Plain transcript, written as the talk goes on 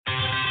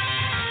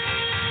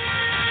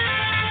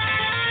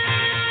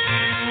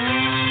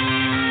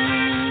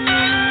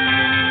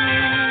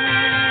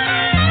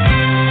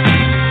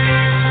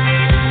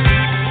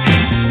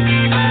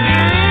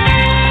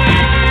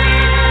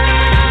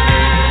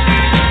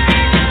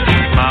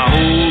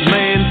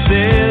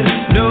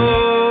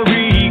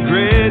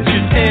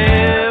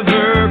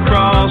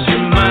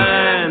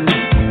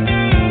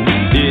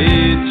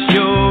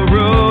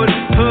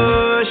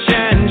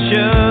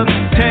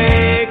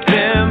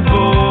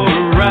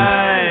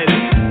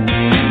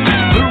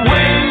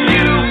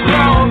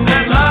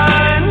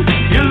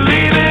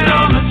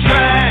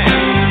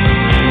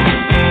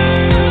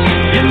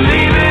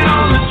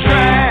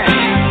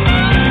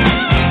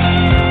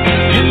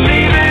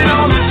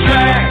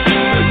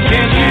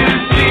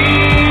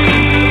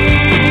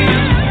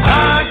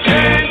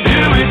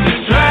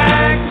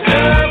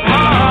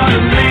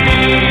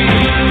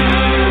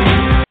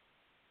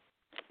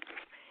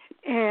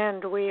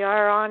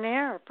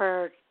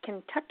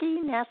Kentucky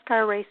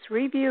NASCAR Race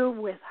Review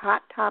with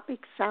Hot Topic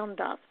Sound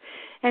Off.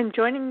 And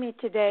joining me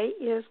today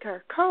is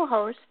our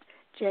co-host,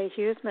 Jay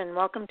Husmann.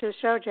 Welcome to the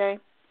show, Jay.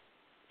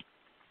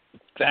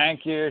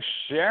 Thank you,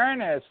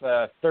 Sharon. It's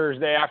a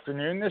Thursday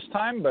afternoon this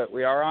time, but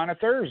we are on a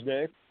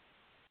Thursday.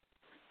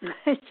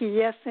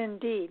 Yes,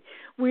 indeed.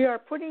 We are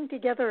putting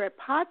together a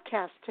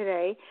podcast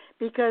today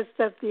because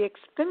of the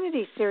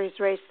Xfinity Series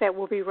race that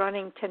will be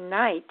running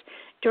tonight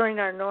during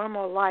our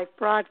normal live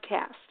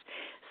broadcast.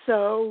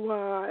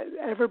 So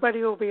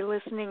everybody will be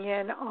listening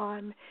in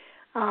on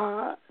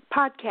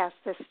podcast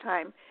this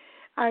time.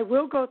 I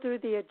will go through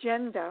the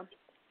agenda.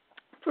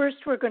 First,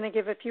 we're going to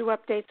give a few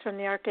updates from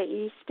the ARCA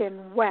East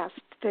and West.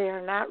 They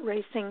are not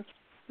racing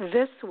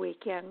this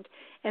weekend.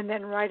 And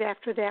then right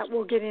after that,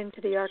 we'll get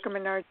into the ARCA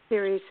Menards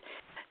Series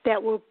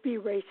that will be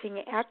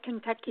racing at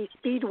Kentucky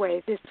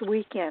Speedway this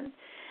weekend.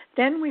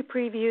 Then we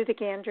preview the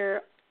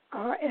Gander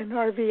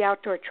RV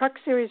Outdoors Truck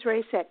Series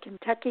race at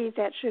Kentucky.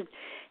 That should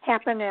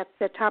happen at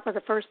the top of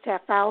the first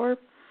half hour.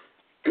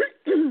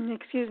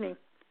 Excuse me.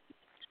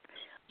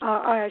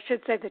 I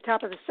should say the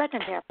top of the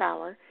second half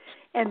hour.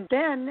 And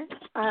then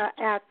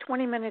at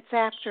 20 minutes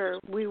after,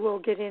 we will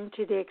get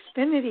into the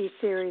Xfinity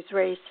Series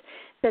race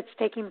that's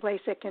taking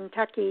place at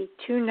Kentucky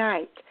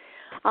tonight.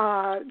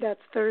 That's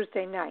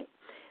Thursday night.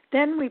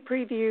 Then we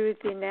preview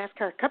the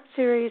NASCAR Cup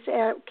Series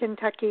at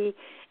Kentucky,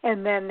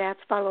 and then that's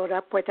followed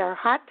up with our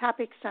Hot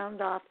Topic Sound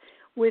Off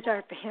with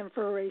our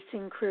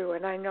Fan4Racing Crew.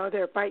 And I know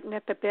they're biting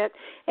at the bit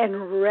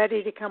and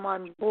ready to come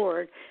on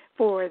board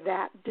for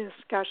that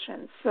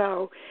discussion.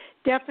 So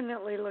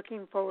definitely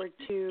looking forward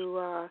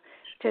to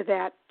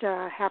that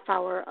half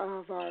hour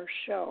of our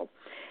show.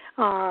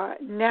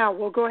 Now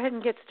we'll go ahead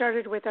and get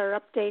started with our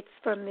updates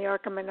from the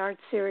ARCA Menards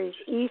Series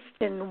East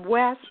and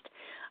West.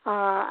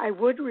 I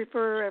would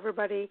refer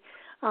everybody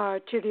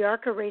to the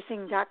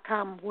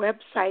ARCARacing.com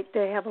website.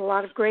 They have a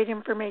lot of great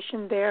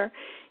information there.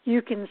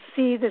 You can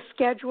see the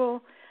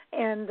schedule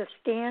and the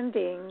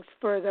standings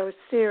for those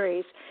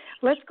series.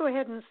 Let's go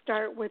ahead and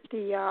start with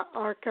the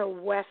ARCA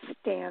West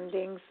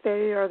standings.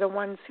 They are the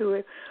ones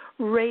who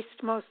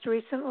raced most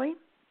recently.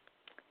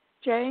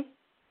 Jay,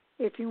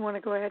 if you want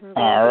to go ahead and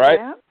go All into right.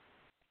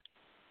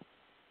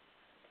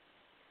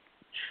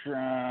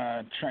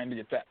 that. Trying to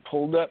get that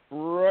pulled up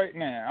right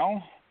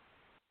now.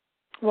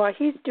 While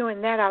he's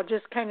doing that, I'll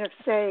just kind of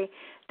say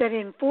that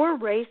in 4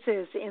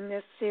 races in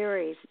this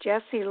series,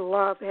 Jesse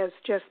Love has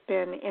just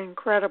been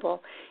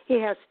incredible. He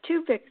has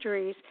 2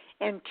 victories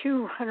and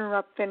 2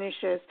 runner-up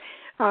finishes,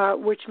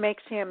 which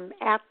makes him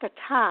at the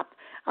top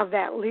of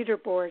that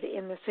leaderboard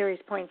in the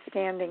series point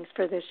standings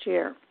for this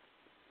year.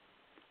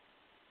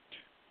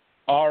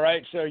 All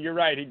right, so you're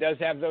right. He does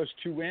have those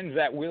 2 wins.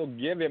 That will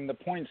give him the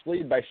points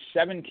lead by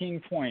 17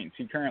 points.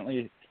 He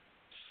currently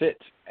sits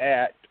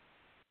at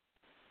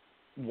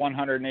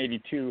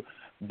 182.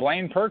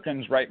 Blaine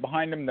Perkins right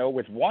behind him, though,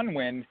 with 1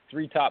 win,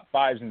 3 top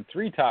 5s, and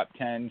 3 top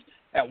 10s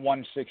at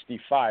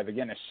 165.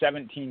 Again, a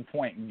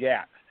 17-point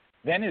gap.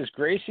 Then is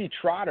Gracie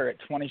Trotter at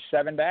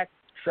 27 back,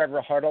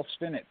 Trevor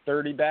Huddleston at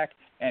 30 back,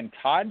 and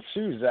Todd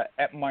Souza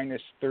at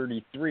minus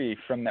 33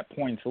 from that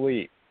points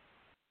lead.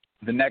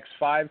 The next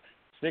 5,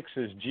 6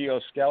 is Gio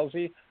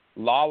Scelzi,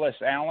 Lawless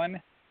Allen,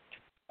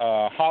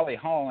 Holly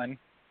Holland,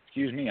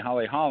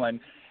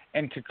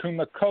 and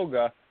Takuma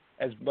Koga,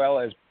 as well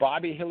as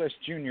Bobby Hillis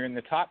Jr. in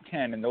the top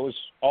 10, and those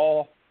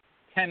all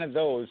 10 of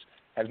those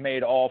have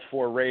made all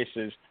 4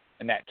 races,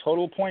 and that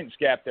total points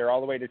gap there all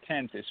the way to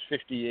 10th is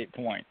 58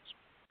 points.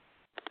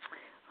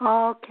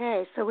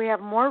 Okay, so we have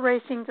more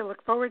racing to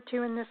look forward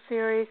to in this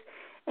series,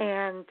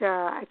 and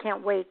I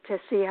can't wait to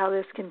see how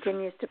this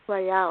continues to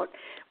play out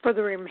for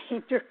the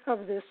remainder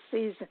of this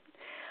season.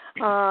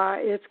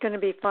 It's going to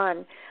be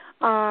fun.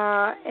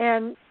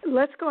 And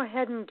let's go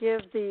ahead and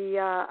give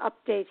the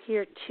update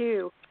here,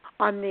 too,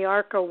 on the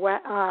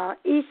ARCA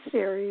East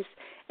Series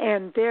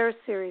and their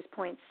series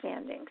point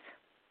standings.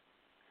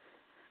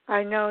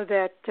 I know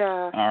that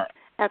right.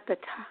 At the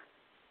top.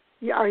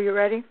 Are you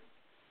ready?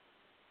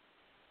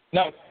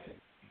 No.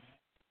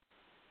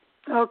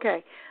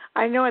 Okay.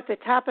 I know at the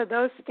top of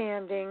those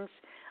standings,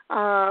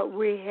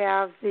 we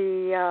have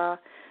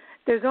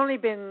there's only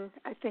been,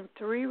 I think,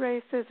 3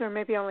 races, or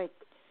maybe only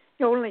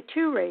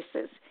 2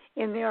 races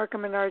in the ARCA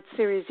Menards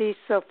Series East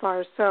so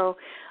far. So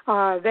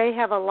they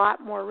have a lot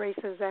more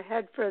races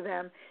ahead for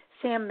them.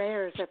 Sam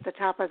Mayer's at the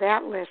top of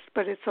that list,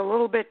 but it's a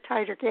little bit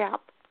tighter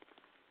gap.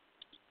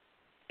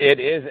 It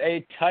is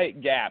a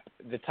tight gap.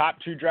 The top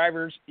 2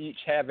 drivers each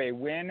have a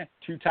win,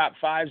 2 top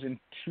 5s and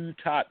 2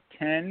 top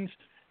 10s.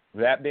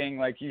 That being,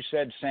 like you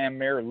said, Sam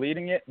Mayer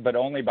leading it, but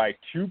only by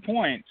 2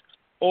 points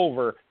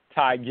over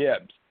Ty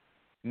Gibbs.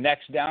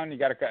 Next down, you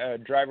got a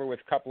driver with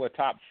a couple of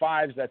top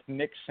 5s. That's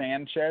Nick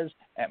Sanchez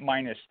at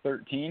minus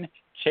 13,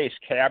 Chase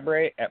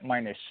Cabre at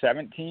minus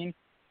 17,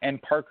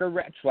 and Parker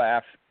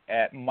Retzlaff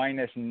at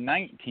minus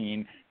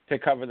 19 to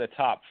cover the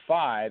top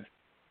 5.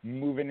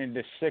 Moving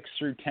into 6th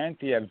through 10th,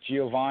 you have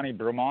Giovanni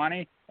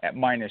Bromani at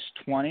minus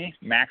 20,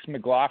 Max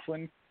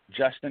McLaughlin,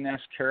 Justin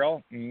S.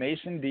 Carroll,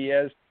 Mason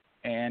Diaz,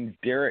 and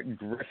Derek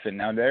Griffin.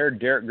 Now there,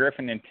 Derek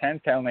Griffin in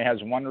 10th only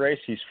has one race.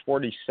 He's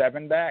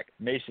 47 back.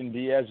 Mason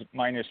Diaz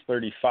minus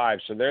 35.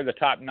 So they're the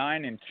top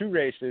 9 in 2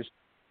 races,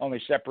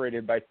 only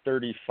separated by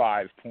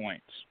 35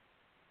 points.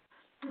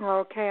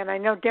 Okay, and I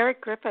know Derek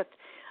Griffith,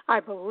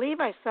 I believe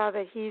I saw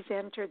that he's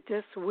entered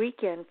this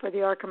weekend for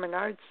the ARCA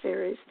Menards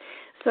Series.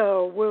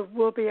 So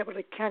we'll be able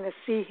to kind of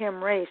see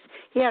him race.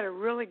 He had a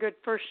really good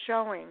first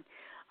showing,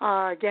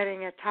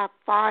 getting a top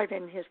 5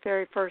 in his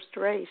very first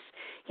race.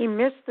 He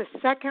missed the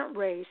second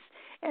race,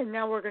 and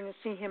now we're going to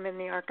see him in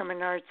the ARCA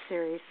Menards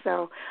Series.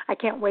 So I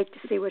can't wait to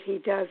see what he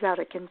does out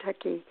of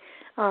Kentucky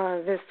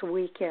this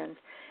weekend.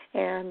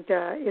 And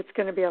it's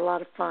going to be a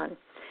lot of fun.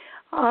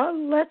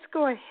 Let's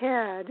go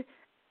ahead.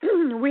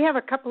 We have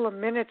a couple of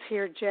minutes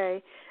here,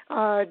 Jay.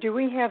 Do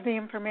we have the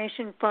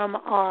information from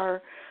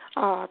our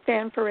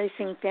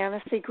Fan4Racing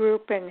Fantasy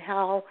Group and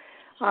how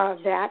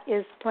that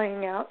is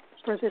playing out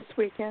for this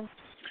weekend?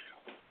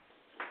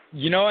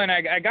 You know, and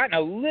I got in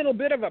a little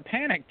bit of a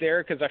panic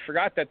there because I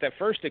forgot that the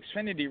first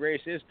Xfinity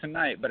race is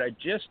tonight, but I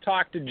just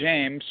talked to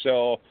James,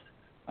 so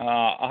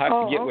I'll have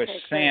to get with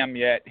Sam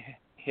yet.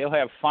 He'll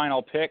have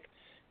final pick.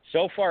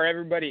 So far,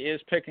 everybody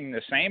is picking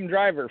the same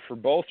driver for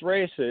both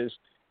races,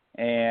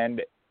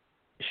 and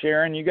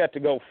Sharon, you got to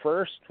go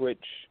first,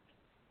 which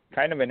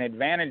kind of an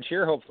advantage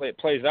here. Hopefully it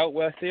plays out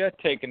with you,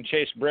 taking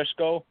Chase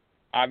Briscoe,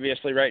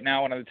 obviously right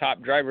now one of the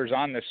top drivers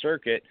on the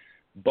circuit,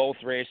 both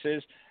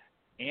races.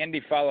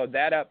 Andy followed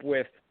that up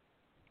with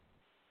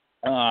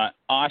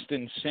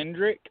Austin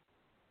Cindric.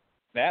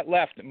 That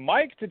left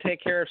Mike to take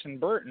Harrison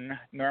Burton,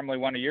 normally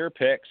one of your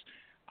picks.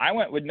 I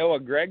went with Noah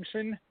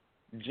Gragson.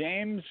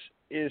 James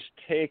is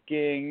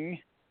taking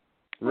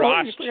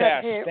Ross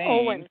Chastain.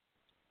 Owen.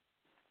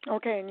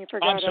 Okay, and you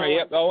forgot I'm sorry,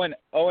 Owen.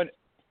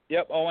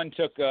 Yep, Owen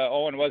took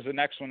Owen was the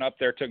next one up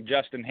there, took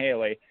Justin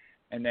Haley.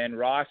 And then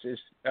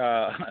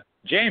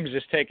James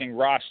is taking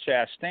Ross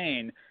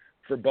Chastain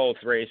for both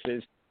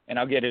races, and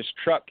I'll get his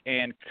truck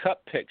and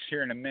cup picks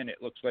here in a minute.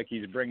 Looks like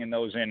he's bringing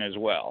those in as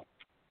well.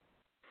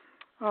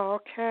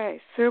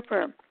 Okay,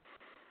 super.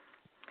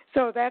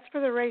 So that's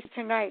for the race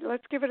tonight.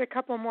 Let's give it a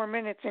couple more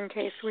minutes in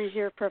case we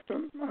hear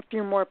from a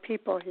few more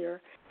people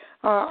here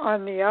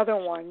on the other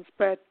ones.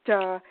 But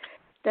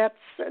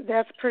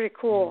that's pretty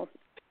cool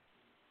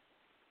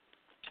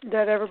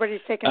that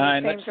everybody's taking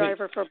the same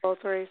driver for both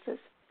races.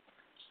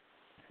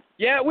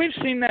 Yeah, we've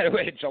seen that.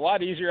 It's a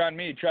lot easier on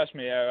me, trust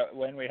me.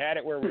 When we had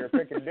it where we were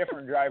picking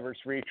different drivers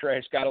for each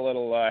race, got a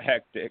little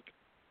hectic.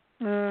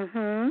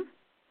 Mm-hmm.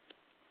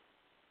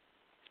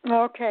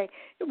 Okay.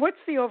 What's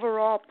the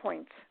overall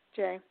points,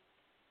 Jay?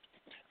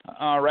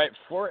 All right,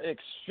 for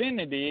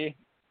Xfinity,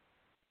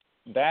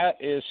 that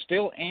is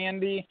still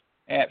Andy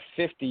at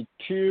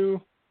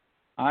 52.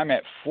 I'm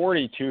at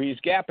 42. He's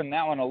gapping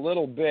that one a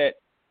little bit.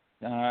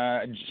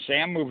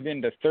 Sam moved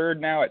into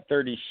third now at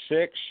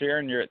 36.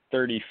 Sharon, you're at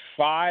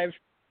 35.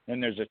 Then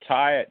there's a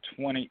tie at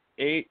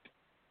 28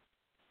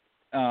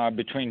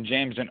 between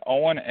James and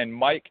Owen, and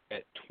Mike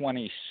at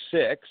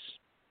 26.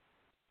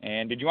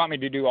 And did you want me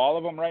to do all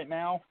of them right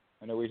now?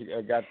 I know we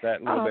got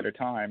that little bit of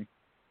time.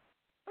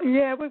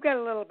 Yeah, we've got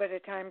a little bit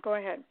of time. Go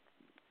ahead.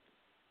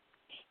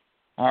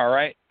 All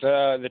right.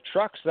 The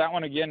trucks, that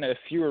one again, a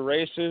fewer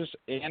races.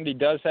 Andy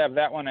does have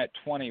that one at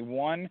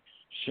 21.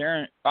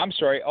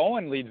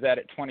 Owen leads that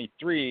at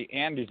 23.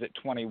 Andy's at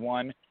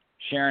 21.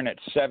 Sharon at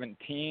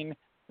 17.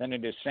 Then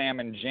it is Sam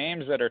and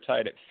James that are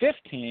tied at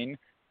 15.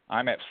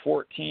 I'm at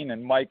 14,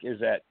 and Mike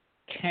is at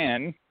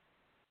 10.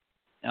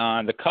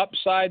 The Cup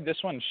side, this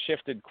one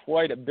shifted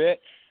quite a bit.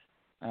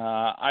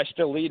 I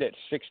still lead at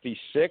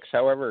 66.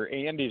 However,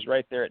 Andy's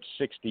right there at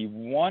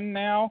 61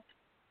 now.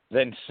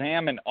 Then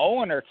Sam and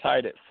Owen are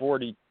tied at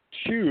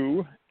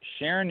 42.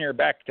 Sharon, you're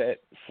back to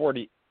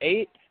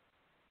 48.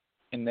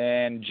 And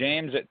then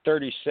James at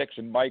 36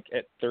 and Mike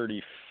at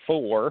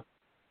 34.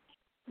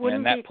 Wouldn't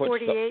and that be puts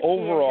 48 the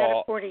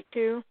overall.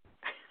 42.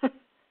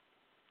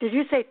 Did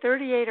you say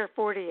 38 or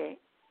 48?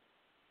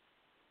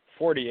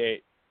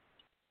 48.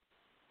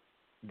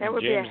 That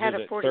would James be ahead is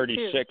of at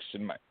 42. 36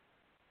 and Mike.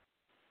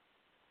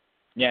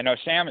 Yeah, no,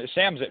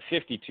 Sam's at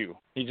 52.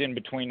 He's in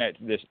between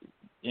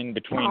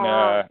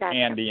gotcha.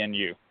 Andy and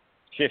you.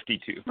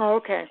 52. Oh,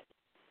 okay.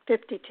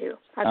 52.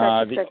 I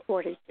thought you said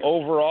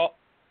 42.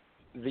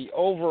 The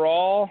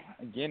overall,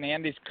 again,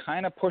 Andy's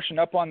kind of pushing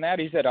up on that.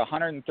 He's at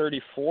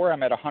 134.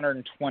 I'm at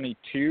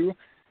 122.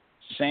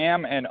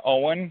 Sam and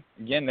Owen,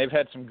 again, they've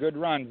had some good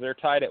runs. They're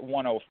tied at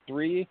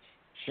 103.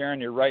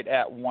 Sharon, you're right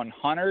at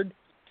 100.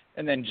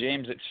 And then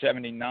James at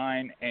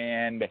 79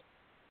 and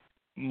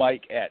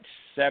Mike at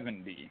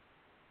 70.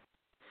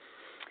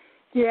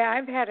 Yeah,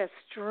 I've had a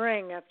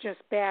string of just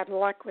bad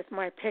luck with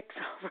my picks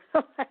over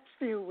the last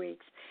few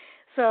weeks.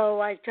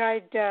 So I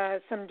tried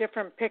some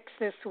different picks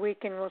this week,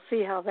 and we'll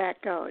see how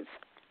that goes.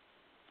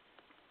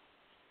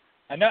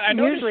 I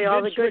know usually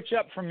you did switch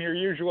up from your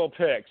usual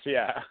picks,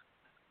 yeah.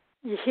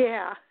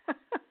 Yeah.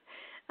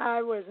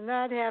 I was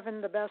not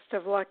having the best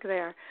of luck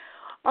there.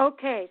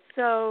 Okay,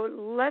 so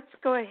let's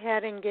go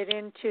ahead and get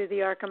into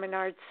the ARCA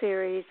Menards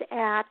Series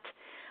at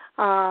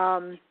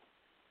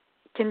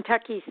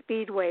Kentucky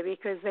Speedway,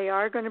 because they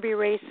are going to be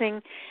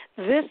racing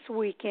this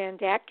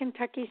weekend at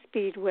Kentucky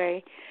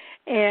Speedway.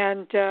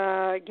 And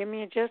give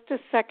me just a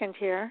second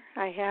here.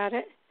 I had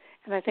it,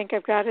 and I think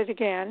I've got it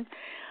again.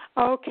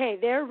 Okay,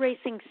 they're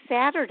racing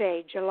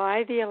Saturday,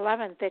 July the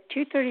 11th at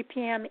 2:30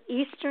 p.m.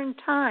 Eastern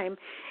Time.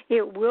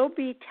 It will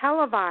be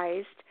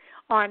televised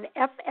on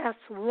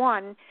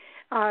FS1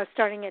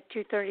 starting at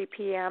 2:30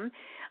 p.m.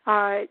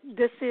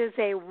 This is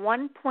a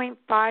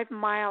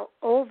 1.5-mile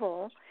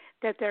oval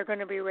that they're going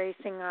to be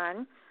racing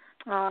on,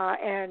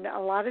 and a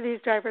lot of these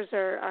drivers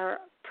are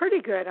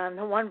pretty good on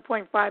the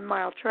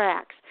 1.5-mile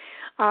tracks.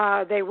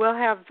 They will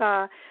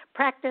have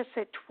practice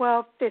at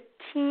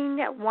 12:15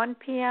 at 1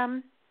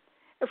 p.m.,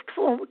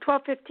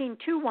 12:15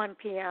 to 1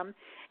 p.m.,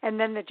 and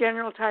then the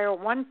General Tire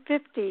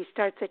 150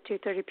 starts at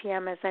 2:30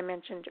 p.m., as I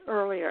mentioned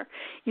earlier.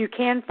 You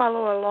can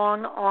follow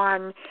along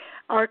on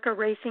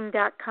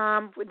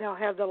ARCARacing.com. They'll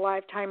have the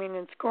live timing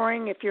and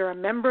scoring if you're a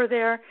member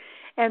there.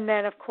 And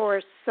then, of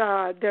course,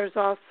 there's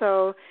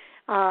also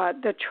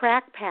the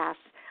Track Pass.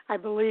 I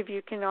believe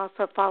you can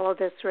also follow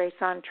this race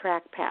on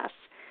Track Pass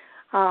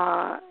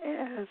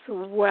as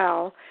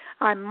well.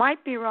 I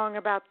might be wrong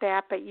about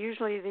that, but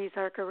usually these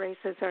ARCA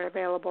races are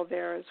available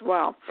there as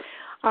well.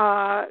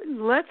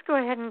 Let's go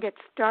ahead and get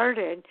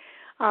started.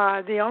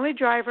 The only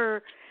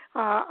driver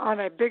on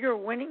a bigger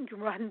winning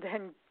run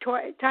than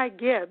Ty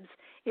Gibbs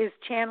is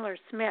Chandler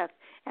Smith,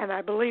 and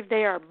I believe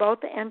they are both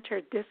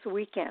entered this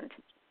weekend.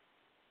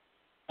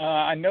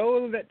 I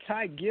know that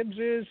Ty Gibbs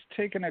is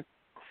taking a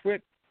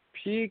quick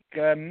peek.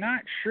 I'm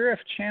not sure if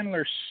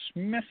Chandler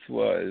Smith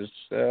was.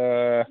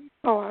 I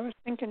was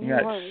thinking he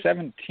was.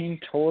 17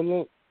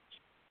 total.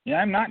 Yeah,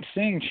 I'm not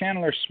seeing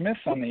Chandler Smith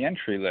on the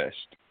entry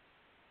list.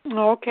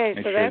 Okay,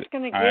 so that's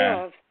going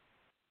to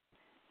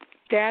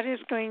that is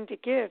going to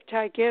give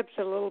Ty Gibbs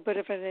a little bit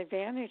of an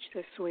advantage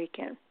this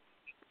weekend.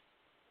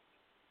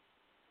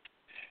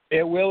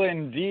 It will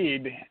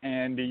indeed,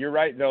 and you're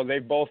right, though.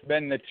 They've both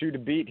been the two to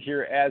beat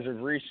here as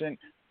of recent.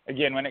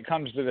 Again, when it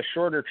comes to the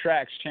shorter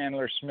tracks,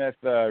 Chandler Smith,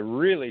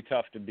 really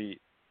tough to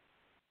beat.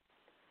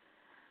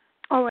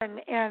 Oh,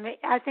 and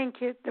I think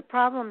the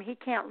problem, he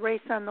can't race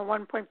on the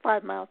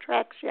 1.5-mile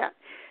tracks yet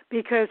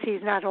because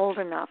he's not old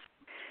enough.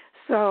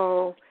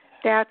 So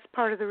that's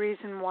part of the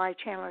reason why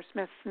Chandler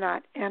Smith's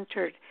not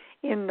entered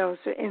in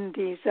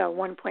these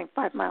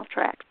 1.5-mile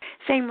tracks.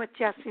 Same with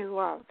Jesse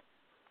Love.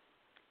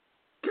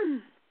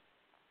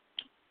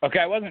 Okay,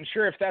 I wasn't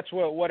sure if that's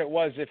what it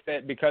was,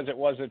 because it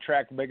was a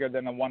track bigger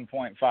than a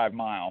 1.5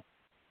 mile.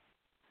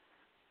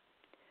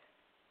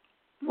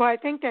 Well, I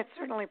think that's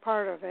certainly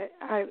part of it.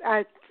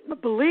 I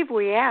believe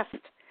we asked.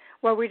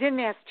 Well, we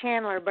didn't ask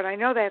Chandler, but I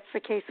know that's the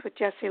case with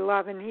Jesse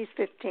Love, and he's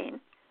 15.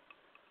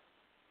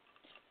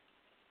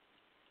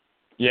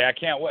 Yeah, I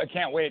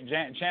can't wait.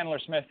 Chandler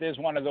Smith is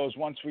one of those.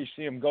 Once we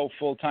see him go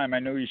full time, I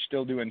know he's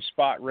still doing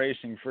spot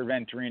racing for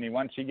Venturini.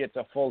 Once he gets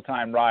a full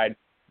time ride,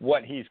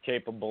 what he's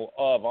capable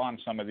of on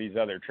some of these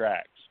other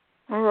tracks.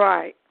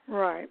 Right.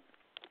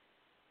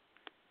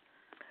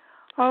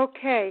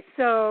 Okay,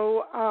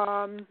 so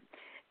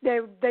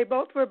they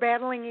both were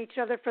battling each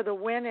other for the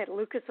win at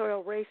Lucas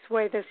Oil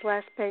Raceway this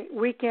last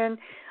weekend,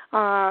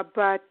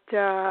 but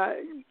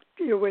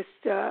it was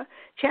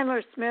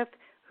Chandler Smith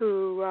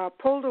who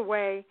pulled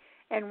away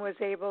and was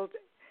able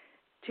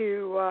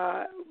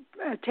to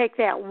take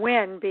that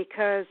win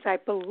because I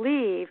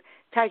believe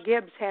Ty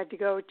Gibbs had to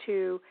go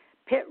to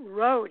pit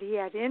road. He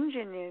had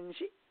engine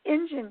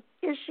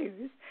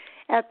issues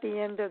at the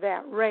end of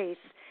that race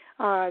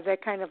that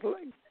kind of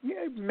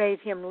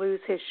made him lose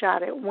his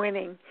shot at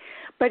winning.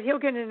 But he'll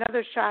get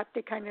another shot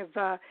to kind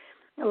of,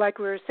 like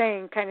we were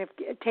saying, kind of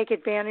take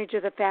advantage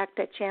of the fact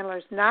that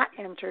Chandler's not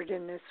entered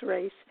in this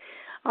race,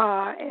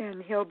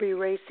 and he'll be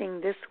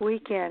racing this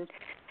weekend.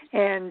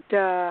 And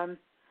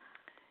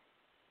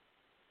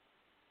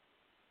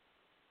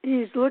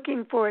he's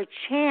looking for a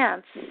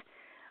chance.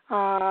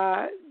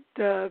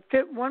 The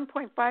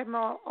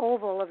 1.5-mile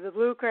oval of the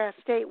Bluegrass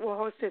State will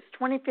host its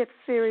 25th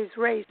series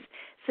race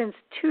since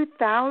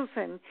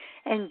 2000,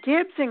 and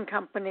Gibbs and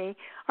Company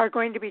are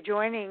going to be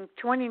joining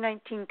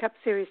 2019 Cup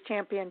Series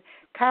champion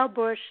Kyle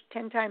Busch,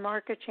 10-time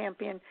ARCA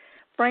champion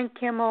Frank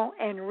Kimmel,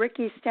 and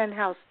Ricky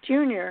Stenhouse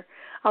Jr.,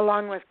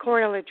 along with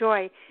Corey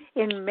LaJoie,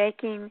 in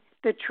making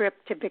the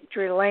trip to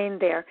Victory Lane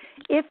there,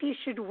 if he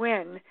should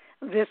win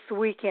this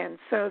weekend.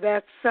 So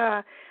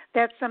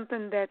that's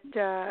something that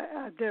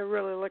they're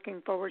really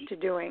looking forward to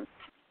doing.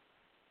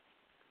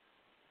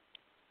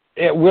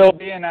 It will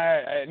be, and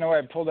I know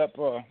I pulled up,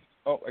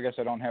 I guess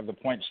I don't have the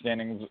point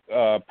standings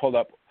pulled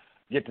up.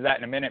 Get to that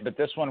in a minute, but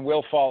this one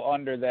will fall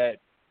under that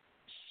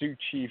Sioux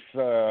Chief,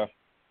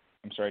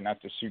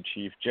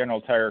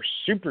 General Tire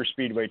Super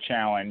Speedway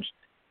Challenge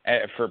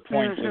for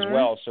points as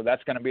well. So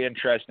that's going to be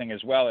interesting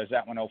as well, as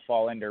that one will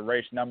fall into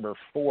race number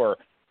 4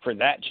 for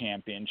that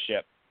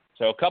championship.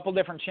 So a couple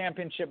different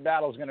championship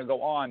battles going to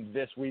go on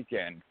this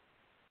weekend.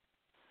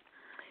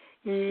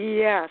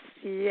 Yes.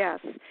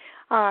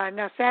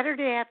 Now,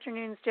 Saturday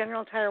afternoon's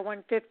General Tire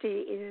 150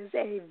 is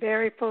a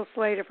very full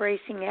slate of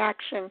racing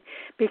action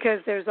because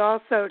there's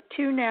also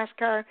 2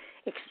 NASCAR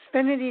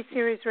Xfinity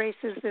Series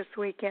races this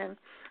weekend.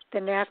 The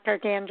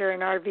NASCAR Gander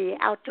and RV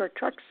Outdoor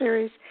Truck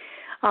Series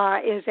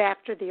is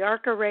after the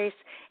ARCA race,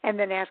 and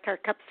the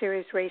NASCAR Cup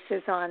Series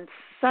races on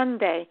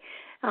Sunday.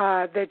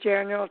 The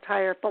General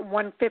Tire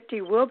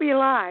 150 will be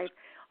live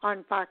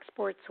on Fox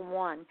Sports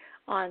 1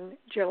 on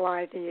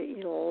July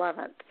the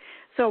 11th.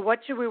 So what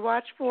should we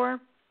watch for?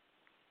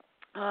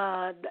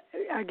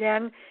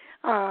 Again,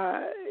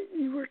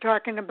 you were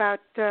talking about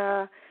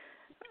the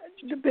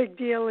big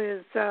deal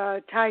is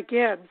Ty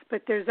Gibbs,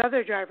 but there's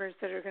other drivers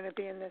that are going to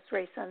be in this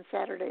race on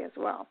Saturday as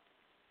well.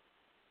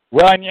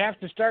 Well, and you have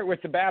to start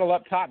with the battle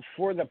up top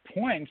for the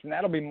points, and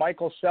that'll be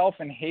Michael Self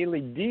and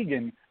Haley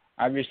Deegan,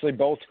 obviously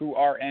both who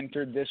are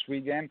entered this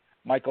weekend.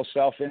 Michael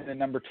Self in the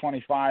number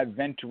 25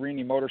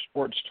 Venturini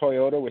Motorsports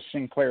Toyota with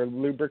Sinclair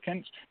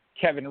Lubricants,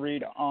 Kevin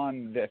Reed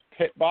on the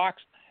pit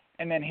box,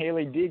 and then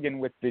Haley Deegan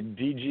with the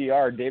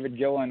DGR, David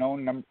Gillen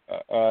owned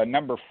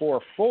number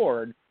 4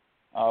 Ford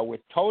with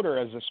Toter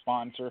as a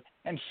sponsor,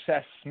 and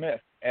Seth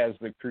Smith as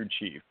the crew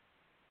chief.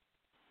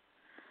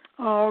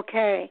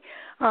 Okay.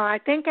 I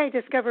think I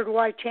discovered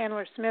why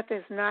Chandler Smith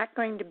is not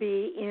going to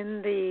be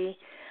in the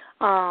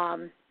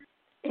ARCA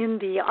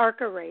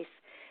race.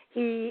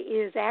 He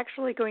is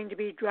actually going to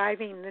be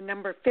driving the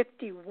number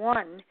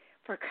 51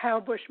 for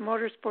Kyle Busch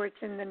Motorsports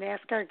in the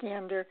NASCAR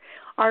Gander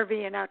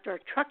RV and Outdoor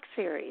Truck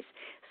Series.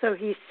 So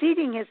he's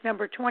seating his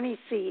number 20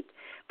 seat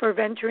for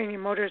Venturini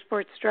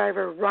Motorsports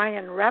driver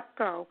Ryan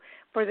Repko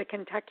for the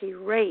Kentucky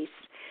race.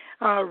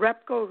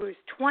 Repko, who's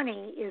 20,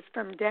 is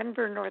from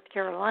Denver, North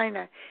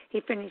Carolina.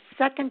 He finished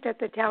second at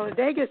the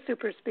Talladega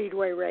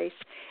Superspeedway race,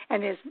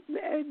 and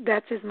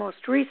that's his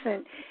most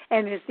recent,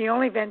 and is the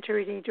only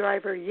Venturini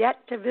driver yet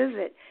to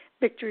visit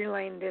Victory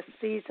Lane this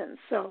season.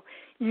 So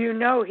you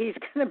know he's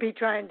going to be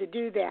trying to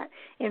do that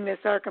in this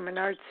ARCA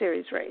Menards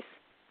Series race.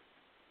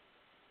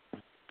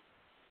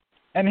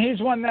 And he's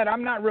one that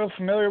I'm not real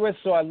familiar with,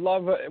 so I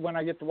love when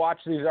I get to watch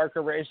these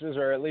ARCA races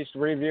or at least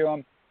review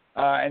them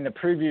in the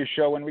preview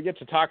show when we get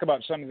to talk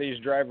about some of these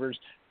drivers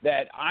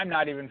that I'm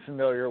not even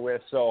familiar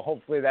with. So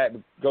hopefully that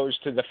goes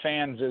to the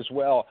fans as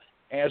well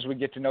as we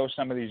get to know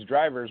some of these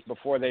drivers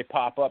before they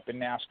pop up in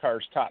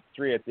NASCAR's top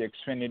 3 at the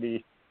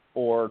Xfinity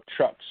or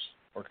Trucks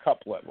or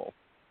Cup level.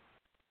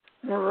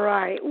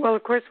 Right. Well,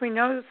 of course, we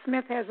know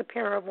Smith has a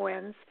pair of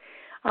wins.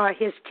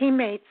 His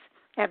teammates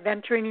at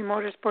Venturini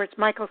Motorsports,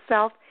 Michael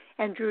Self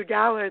and Drew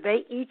Dowler,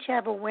 they each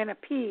have a win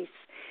apiece,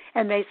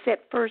 and they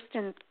sit first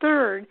and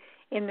third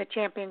in the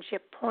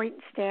championship point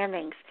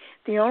standings.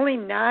 The only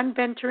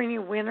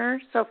non-Venturini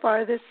winner so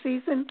far this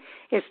season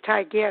is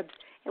Ty Gibbs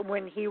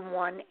when he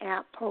won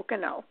at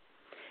Pocono.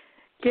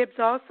 Gibbs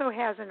also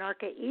has an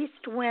ARCA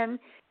East win.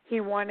 He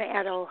won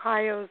at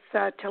Ohio's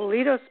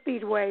Toledo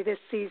Speedway this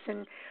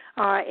season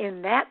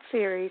in that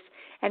series,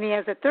 and he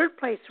has a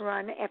third-place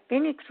run at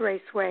Phoenix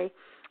Raceway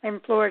in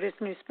Florida's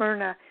New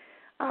Smyrna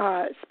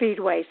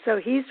Speedway. So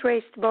he's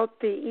raced both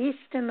the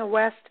East and the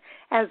West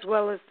as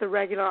well as the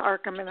regular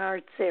ARCA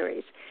Menards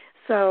Series.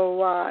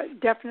 So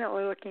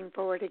definitely looking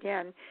forward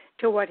again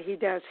to what he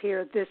does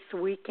here this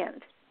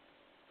weekend.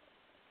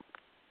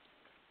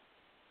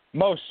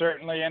 Most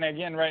certainly. And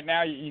again, right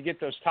now you get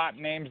those top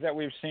names that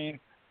we've seen,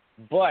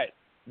 but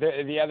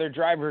the other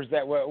drivers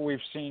that we've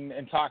seen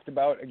and talked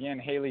about, again,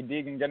 Haley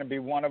Deegan going to be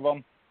one of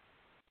them.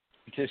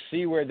 To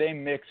see where they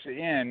mix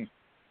in,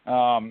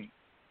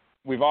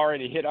 we've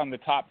already hit on the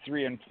top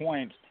 3 in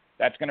points.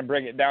 That's going to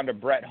bring it down to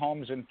Brett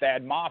Holmes and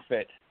Thad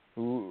Moffitt,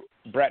 who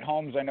Brett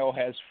Holmes, I know,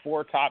 has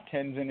 4 top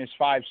 10s in his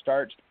 5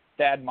 starts,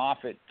 Thad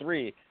Moffitt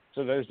 3.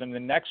 So those are the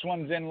next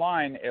ones in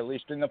line, at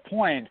least in the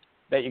point,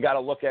 that you got to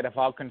look at of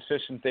how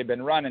consistent they've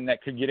been running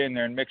that could get in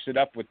there and mix it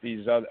up with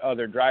these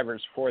other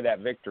drivers for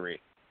that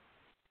victory.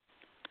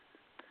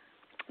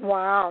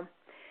 Wow.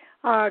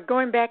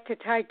 Going back to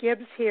Ty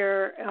Gibbs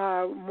here,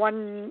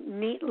 one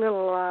neat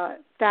little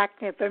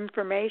fact of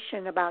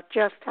information about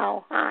just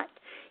how hot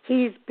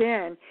he's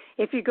been.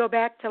 If you go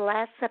back to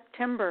last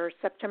September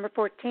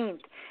 14th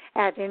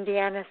at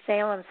Indiana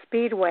Salem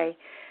Speedway,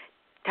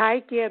 Ty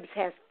Gibbs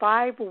has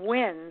 5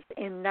 wins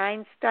in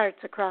 9 starts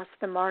across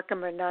the ARCA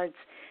Menards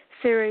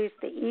Series,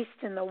 the East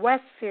and the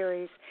West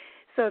Series.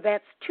 So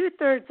that's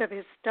 2/3 of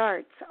his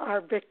starts are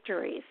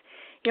victories.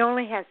 He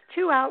only has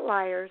 2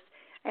 outliers,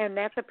 and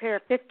that's a pair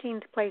of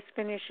 15th place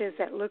finishes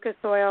at Lucas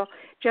Oil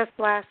just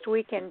last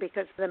weekend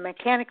because of the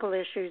mechanical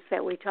issues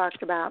that we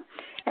talked about.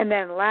 And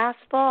then last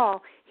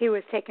fall, he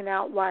was taken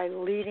out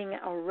while leading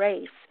a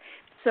race.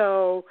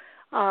 So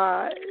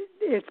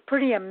it's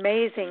pretty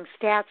amazing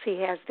stats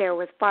he has there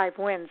with 5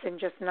 wins in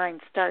just 9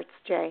 starts,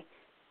 Jay.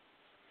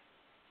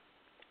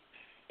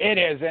 It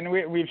is, and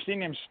we've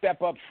seen him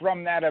step up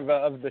from that of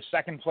the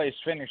second place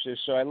finishes.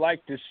 So I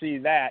like to see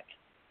that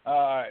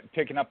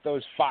picking up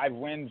those 5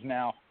 wins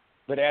now.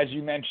 But as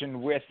you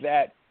mentioned, with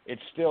that,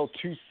 it's still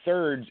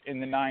 2/3 in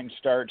the 9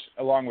 starts,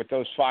 along with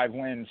those 5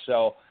 wins.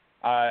 So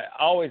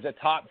always a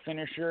top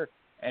finisher,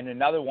 and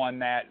another one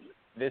that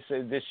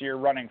this year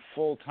running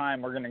full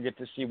time, we're going to get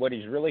to see what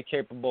he's really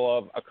capable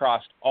of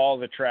across all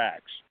the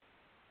tracks.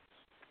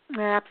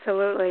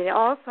 Absolutely.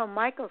 Also,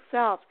 Michael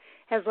Self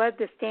has led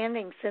the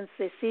standings since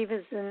his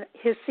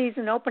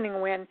season opening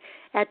win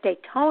at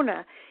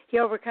Daytona. He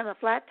overcame a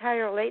flat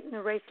tire late in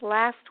the race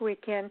last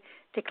weekend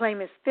to claim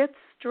his 5th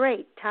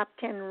straight top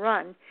 10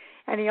 run,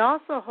 and he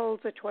also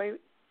holds a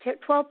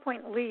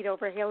 12-point lead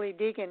over Haley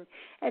Deegan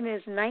and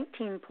is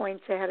 19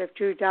 points ahead of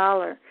Drew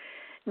Dollar.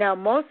 Now,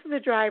 most of the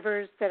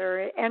drivers that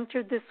are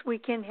entered this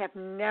weekend have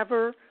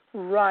never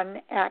run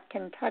at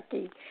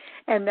Kentucky,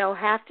 and they'll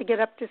have to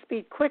get up to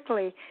speed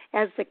quickly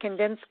as the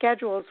condensed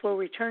schedules will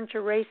return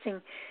to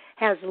racing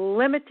has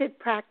limited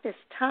practice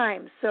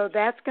time, so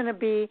that's going to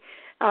be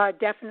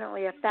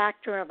definitely a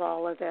factor of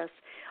all of this.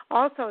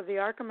 Also, the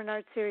ARCA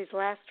Menards Series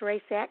last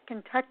race at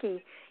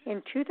Kentucky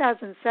in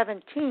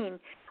 2017,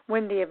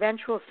 when the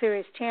eventual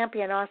series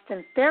champion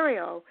Austin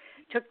Theriault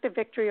took the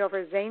victory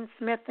over Zane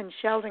Smith and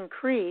Sheldon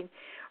Creed,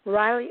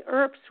 Riley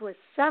Earps was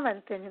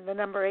 7th in the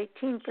number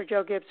 18 for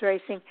Joe Gibbs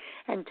Racing,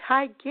 and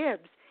Ty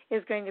Gibbs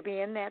is going to be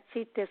in that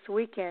seat this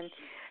weekend,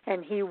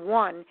 and he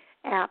won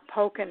at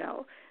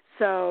Pocono.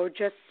 So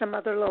just some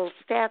other little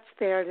stats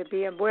there to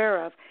be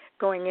aware of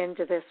going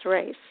into this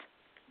race.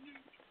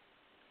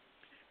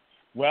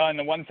 Well, and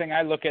the one thing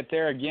I look at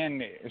there,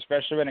 again,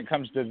 especially when it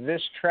comes to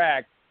this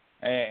track,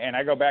 and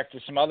I go back to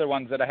some other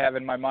ones that I have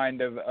in my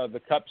mind of the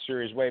Cup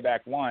Series way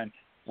back when,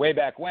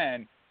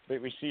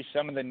 but we see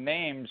some of the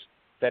names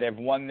that have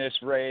won this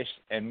race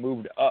and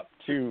moved up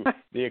to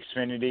the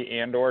Xfinity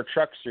and or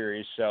Truck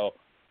Series. So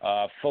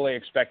fully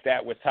expect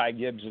that with Ty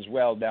Gibbs as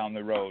well down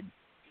the road.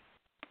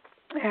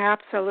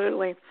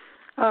 Absolutely.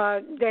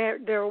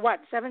 There are,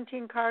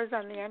 17 cars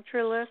on the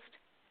entry list?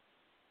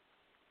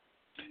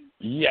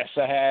 Yes,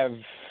 I have.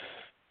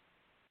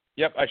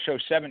 Yep, I show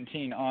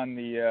 17 on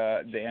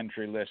the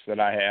entry list that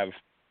I have.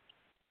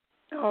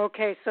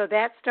 Okay, so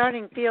that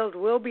starting field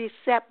will be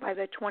set by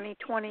the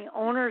 2020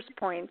 owners'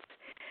 points.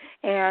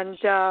 And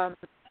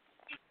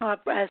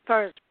as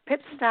far as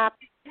pit stop,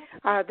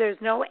 there's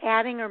no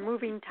adding or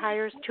moving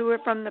tires to or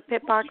from the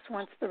pit box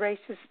once the race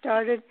is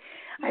started.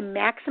 A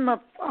maximum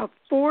of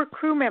 4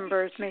 crew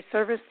members may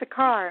service the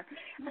car.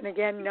 And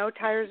again, no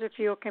tires or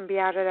fuel can be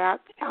added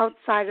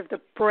outside of the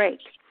break.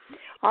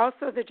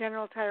 Also, the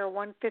General Tire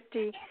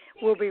 150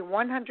 will be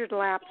 100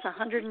 laps,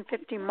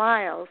 150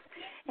 miles,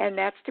 and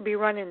that's to be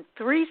run in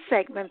 3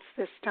 segments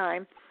this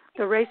time.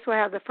 The race will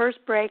have the first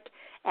break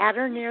at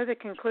or near the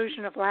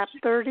conclusion of lap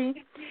 30.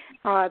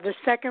 The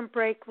second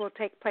break will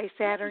take place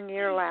at or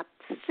near lap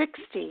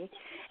 60,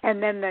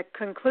 and then the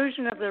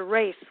conclusion of the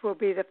race will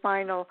be the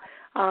final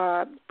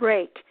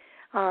break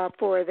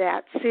for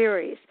that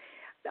series.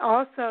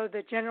 Also,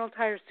 the General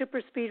Tire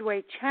Super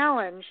Speedway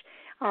Challenge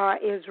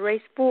is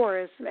race 4,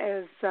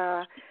 as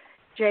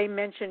Jay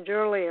mentioned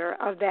earlier,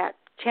 of that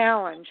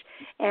challenge,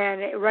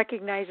 and it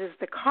recognizes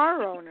the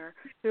car owner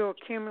who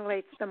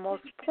accumulates the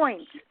most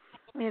points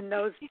in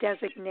those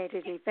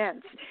designated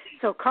events.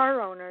 So car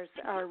owners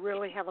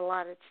really have a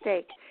lot at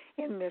stake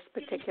in this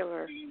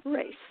particular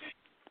race.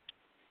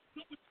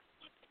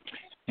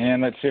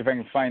 And let's see if I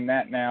can find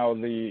that now.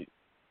 If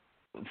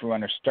we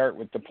want to start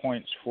with the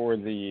points for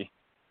the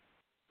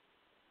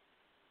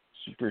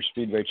Super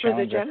Speedway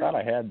Challenge, I thought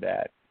I had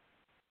that.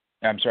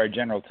 I'm sorry,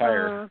 General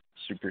Tire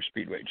Super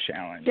Speedway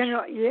Challenge.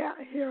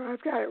 Here,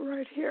 I've got it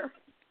right here.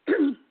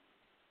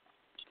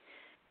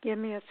 Give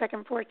me a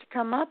second for it to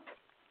come up.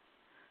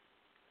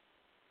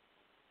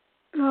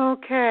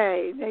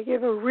 Okay, they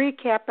give a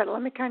recap, but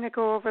let me kind of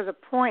go over the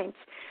points.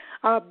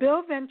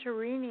 Bill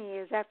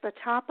Venturini is at the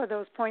top of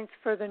those points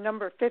for the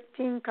number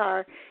 15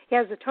 car. He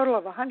has a total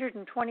of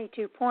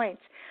 122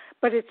 points,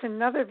 but it's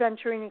another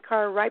Venturini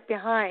car right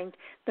behind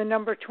the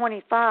number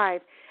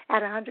 25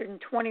 at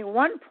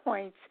 121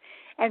 points,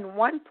 and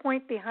 1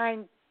 point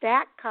behind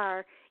that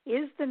car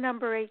is the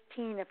number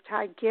 18 of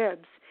Ty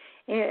Gibbs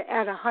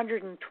at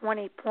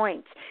 120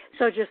 points.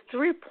 So just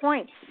 3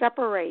 points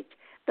separate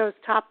those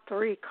top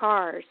 3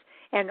 cars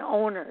and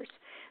owners.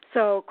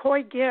 So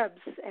Coy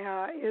Gibbs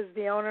is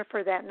the owner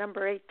for that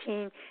number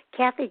 18,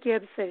 Kathy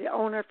Gibbs the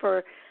owner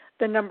for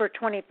the number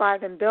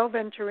 25, and Bill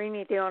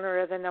Venturini the owner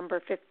of the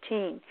number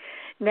 15.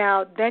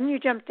 Now, then you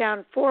jump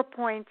down 4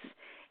 points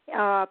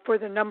for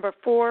the number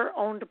 4,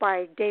 owned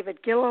by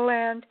David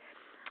Gilliland,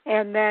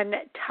 and then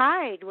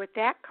tied with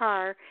that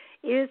car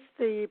is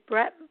the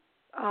Brett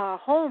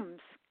Holmes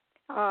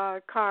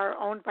car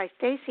owned by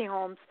Stacy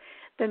Holmes,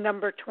 the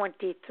number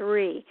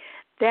 23.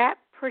 That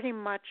pretty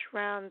much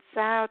rounds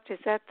out. Is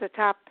that the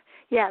top?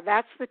 Yeah,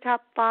 that's the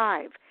top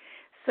 5.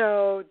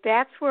 So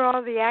that's where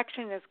all the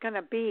action is going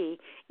to be,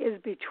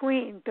 is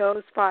between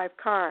those 5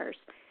 cars.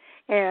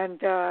 And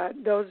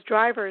those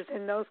drivers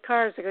in those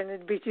cars are going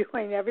to be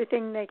doing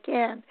everything they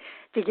can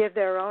to give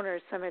their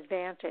owners some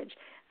advantage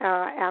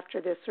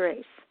after this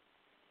race.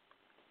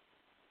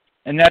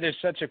 And that is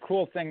such a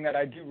cool thing that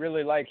I do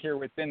really like here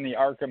within the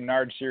ARCA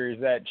Menards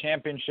Series, that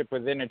championship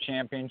within a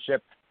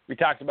championship. We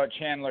talked about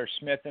Chandler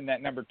Smith, and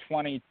that number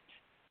 20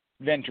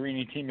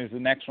 Venturini team is the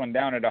next one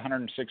down at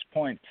 106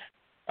 points.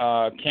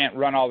 can't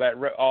run all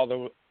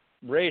the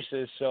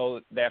races,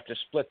 so they have to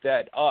split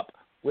that up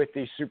with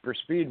these super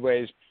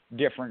speedways,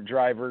 different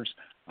drivers,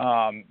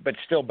 but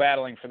still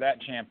battling for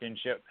that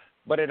championship.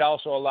 But it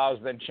also allows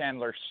then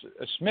Chandler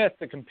Smith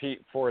to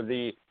compete for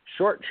the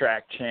short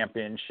track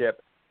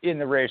championship in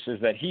the races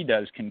that he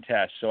does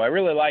contest. So I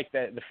really like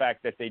the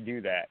fact that they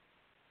do that.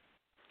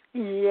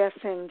 Yes,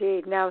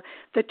 indeed. Now,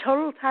 the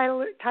total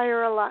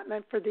tire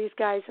allotment for these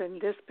guys in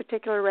this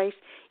particular race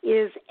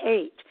is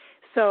 8.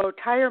 So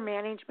tire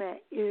management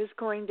is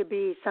going to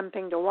be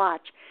something to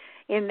watch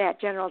in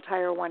that General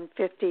Tire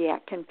 150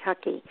 at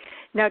Kentucky.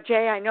 Now,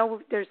 Jay, I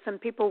know there's some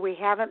people we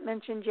haven't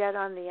mentioned yet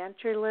on the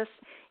entry list,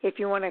 if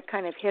you want to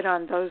kind of hit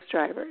on those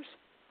drivers.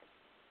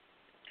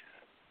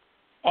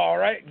 All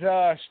right,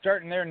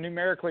 starting there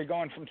numerically,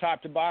 going from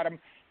top to bottom,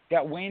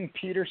 got Wayne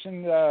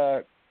Peterson,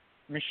 the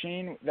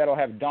machine that'll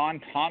have Don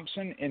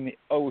Thompson in the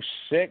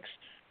 06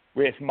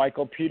 with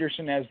Michael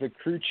Peterson as the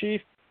crew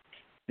chief.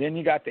 Then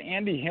you got the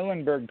Andy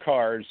Hillenberg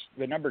cars.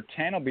 The number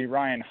 10 will be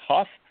Ryan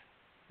Huff,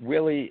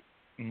 Willie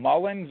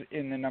Mullins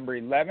in the number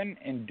 11,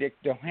 and Dick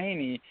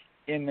Doheny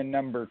in the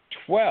number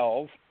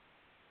 12.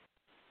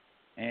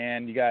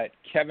 And you got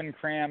Kevin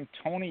Cram,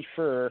 Tony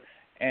Furr,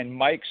 and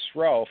Mike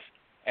Srouf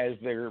as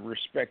their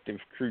respective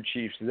crew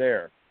chiefs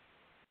there.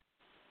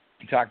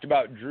 We talked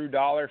about Drew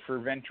Dollar for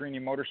Venturini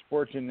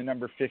Motorsports in the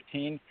number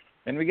 15.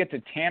 Then we get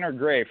to Tanner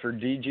Gray for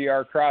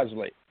DGR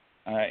Crosley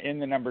in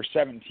the number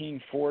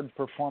 17 Ford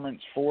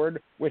Performance Ford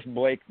with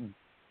Blake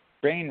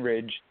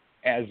Bainridge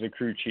as the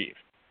crew chief.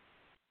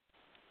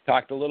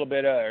 Talked a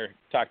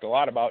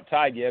lot about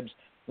Ty Gibbs,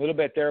 a little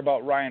bit there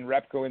about Ryan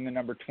Repko in the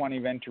number 20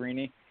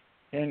 Venturini.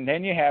 And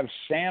then you have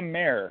Sam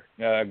Mayer,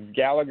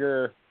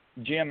 Gallagher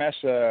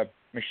GMS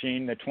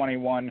machine, the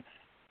 21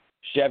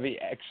 Chevy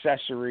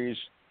Accessories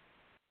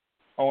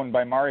owned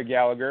by Maury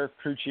Gallagher.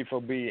 Crew chief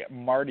will be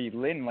Marty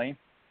Lindley.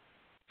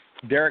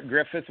 Derek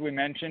Griffith, we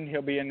mentioned,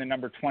 he'll be in the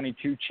number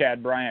 22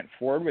 Chad Bryant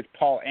Ford with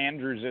Paul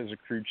Andrews as a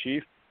crew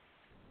chief.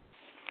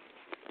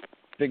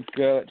 I think,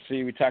 let's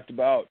see, we talked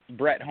about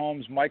Brett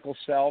Holmes, Michael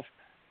Self,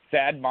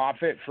 Thad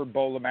Moffitt for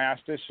Bo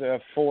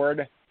Lamastis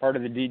Ford, part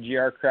of the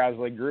DGR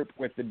Crosley group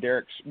with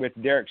Derek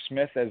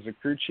Smith as the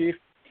crew chief.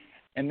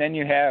 And then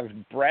you have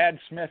Brad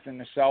Smith in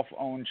the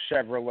self-owned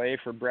Chevrolet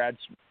for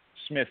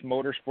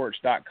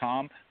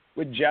BradSmithMotorsports.com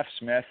with Jeff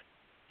Smith.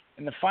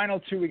 And the final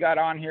two we got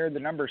on here, the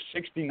number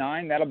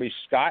 69, that'll be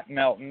Scott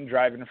Melton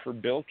driving for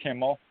Bill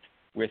Kimmel,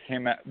 with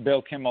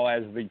Bill Kimmel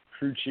as the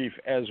crew chief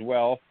as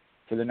well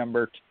for the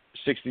number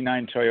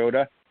 69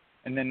 Toyota.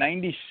 And the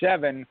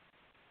 97,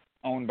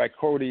 owned by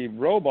Cody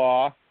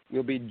Robaugh,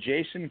 will be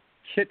Jason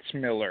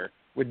Kitzmiller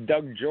with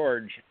Doug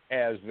George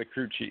as the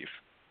crew chief.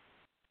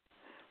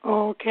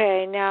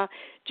 Okay, now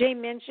Jay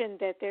mentioned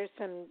that there's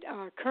some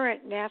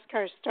current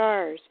NASCAR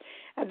stars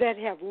that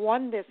have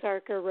won this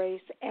ARCA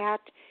race at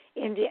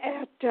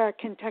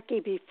Kentucky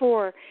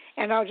before,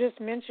 and I'll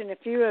just mention a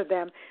few of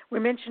them. We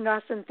mentioned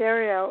Austin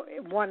Theriault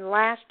won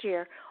last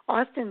year.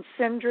 Austin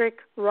Cindric,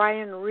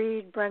 Ryan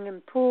Reed,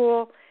 Brendan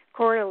Poole,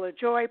 Corey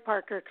LaJoy,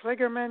 Parker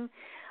Kligerman.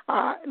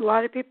 A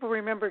lot of people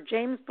remember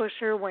James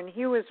Buescher when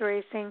he was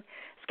racing,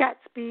 Scott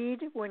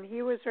Speed when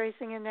he was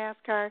racing in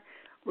NASCAR,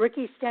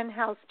 Ricky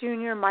Stenhouse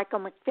Jr., Michael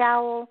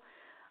McDowell.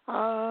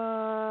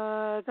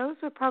 Those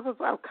are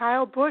probably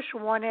Kyle Busch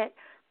won it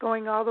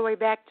going all the way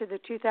back to the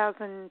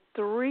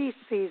 2003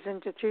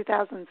 season to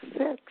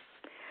 2006.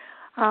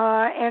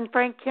 And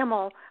Frank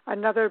Kimmel,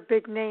 another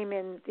big name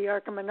in the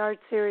ARCA Menards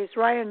Series.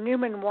 Ryan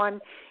Newman won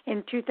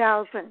in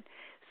 2000.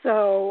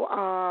 So,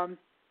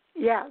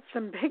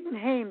 some big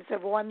names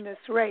have won this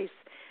race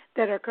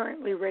that are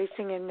currently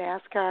racing in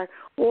NASCAR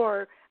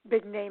or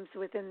big names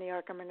within the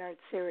ARCA Menards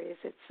Series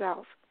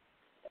itself.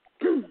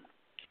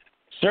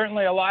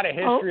 Certainly a lot of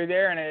history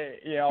there, and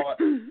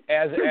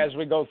as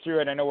we go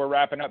through it, I know we're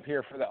wrapping up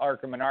here for the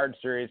ARCA Menards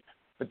Series,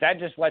 but that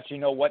just lets you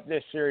know what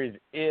this series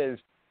is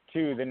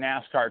to the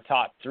NASCAR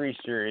Top 3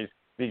 Series,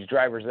 these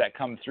drivers that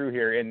come through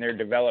here in their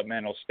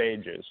developmental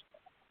stages.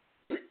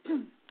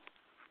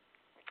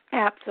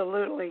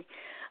 Absolutely.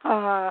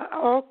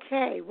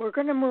 Okay, we're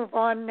going to move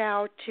on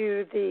now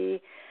to the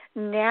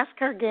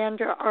NASCAR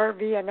Gander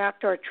RV and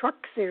Outdoor Truck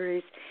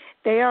Series.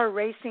 They are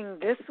racing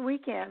this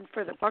weekend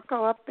for the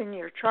Buckle Up in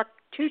Your Truck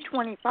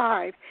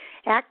 225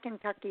 at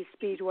Kentucky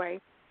Speedway.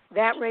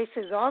 That race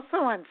is also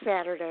on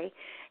Saturday,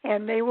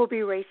 and they will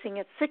be racing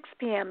at 6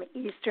 p.m.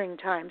 Eastern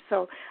Time.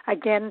 So,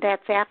 again,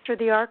 that's after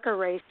the ARCA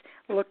race.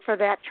 Look for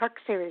that Truck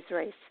Series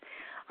race.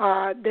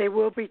 They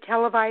will be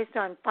televised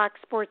on Fox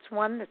Sports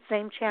 1, the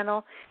same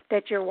channel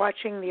that you're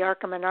watching the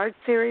ARCA Menards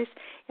Series.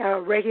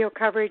 Radio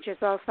coverage is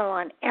also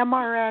on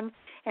MRN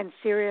and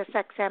Sirius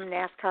XM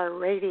NASCAR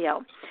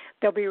Radio.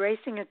 They'll be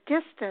racing a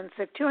distance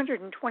of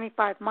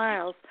 225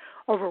 miles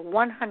over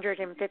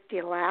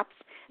 150 laps.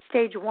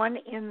 Stage 1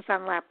 ends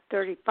on lap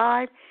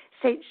 35,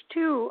 Stage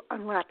 2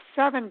 on lap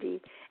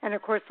 70, and,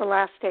 of course, the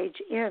last stage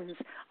ends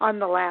on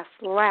the last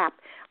lap.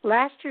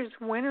 Last year's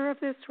winner of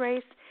this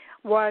race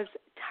was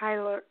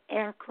Tyler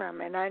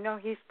Ankrum, and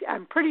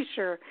I'm pretty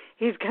sure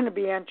he's going to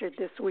be entered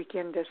this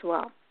weekend as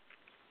well.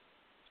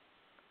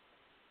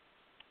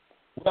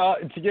 Well,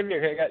 to give you,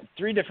 I got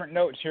 3 different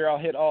notes here. I'll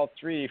hit all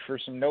 3 for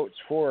some notes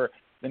for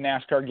the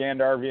NASCAR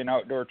Gander RV and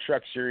Outdoor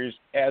Truck Series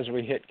as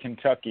we hit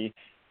Kentucky.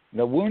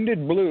 The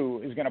Wounded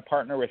Blue is going to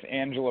partner with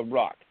Angela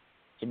Ruck.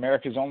 It's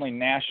America's only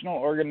national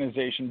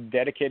organization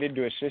dedicated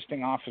to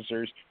assisting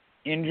officers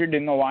injured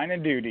in the line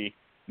of duty.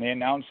 They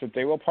announced that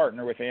they will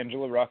partner with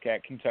Angela Ruck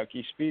at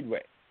Kentucky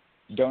Speedway.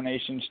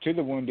 Donations to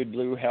the Wounded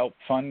Blue help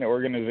fund the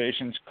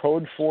organization's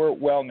Code 4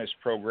 wellness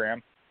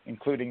program,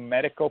 including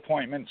medical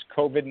appointments,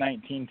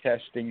 COVID-19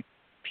 testing,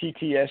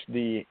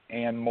 PTSD,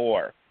 and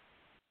more.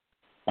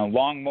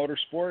 Long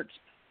Motorsports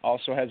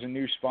also has a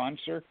new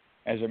sponsor,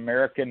 as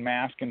American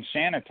Mask and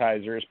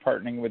Sanitizer is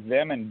partnering with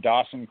them and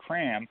Dawson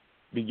Cram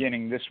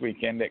beginning this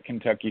weekend at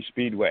Kentucky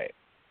Speedway.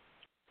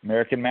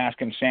 American Mask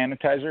and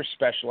Sanitizer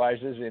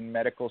specializes in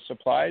medical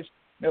supplies.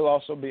 They'll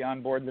also be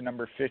on board the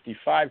number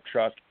 55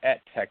 truck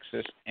at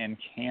Texas and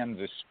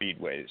Kansas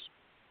Speedways.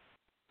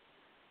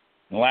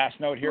 The last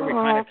note here, we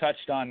kind of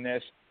touched on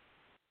this.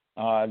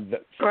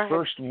 The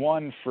first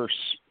one for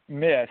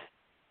Smith,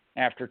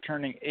 after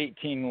turning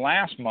 18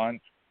 last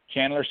month,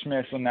 Chandler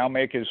Smith will now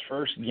make his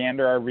first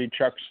Gander RV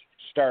truck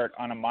start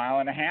on a 1.5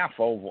 mile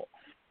oval.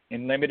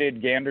 In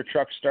limited Gander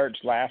truck starts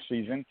last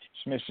season,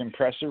 Smith's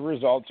impressive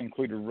results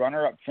include a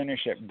runner-up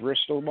finish at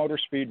Bristol Motor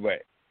Speedway.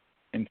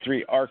 In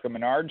 3 ARCA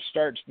Menards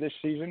starts this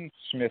season,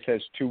 Smith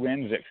has 2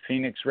 wins at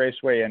Phoenix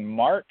Raceway in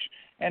March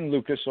and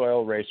Lucas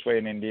Oil Raceway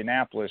in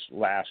Indianapolis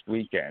last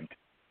weekend.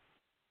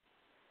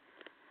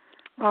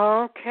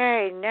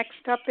 Okay,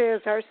 next up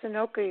is our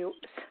Sunoco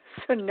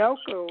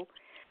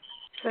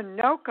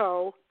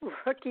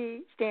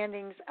rookie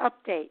standings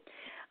update.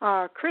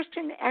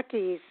 Christian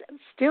Eckes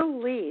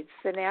still leads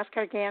the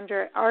NASCAR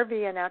Gander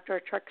RV and Outdoor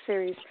Truck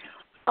Series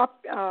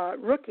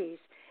rookies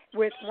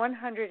with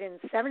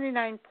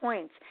 179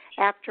 points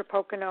after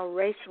Pocono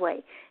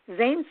Raceway.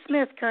 Zane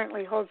Smith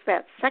currently holds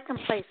that second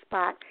place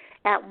spot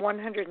at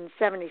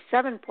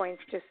 177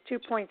 points, just 2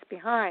 points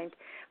behind,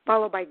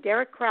 followed by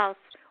Derek Kraus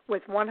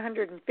with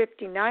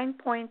 159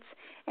 points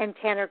and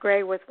Tanner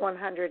Gray with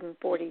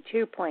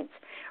 142 points.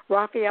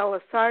 Rafael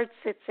Lessard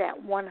sits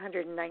at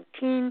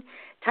 119,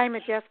 Ty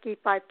Majeski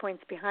 5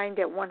 points behind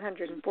at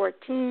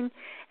 114,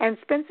 and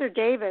Spencer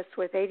Davis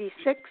with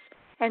 86,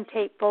 and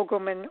Tate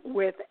Fogelman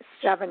with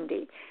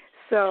 70.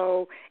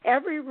 So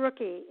every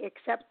rookie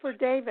except for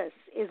Davis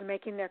is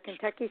making their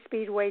Kentucky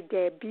Speedway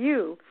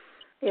debut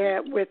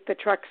with the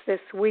trucks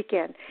this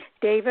weekend.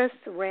 Davis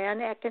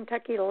ran at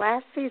Kentucky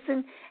last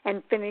season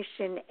and finished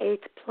in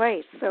 8th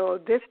place. So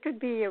this could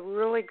be a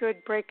really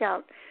good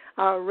breakout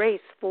race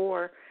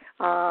for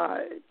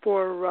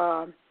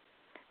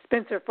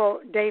Spencer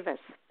Davis.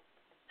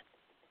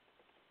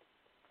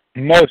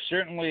 Most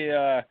certainly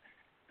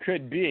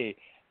could be.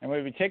 And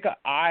when we take an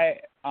eye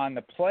on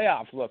the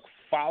playoff look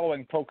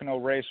following Pocono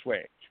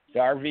Raceway,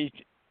 the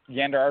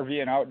Gander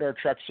RV and Outdoor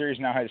Truck Series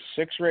now has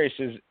 6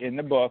 races in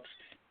the books,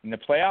 and the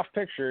playoff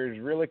picture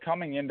is really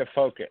coming into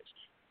focus.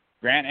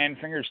 Grant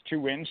Enfinger's 2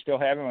 wins still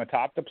have him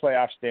atop the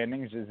playoff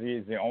standings, as he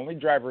is the only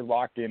driver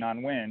locked in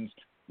on wins,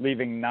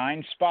 leaving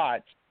 9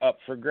 spots up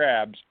for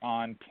grabs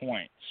on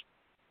points.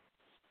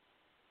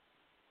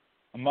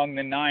 Among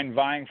the 9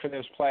 vying for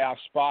this playoff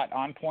spot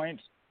on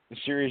points, the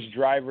series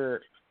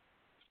driver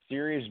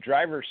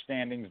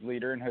standings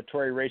leader and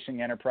Hattori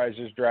Racing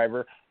Enterprises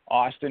driver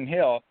Austin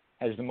Hill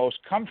has the most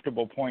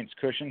comfortable points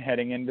cushion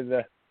heading into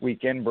the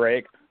weekend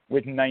break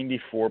with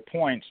 94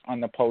 points on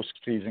the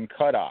postseason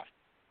cutoff.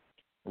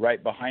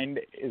 Right behind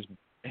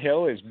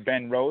Hill is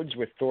Ben Rhodes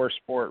with Thor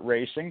Sport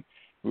Racing,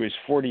 who is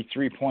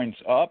 43 points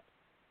up.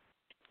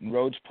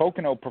 Rhodes'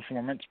 Pocono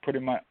performance put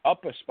him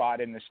up a spot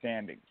in the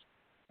standings.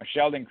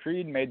 Sheldon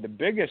Creed made the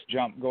biggest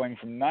jump, going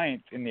from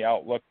 9th in the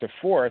outlook to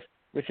 4th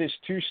with his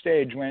 2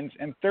 stage wins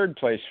and 3rd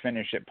place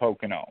finish at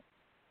Pocono.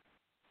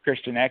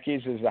 Christian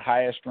Eckes is the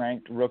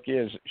highest-ranked rookie,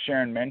 as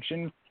Sharon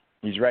mentioned.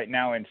 He's right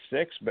now in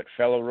 6th, but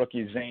fellow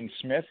rookie Zane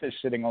Smith is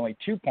sitting only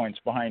 2 points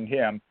behind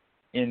him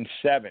in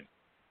 7th.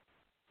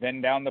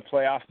 Then down the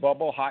playoff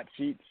bubble, hot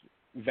seats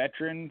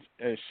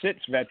sits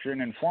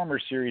veteran and former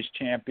series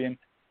champion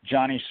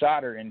Johnny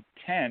Sauter in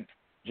 10th,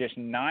 just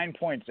 9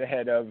 points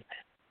ahead of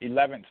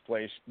 11th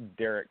place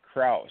Derek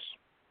Kraus.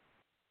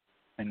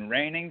 And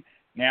reigning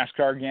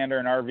NASCAR Gander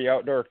and RV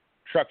Outdoor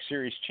Truck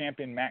Series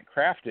champion Matt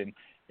Crafton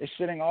is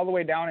sitting all the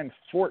way down in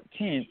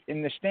 14th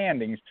in the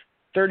standings,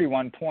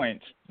 31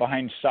 points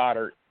behind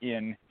Sauter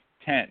in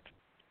 10th.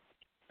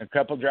 A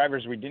couple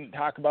drivers we didn't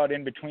talk about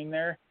in between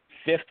there.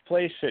 5th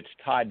place sits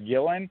Todd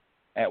Gillen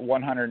at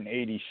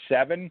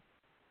 187,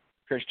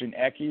 Christian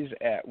Eckes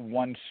at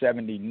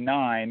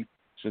 179.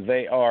 So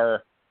they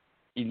are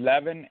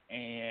 11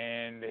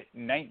 and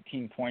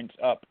 19 points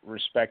up,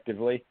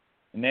 respectively.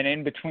 And then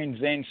in between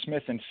Zane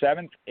Smith in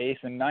 7th,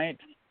 8th, and 9th,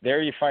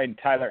 there you find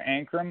Tyler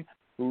Ankrum,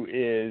 who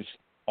is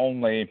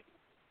only,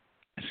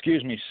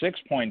 6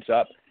 points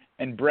up,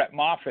 and Brett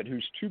Moffitt,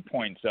 who's 2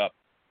 points up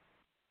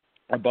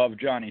above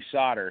Johnny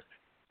Sauter.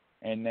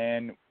 And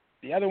then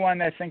the other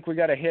one I think we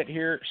got to hit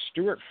here,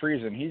 Stuart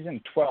Friesen. He's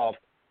in 12th.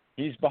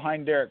 He's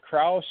behind Derek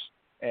Kraus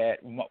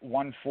at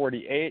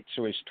 148,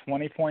 so he's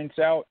 20 points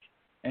out,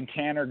 and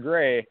Tanner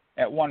Gray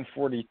at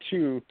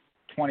 142,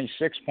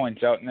 26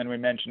 points out, and then we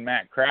mentioned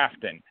Matt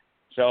Crafton.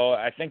 So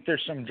I think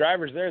there's some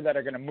drivers there that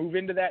are going to move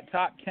into that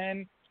top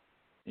 10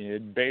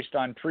 based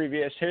on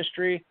previous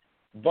history,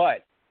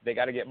 but they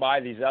got to get by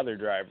these other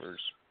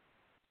drivers.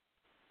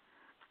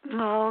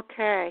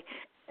 Okay.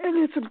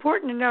 And it's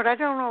important to note, I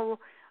don't know,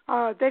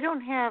 they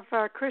don't have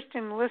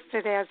Christian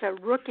listed as a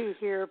rookie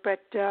here, but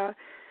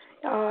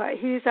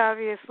he's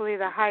obviously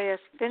the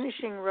highest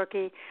finishing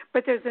rookie.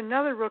 But there's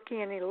another rookie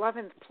in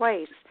 11th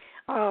place,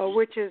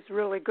 which is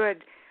really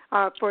good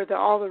for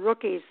all the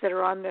rookies that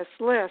are on this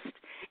list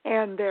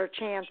and their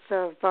chance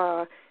of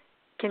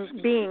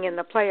being in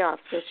the playoffs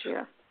this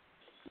year.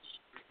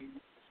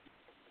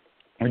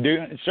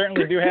 We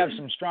certainly do have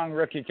some strong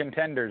rookie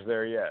contenders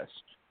there, yes.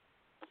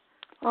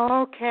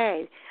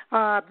 Okay.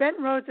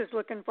 Ben Rhodes is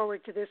looking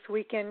forward to this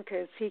weekend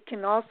because he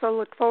can also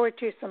look forward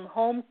to some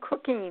home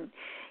cooking.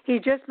 He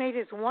just made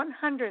his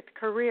 100th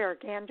career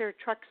Gander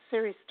Truck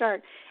Series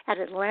start at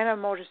Atlanta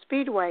Motor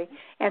Speedway,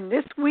 and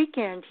this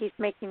weekend he's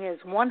making his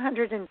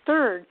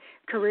 103rd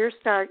career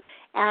start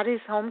at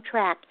his home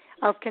track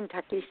of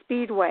Kentucky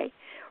Speedway.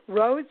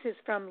 Rhodes is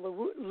from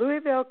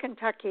Louisville,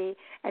 Kentucky,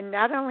 and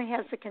not only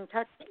has the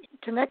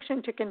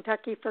connection to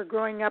Kentucky for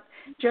growing up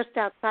just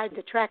outside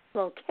the track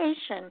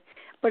location,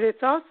 but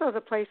it's also the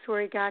place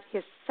where he got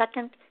his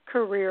second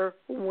career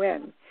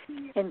win.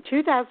 In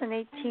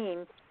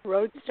 2018,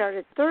 Rhodes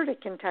started third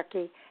at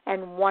Kentucky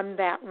and won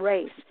that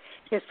race.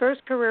 His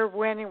first career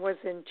win was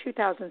in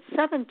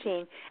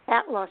 2017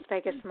 at Las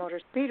Vegas Motor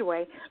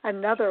Speedway,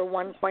 another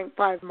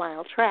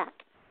 1.5-mile track.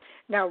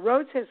 Now,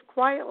 Rhodes has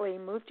quietly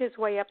moved his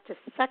way up to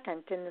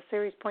second in the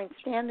series point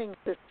standings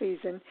this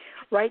season.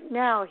 Right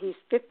now, he's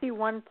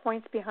 51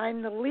 points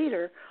behind the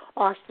leader,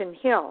 Austin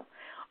Hill.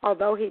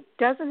 Although he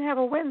doesn't have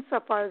a win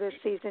so far this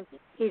season,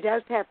 he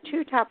does have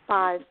 2 top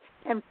 5s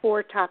and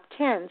 4 top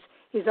 10s.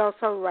 He's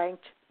also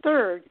ranked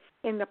third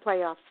in the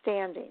playoff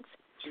standings.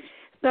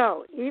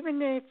 So even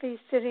if he's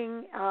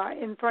sitting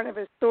in front of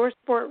his Thor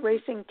Sport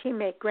Racing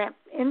teammate Grant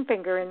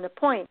Enfinger in the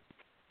point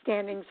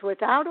standings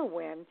without a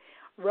win,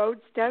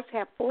 Rhodes does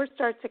have 4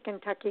 starts at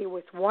Kentucky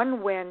with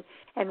 1 win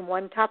and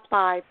 1 top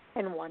 5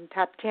 and 1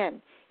 top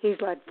 10.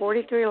 He's led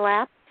 43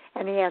 laps,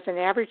 and he has an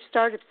average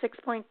start of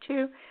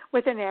 6.2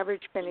 with an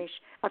average finish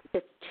of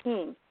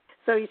 15.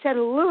 So he's had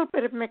a little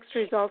bit of mixed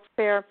results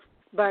there,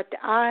 but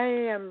I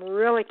am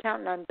really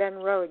counting on Ben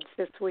Rhodes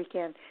this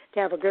weekend to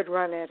have a good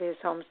run at his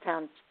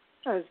hometown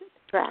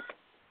track.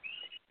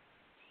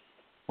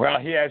 Well,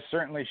 he has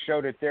certainly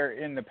showed it there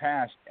in the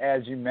past,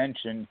 as you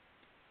mentioned.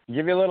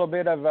 Give you a little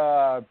bit of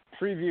a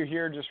preview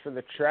here just for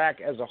the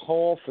track as a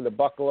whole for the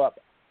buckle up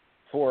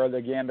for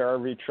the Gander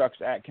RV trucks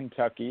at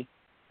Kentucky.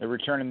 They're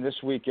returning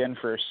this weekend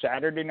for a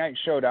Saturday night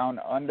showdown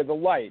under the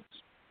lights.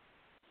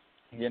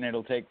 Again,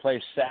 it'll take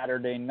place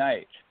Saturday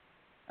night.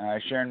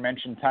 Sharon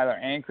mentioned Tyler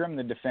Ankrum,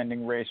 the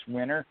defending race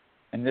winner,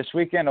 and this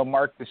weekend will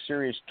mark the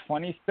series'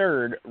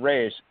 23rd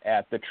race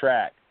at the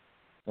track.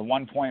 The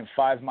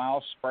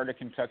 1.5-mile Sparta,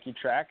 Kentucky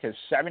track has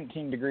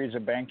 17 degrees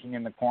of banking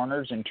in the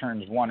corners in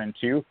turns 1 and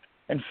 2,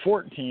 and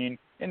 14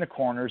 in the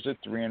corners at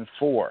 3 and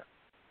 4.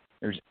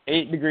 There's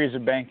 8 degrees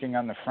of banking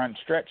on the front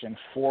stretch and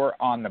 4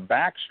 on the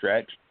back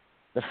stretch,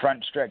 the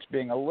front stretch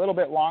being a little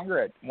bit longer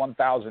at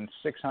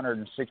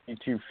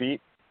 1,662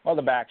 feet, while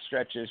the back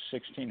stretch is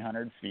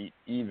 1,600 feet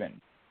even.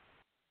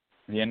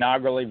 The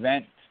inaugural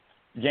event,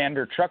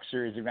 Gander Truck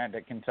Series event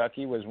at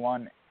Kentucky, was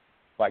won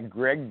by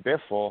Greg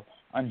Biffle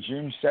on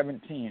June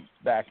 17th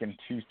back in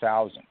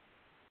 2000.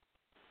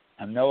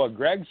 And Noah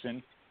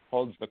Gregson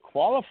holds the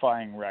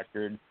qualifying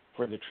record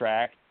for the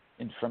track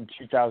from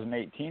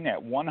 2018 at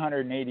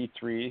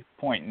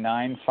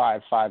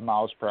 183.955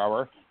 miles per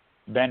hour.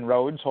 Ben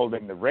Rhodes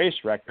holding the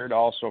race record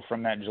also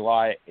from that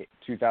July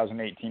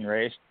 2018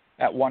 race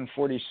at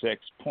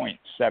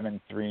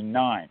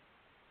 146.739.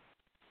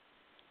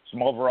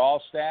 Some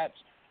overall stats.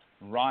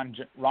 Ron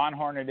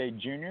Hornaday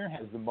Jr.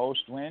 has the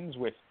most wins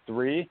with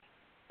 3.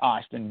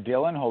 Austin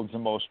Dillon holds the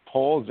most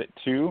poles at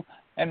 2.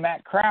 And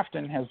Matt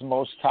Crafton has the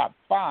most top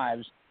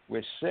 5s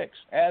with 6,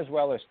 as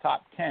well as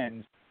top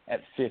 10s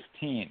at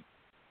 15.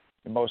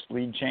 The most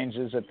lead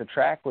changes at the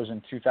track was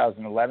in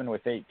 2011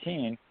 with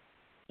 18,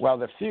 while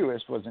the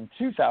fewest was in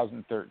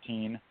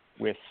 2013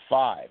 with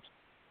 5.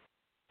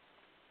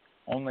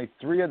 Only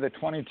 3 of the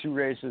 22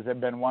 races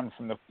have been won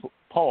from the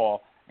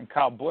pole, and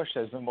Kyle Busch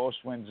has the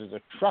most wins as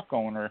a truck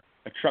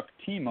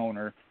team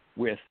owner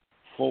with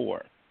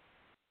 4.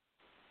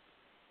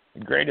 The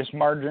greatest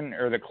margin,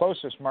 or the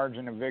closest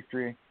margin of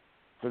victory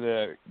for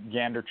the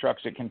Gander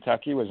trucks at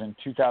Kentucky was in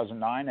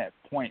 2009 at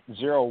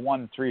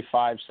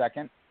 .0135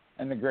 seconds,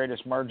 and the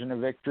greatest margin of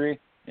victory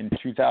in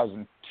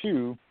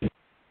 2002,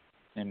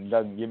 and it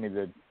doesn't give me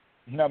the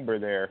number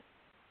there,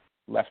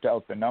 left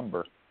out the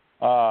number.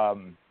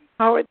 It's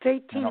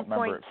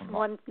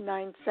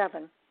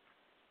 18.197.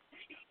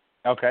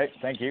 Okay,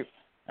 thank you.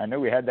 I knew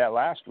we had that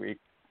last week.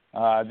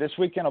 This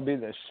weekend will be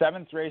the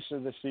 7th race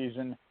of the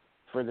season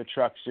for the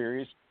Truck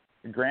Series.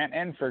 Grant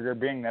Enfinger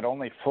being that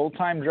only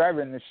full-time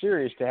driver in the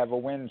series to have a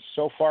win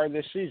so far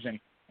this season,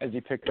 as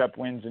he picked up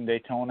wins in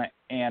Daytona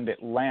and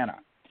Atlanta.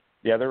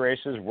 The other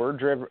races were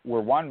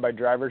won by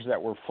drivers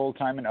that were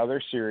full-time in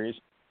other series.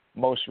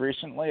 Most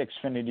recently,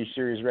 Xfinity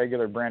Series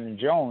regular Brandon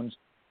Jones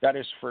got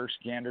his first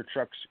Gander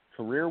Truck's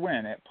career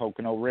win at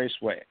Pocono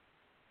Raceway.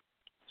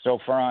 So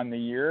far on the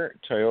year,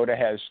 Toyota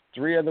has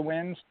 3 of the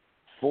wins,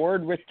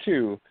 Ford with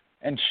 2,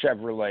 and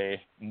Chevrolet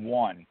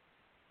 1.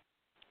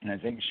 And I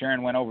think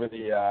Sharon went over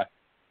the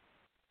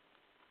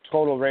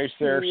total race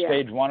there. Yeah.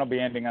 Stage 1 will be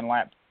ending on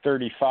lap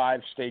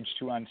 35, Stage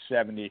 2 on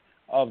 70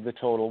 of the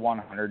total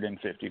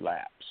 150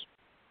 laps.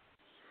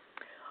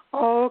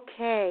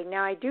 Okay,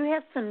 now I do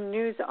have some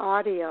news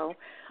audio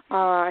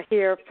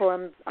here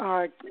from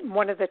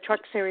one of the Truck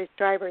Series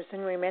drivers,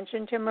 and we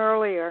mentioned him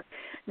earlier.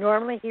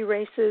 Normally he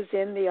races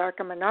in the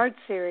ARCA Menards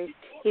Series.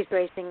 He's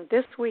racing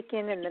this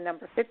weekend in the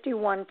number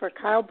 51 for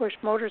Kyle Busch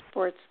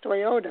Motorsports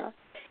Toyota,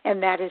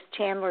 and that is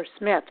Chandler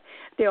Smith.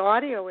 The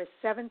audio is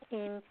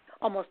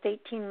almost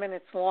 18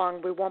 minutes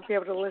long. We won't be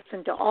able to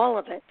listen to all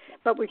of it,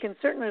 but we can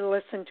certainly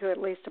listen to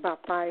at least about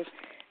 5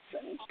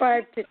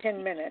 to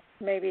 10 minutes,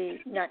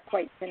 maybe not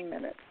quite 10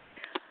 minutes.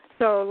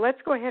 So let's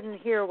go ahead and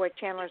hear what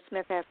Chandler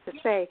Smith has to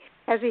say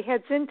as he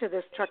heads into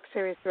this Truck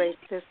Series race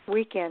this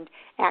weekend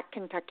at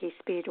Kentucky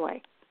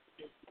Speedway.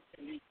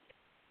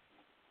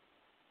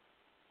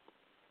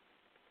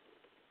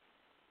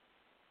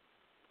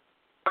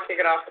 I'll kick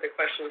it off with a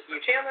question to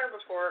you, Chandler,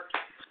 before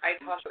I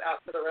toss it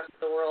out to the rest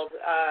of the world.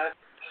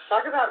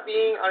 Talk about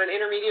being on an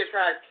intermediate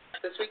track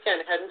this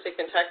weekend, heading to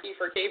Kentucky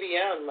for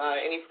KBM.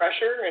 Any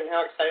pressure, and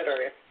how excited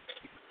are you?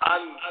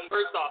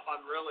 First off,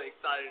 I'm really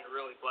excited and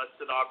really blessed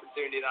to the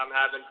opportunity that I'm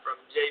having from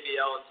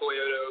JBL and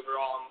Toyota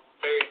overall. I'm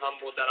very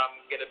humbled that I'm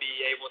going to be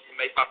able to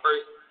make my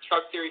first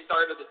Truck Series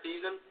start of the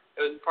season.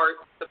 It was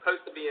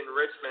supposed to be in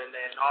Richmond,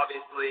 and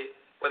obviously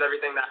with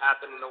everything that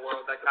happened in the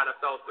world, that kind of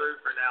fell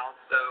through for now.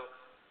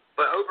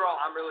 But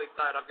overall, I'm really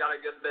excited. I've got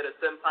a good bit of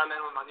sim time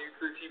in with my new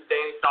crew chief,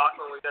 Danny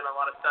Stockman. We've done a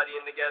lot of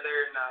studying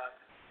together, and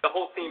the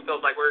whole team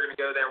feels like we're going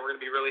to go there and we're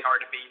going to be really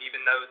hard to beat,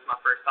 even though it's my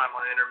first time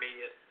on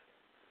intermediate.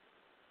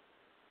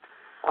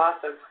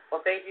 Awesome.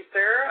 Well, thank you,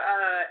 sir.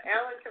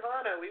 Alan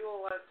Cavano, we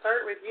will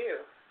start with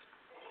you.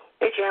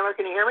 Hey, Chandler,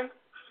 can you hear me?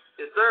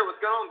 Yes, sir. What's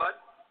going on, bud?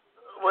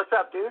 What's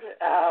up, dude?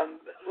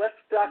 Let's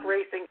talk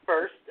racing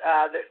first.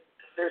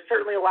 There's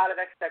certainly a lot of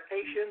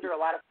expectations or a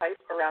lot of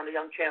hype around the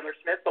young Chandler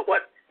Smith, but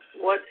what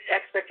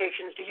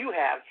expectations do you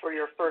have for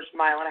your first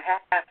mile and a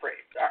half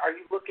race? Are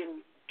you looking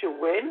to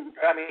win?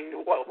 I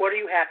mean, what are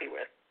you happy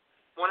with?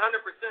 100%.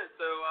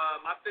 So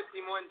my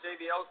 51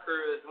 JBL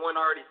crew has won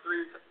already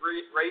 3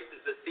 races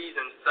this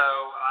season, so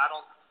I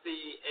don't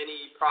see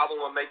any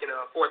problem with making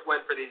a 4th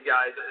win for these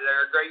guys.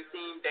 They're a great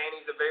team.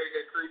 Danny's a very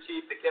good crew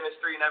chief. The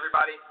chemistry and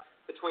everybody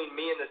between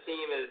me and the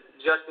team is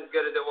just as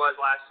good as it was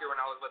last year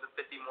when I was with the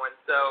 51.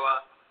 So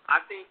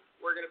I think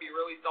we're going to be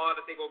really solid.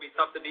 I think we'll be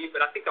tough to beat, but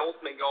I think the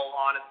ultimate goal,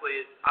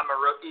 honestly, is I'm a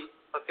rookie.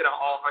 Let's get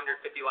all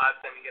 150 laps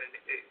in and get an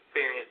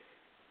experience.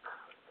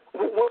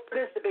 What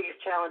is the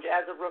biggest challenge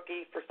as a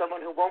rookie for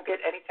someone who won't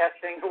get any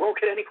testing, who won't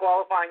get any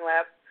qualifying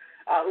laps,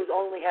 who's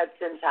only had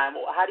sim time?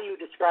 How do you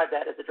describe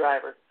that as a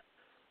driver?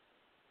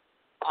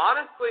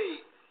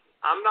 Honestly,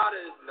 I'm not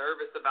as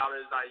nervous about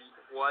it as I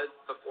was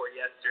before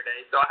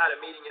yesterday. So I had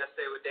a meeting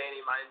yesterday with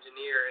Danny, my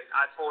engineer, and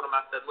I told him,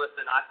 I said,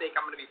 listen, I think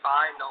I'm going to be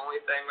fine. The only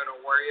thing I'm going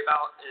to worry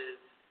about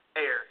is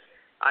air.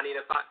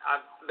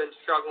 I've been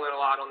struggling a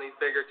lot on these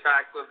bigger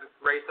tracks with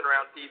racing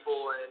around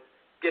people and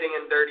getting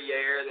in dirty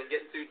air, then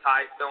getting too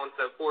tight, so on and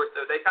so forth.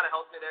 So they kind of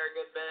helped me there a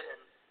good bit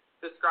and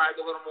described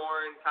a little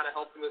more and kind of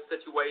helped me with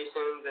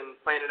situations and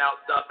planning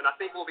out stuff. And I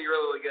think we'll be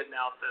really, really good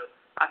now. So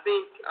I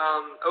think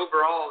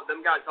overall,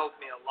 them guys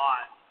helped me a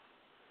lot.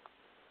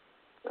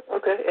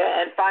 Okay.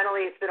 And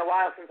finally, it's been a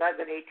while since I've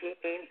been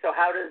 18. So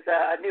how does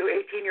a new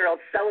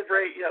 18-year-old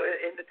celebrate,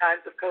 in the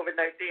times of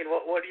COVID-19?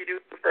 What do you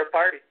do for a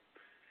party?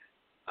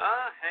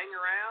 Hang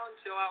around,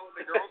 chill out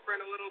with the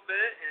girlfriend a little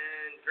bit,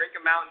 and drink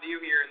a Mountain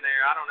Dew here and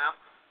there. I don't know.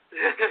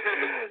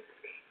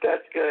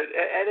 That's good.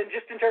 And then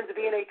just in terms of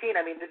being 18,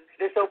 I mean,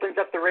 this opens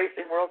up the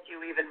racing world to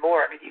you even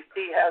more. I mean, do you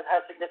see how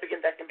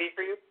significant that can be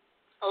for you?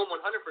 Oh,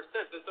 100%.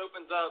 This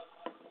opens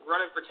up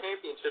running for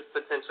championships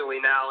potentially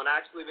now, and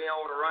actually being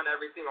able to run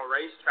every single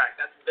racetrack.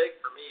 That's big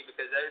for me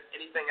because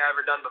anything I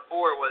ever done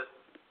before was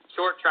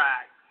short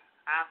track,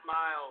 half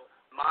mile,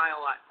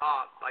 mile at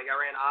top. Like I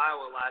ran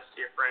Iowa last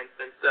year, for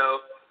instance.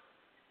 So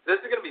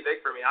this is going to be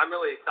big for me. I'm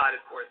really excited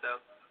for it, though.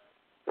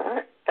 All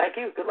right. Thank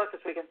you. Good luck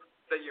this weekend.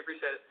 Thank you.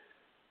 Appreciate it.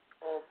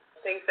 Well,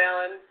 thanks,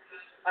 Alan.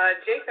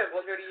 Jacob,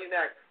 we'll go to you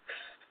next.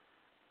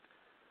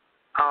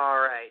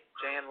 All right,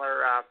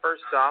 Chandler,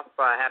 first off,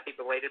 happy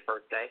belated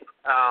birthday.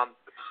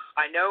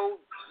 I know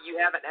you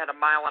haven't had a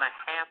mile and a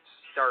half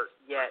start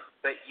yet,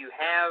 but you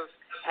have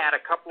had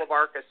a couple of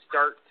ARCA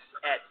starts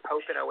at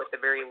Pocono at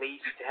the very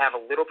least to have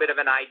a little bit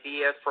of an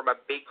idea from a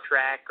big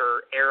track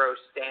or aero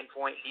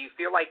standpoint. Do you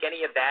feel like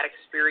any of that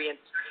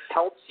experience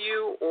helps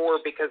you,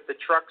 or because the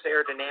trucks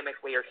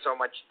aerodynamically are so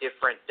much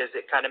different, does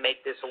it kind of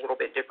make this a little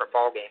bit different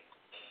ball game?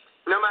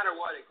 no matter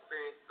what,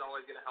 experience is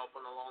always going to help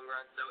in the long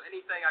run. So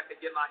anything I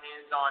could get my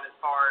hands on as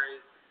far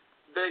as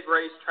big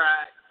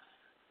racetrack,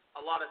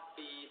 a lot of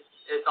speed,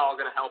 it's all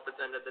going to help at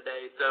the end of the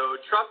day. So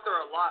trucks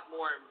are a lot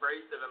more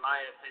abrasive, in my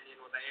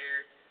opinion, with the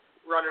air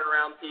running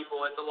around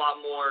people. It's a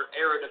lot more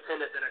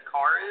aero-dependent than a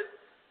car is.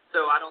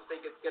 So I don't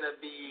think it's going to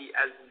be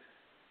as,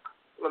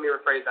 let me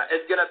rephrase that,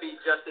 it's going to be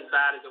just as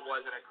bad as it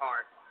was in a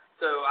car.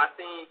 So I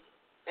think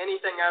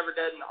anything I ever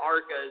did in the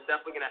ARCA is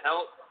definitely going to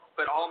help.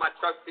 But all my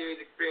truck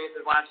series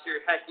experiences last year,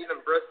 heck,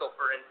 even Bristol,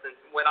 for instance,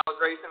 when I was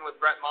racing with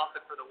Brett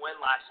Moffitt for the win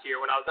last year,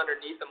 when I was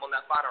underneath him on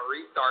that final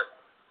restart,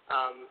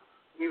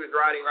 he was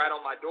riding right on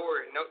my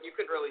door, and you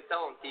couldn't really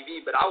tell on TV,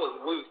 but I was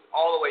loose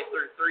all the way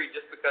through 3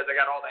 just because I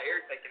got all the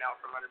air taken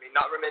out from under me.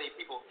 Not very many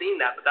people have seen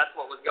that, but that's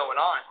what was going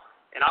on.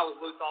 And I was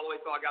loose all the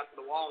way till I got to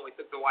the wall, and we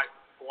took the white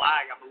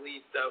flag, I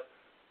believe. So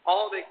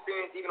all the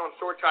experience, even on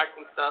short tracks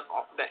and stuff,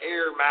 the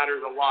air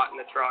matters a lot in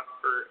the truck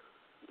for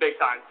big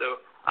time. So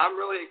I'm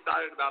really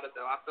excited about it,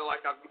 though. I feel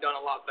like I've done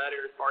a lot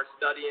better as far as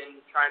studying,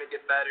 trying to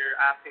get better,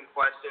 asking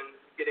questions,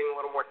 getting a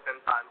little more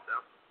sim time. So,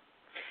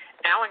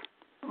 Alan?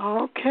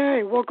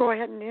 Okay, we'll go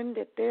ahead and end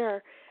it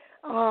there.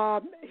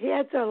 He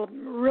had some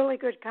really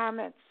good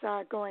comments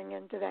going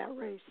into that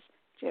race,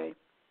 Jay.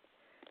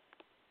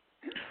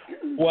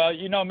 Well,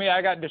 you know me,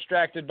 I got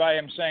distracted by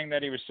him saying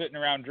that he was sitting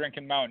around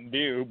drinking Mountain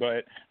Dew,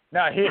 but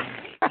no,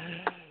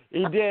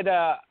 he did.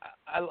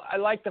 I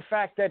like the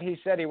fact that he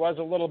said he was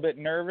a little bit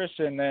nervous,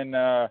 and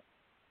then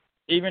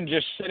even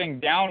just sitting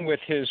down with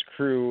his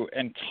crew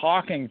and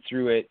talking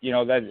through it, you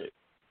know,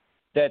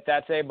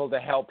 that's able to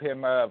help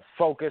him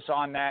focus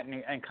on that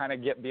and kind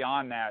of get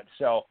beyond that.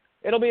 So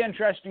it'll be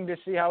interesting to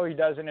see how he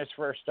does in his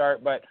first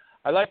start. But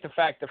I like the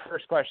fact the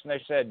first question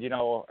they said, you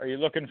know, are you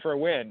looking for a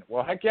win?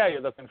 Well, heck yeah,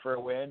 you're looking for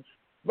a win.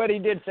 But he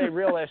did say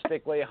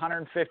realistically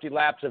 150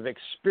 laps of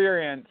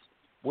experience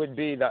would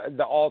be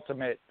the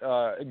ultimate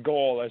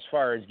goal as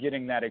far as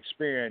getting that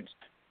experience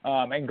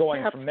and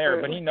going from there.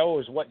 But he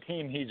knows what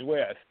team he's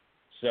with.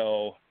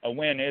 So a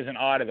win isn't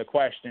out of the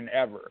question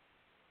ever.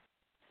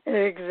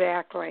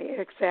 Exactly.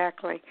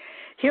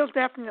 He'll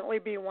definitely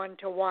be one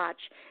to watch.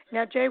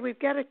 Now, Jay, we've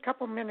got a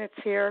couple minutes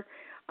here.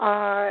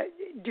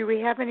 Do we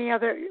have any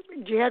other?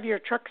 Do you have your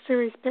truck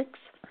series picks?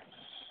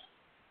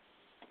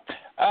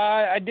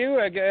 I do.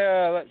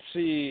 Let's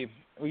see.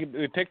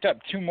 We picked up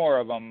 2 more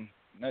of them.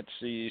 Let's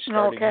see.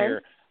 Starting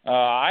here.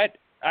 I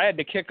had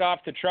to kick off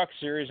the truck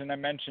series, and I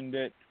mentioned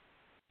it.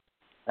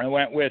 I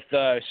went with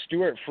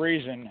Stuart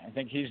Friesen. I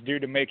think he's due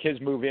to make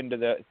his move into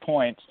the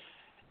points.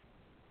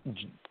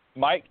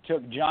 Mike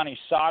took Johnny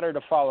Sauter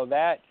to follow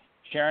that.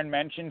 Sharon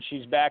mentioned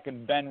she's back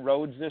in Ben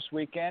Rhodes this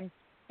weekend.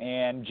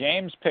 And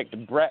James picked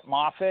Brett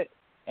Moffitt,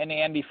 and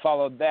Andy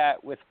followed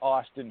that with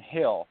Austin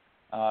Hill.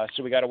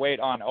 So we got to wait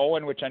on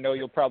Owen, which I know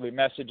you'll probably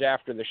message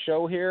after the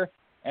show here,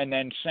 and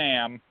then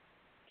Sam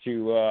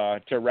to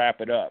wrap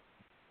it up.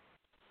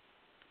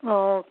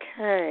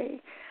 Okay,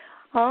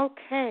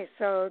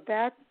 so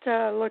that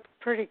looked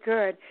pretty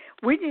good.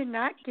 We did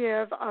not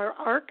give our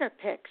ARCA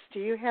picks. Do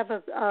you have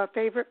a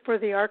favorite for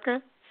the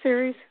ARCA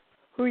series?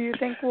 Who you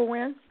think will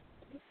win?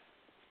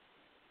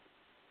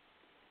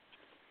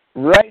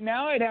 Right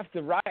now, I'd have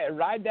to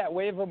ride that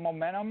wave of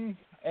momentum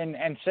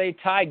and say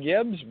Ty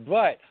Gibbs,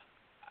 but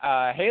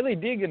Haley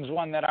Deegan's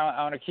one that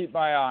I want to keep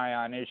my eye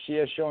on. She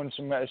has shown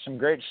some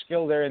great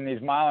skill there in these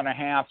 1.5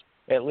 miles,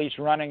 at least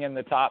running in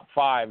the top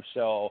 5.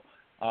 So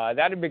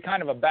that would be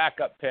kind of a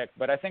backup pick,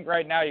 but I think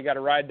right now you got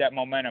to ride that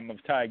momentum of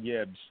Ty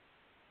Gibbs.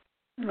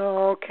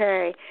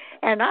 Okay,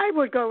 and I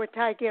would go with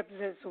Ty Gibbs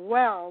as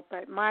well,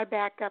 but my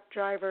backup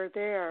driver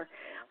there,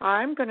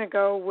 I'm going to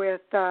go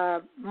with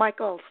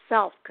Michael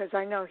Self, because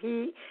I know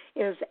he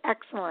is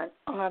excellent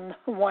on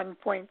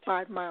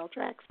 1.5 mile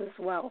tracks as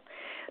well.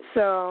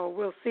 So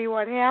we'll see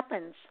what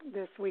happens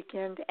this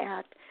weekend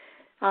at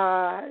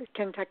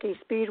Kentucky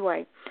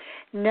Speedway.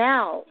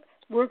 Now,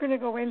 we're going to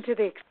go into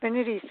the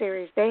Xfinity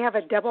Series. They have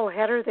a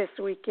doubleheader this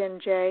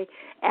weekend, Jay,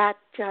 at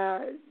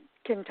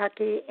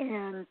Kentucky,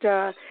 and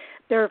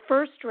their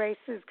first race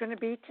is going to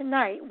be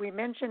tonight. We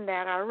mentioned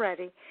that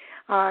already.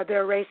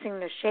 They're racing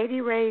the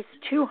Shady Rays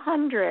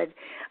 200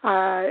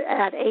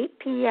 at 8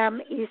 p.m.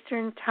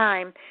 Eastern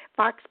Time.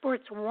 Fox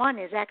Sports 1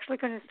 is actually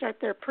going to start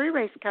their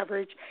pre-race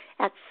coverage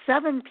at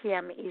 7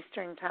 p.m.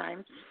 Eastern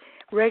Time.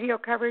 Radio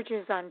coverage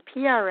is on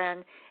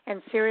PRN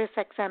and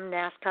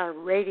SiriusXM NASCAR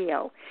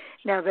Radio.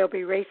 Now, they'll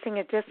be racing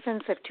a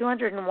distance of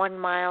 201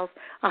 miles,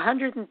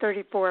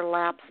 134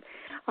 laps.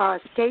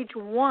 Stage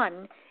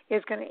 1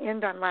 is going to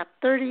end on lap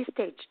 30,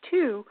 stage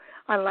 2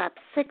 on lap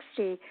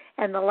 60,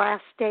 and the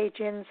last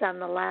stage ends on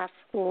the last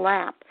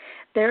lap.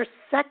 Their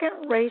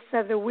second race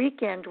of the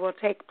weekend will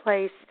take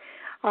place.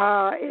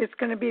 It's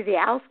going to be the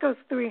Alscos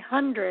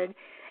 300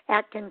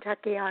 at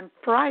Kentucky on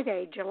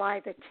Friday,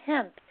 July the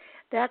 10th.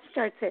 That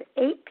starts at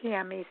 8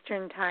 p.m.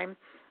 Eastern Time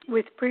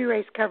with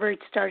pre-race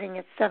coverage starting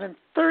at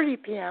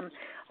 7:30 p.m.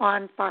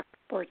 on Fox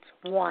Sports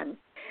 1.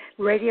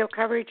 Radio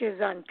coverage is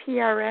on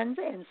PRN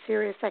and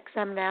Sirius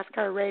XM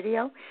NASCAR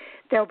Radio.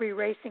 They'll be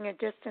racing a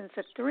distance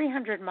of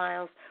 300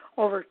 miles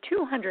over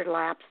 200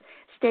 laps.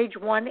 Stage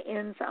 1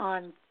 ends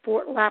on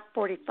lap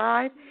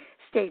 45,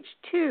 Stage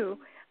 2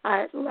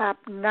 at lap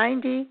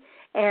 90,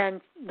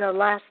 and the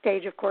last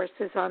stage, of course,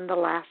 is on the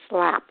last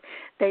lap.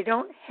 They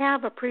don't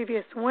have a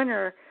previous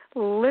winner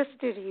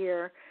listed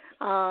here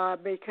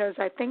because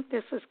I think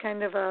this is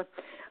kind of a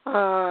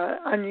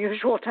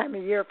unusual time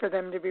of year for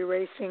them to be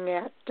racing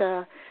at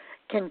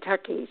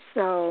Kentucky.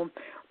 So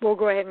we'll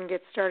go ahead and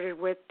get started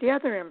with the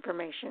other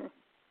information.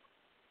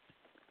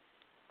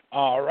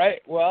 All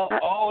right. Well,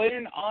 all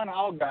in on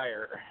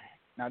Allgaier.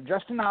 Now,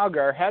 Justin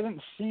Allgaier hasn't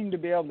seemed to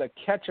be able to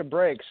catch a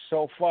break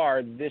so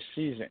far this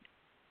season.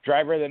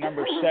 Driver of the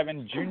number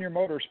 7 Junior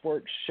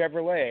Motorsport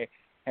Chevrolet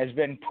has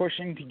been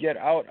pushing to get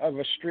out of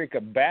a streak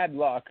of bad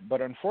luck,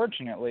 but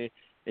unfortunately,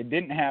 it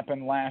didn't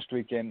happen last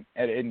weekend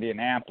at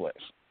Indianapolis.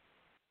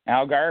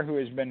 Allgaier, who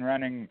has been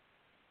running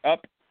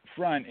up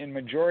front in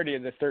majority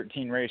of the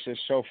 13 races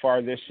so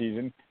far this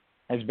season,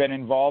 has been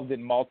involved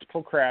in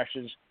multiple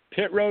crashes,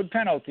 pit road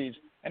penalties,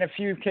 and a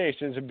few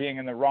cases of being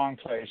in the wrong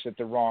place at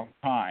the wrong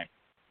time.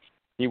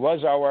 He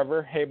was,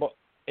 however,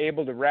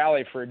 able to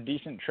rally for a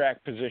decent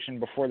track position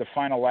before the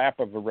final lap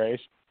of the race.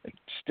 It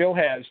still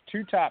has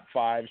 2 top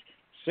 5s,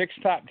 6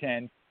 top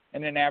 10s,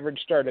 and an average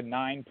start of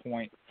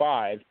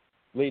 9.5,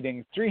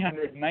 leading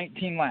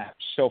 319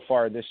 laps so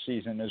far this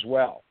season as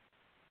well.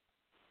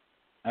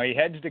 Now he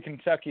heads to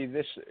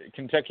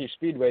Kentucky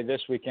Speedway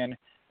this weekend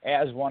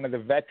as one of the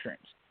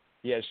veterans.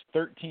 He has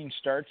 13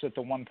 starts at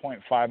the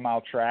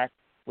 1.5-mile track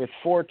with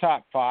 4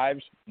 top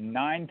 5s,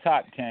 9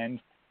 top 10s,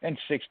 and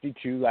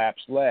 62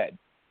 laps led.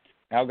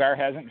 Allgaier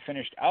hasn't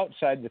finished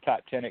outside the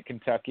top 10 at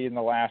Kentucky in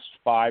the last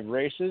 5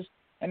 races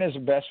and has a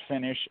best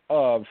finish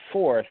of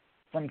 4th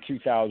from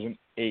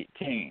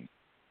 2018.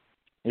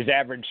 His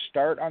average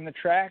start on the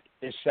track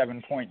is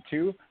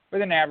 7.2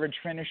 with an average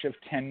finish of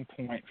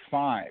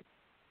 10.5.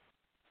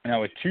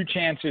 Now, with 2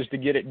 chances to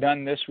get it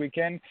done this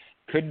weekend,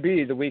 could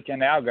be the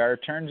weekend Allgaier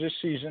turns his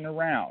season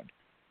around.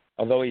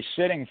 Although he's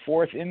sitting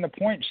 4th in the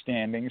point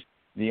standings,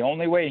 the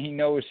only way he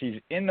knows he's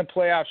in the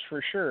playoffs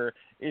for sure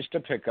is to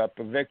pick up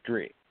a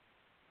victory.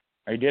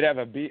 He did have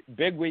a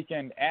big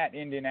weekend at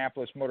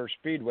Indianapolis Motor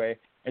Speedway,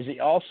 as he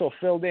also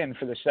filled in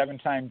for the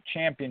 7-time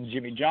champion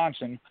Jimmy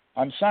Johnson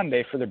on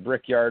Sunday for the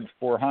Brickyard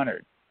 400.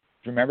 If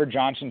you remember,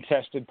 Johnson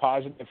tested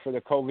positive for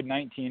the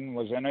COVID-19 and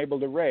was unable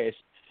to race,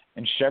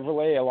 and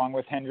Chevrolet, along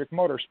with Hendrick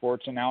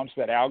Motorsports, announced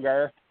that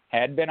Allgaier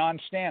had been on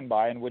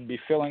standby and would be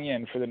filling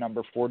in for the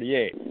number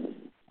 48.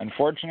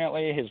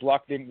 Unfortunately, his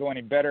luck didn't go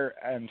any better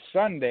on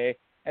Sunday,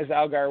 as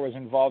Allgaier was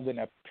involved in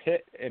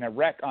a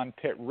wreck on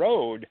pit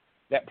road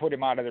that put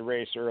him out of the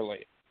race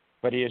early.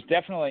 But he is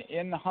definitely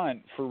in the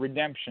hunt for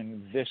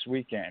redemption this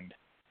weekend.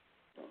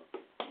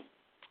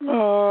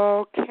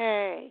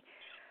 Okay.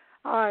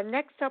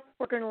 Next up,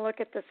 we're going to look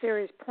at the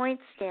series point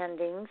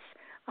standings.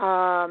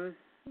 Let's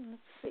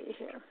see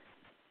here.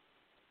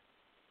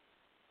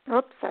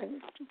 Oops,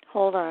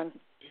 hold on.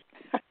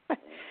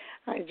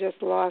 I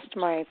just lost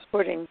my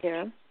footing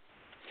here.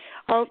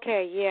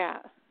 Okay, yeah.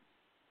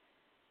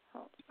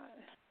 Hold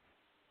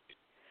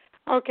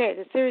on. Okay,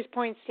 the series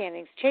point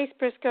standings. Chase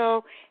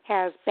Briscoe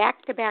has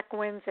back-to-back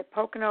wins at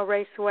Pocono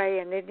Raceway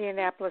and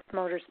Indianapolis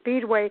Motor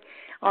Speedway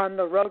on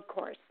the road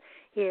course.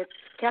 He has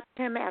kept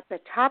him at the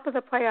top of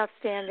the playoff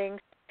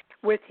standings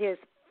with his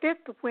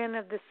 5th win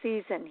of the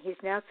season. He's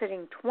now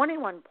sitting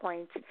 21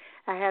 points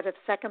ahead of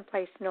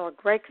second-place Noah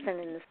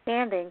Gragson in the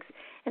standings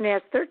and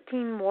has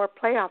 13 more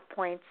playoff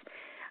points,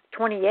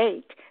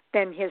 28,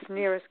 than his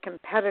nearest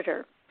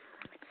competitor.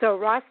 So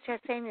Ross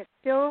Chastain is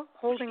still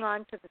holding on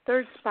to the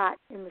 3rd spot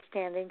in the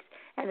standings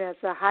and is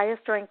the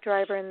highest-ranked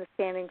driver in the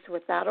standings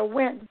without a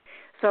win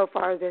so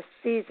far this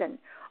season.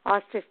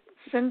 Austin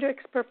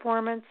Cindric's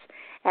performance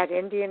at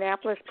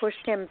Indianapolis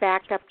pushed him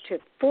back up to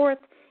 4th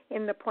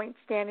in the point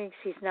standings.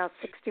 He's now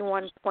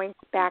 61 points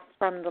back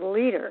from the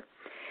leader.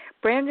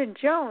 Brandon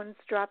Jones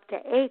dropped to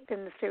 8th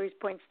in the series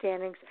point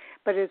standings,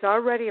 but is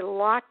already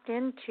locked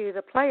into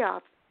the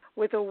playoffs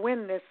with a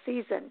win this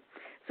season.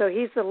 So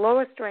he's the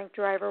lowest-ranked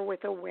driver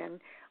with a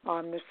win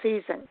on the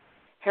season.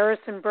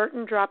 Harrison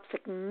Burton dropped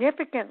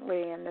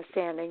significantly in the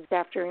standings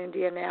after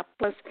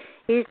Indianapolis.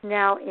 He's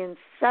now in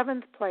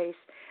 7th place,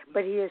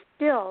 but he is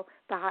still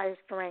the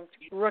highest-ranked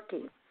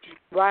rookie.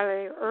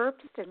 Riley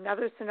Herbst,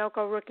 another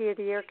Sunoco Rookie of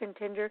the Year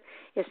contender,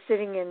 is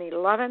sitting in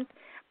 11th.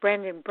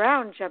 Brandon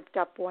Brown jumped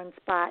up 1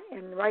 spot,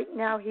 and right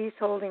now he's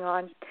holding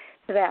on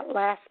to that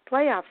last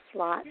playoff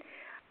slot.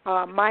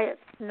 Myatt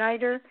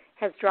Snyder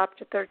has dropped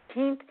to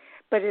 13th,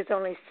 but is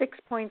only 6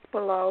 points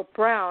below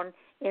Brown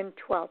in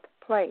 12th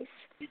place.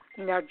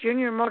 Now,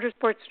 Junior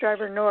Motorsports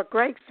driver Noah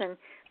Gragson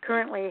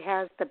currently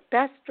has the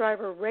best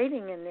driver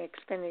rating in the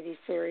Xfinity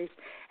Series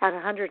at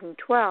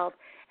 112,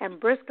 and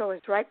Briscoe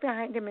is right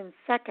behind him in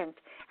 2nd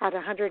at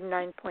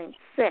 109.6.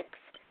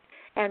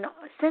 And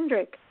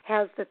Cindric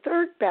has the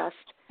 3rd best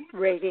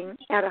rating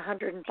at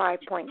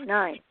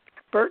 105.9.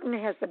 Burton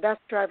has the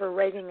best driver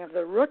rating of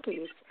the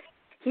rookies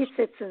He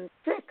sits in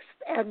sixth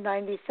at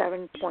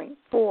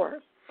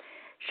 97.4.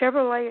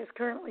 Chevrolet is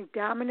currently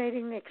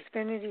dominating the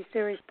Xfinity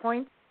Series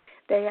points.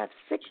 They have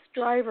 6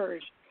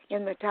 drivers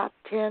in the top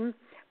 10.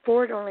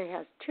 Ford only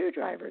has 2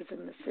 drivers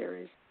in the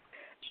series.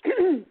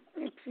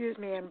 Excuse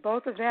me, and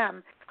both of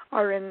them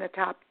are in the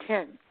top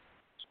 10.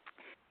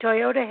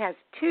 Toyota has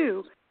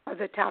 2 of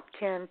the top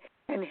 10,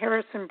 and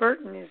Harrison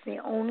Burton is the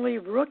only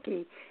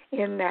rookie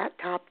in that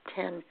top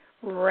 10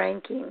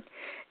 ranking.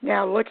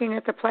 Now, looking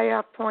at the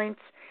playoff points,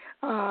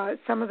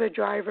 some of the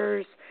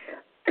drivers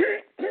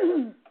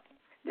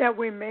that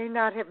we may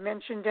not have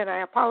mentioned, and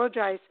I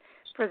apologize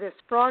for this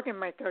frog in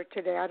my throat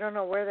today. I don't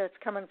know where that's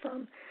coming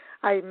from.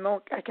 I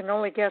can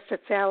only guess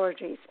it's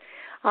allergies.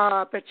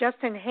 But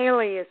Justin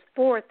Haley is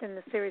 4th in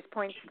the series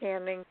point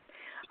standings,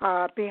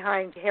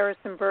 behind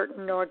Harrison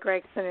Burton, Noah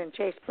Gragson, and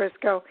Chase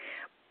Briscoe,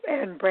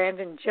 and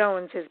Brandon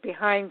Jones is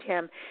behind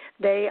him.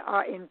 They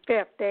are in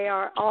 5th. They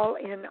are all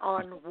in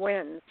on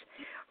wins.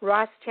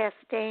 Ross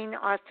Chastain,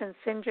 Austin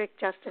Cindric,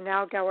 Justin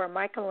Allgaier,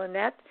 Michael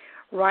Annett,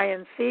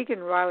 Ryan Sieg,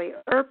 and Riley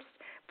Earps,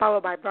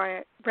 followed by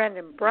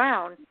Brandon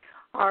Brown,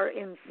 are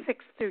in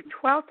 6th through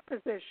 12th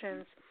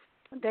positions.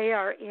 They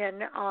are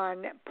in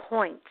on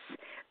points.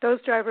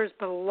 Those drivers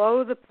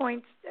below the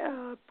points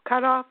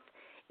cutoff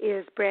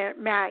is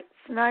Matt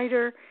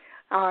Snyder.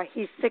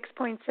 He's 6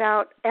 points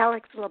out.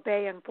 Alex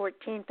LeBay in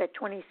 14th at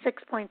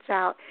 26 points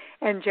out,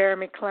 and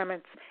Jeremy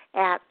Clements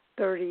at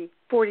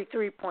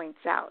 43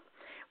 points out.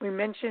 We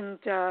mentioned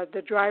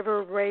the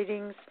driver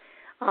ratings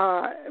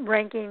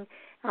ranking.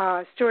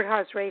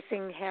 Stewart-Haas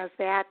Racing has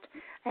that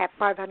at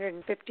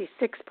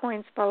 556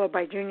 points, followed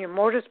by Junior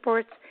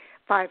Motorsports,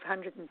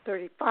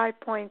 535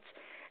 points.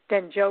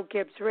 Then Joe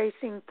Gibbs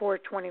Racing,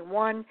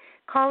 421.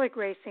 Colleague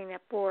Racing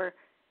at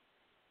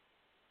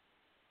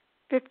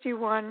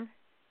 451.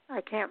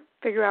 I can't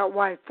figure out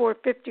why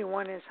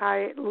 451 is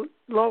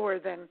lower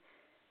than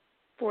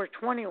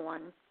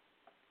 421.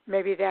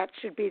 Maybe that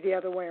should be the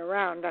other way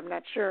around. I'm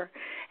not sure.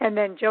 And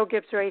then Joe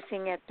Gibbs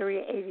Racing at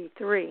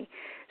 383.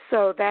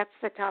 So that's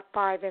the top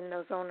 5 in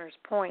those owners'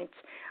 points.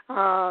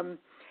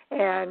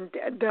 And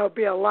there'll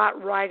be a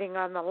lot riding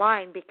on the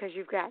line because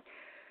you've got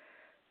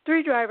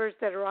 3 drivers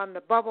that are on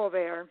the bubble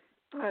there.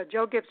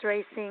 Joe Gibbs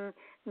Racing,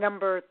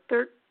 number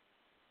 13.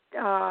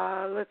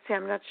 Let's see,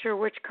 I'm not sure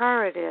which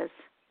car it is.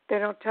 They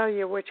don't tell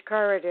you which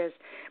car it is.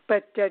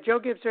 But Joe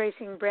Gibbs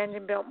Racing,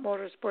 Brandon-Built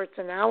Motorsports,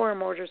 and Our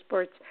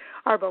Motorsports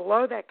are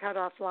below that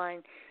cutoff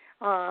line.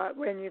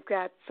 When you've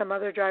got some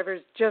other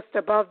drivers just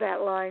above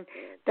that line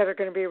that are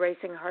going to be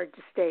racing hard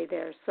to stay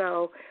there.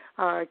 So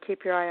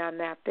keep your eye on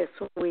that this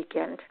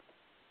weekend.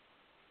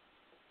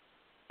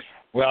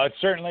 Well, it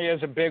certainly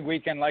is a big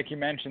weekend. Like you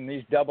mentioned,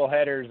 these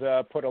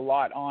doubleheaders put a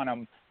lot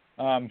on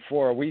them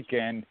for a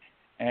weekend.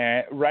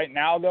 Right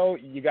now, though,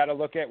 you got to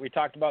look at, we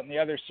talked about in the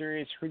other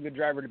series, who the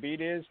driver to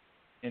beat is.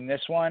 In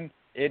this one,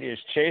 it is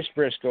Chase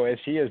Briscoe, as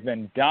he has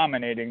been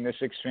dominating this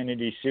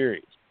Xfinity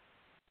Series.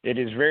 It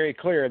is very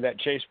clear that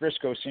Chase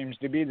Briscoe seems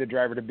to be the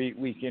driver to beat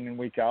week in and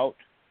week out.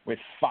 With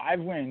 5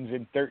 wins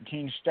in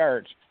 13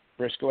 starts,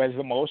 Briscoe has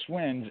the most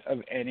wins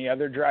of any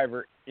other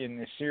driver in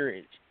the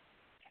series.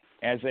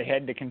 As they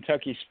head to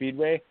Kentucky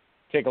Speedway,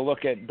 take a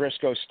look at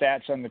Briscoe's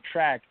stats on the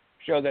track,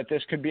 show that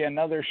this could be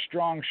another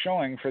strong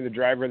showing for the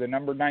driver, the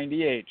number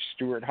 98,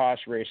 Stewart-Haas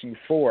Racing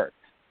Ford.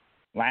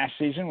 Last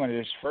season, when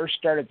his first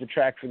start at the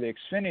track for the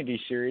Xfinity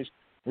Series,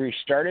 where he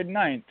started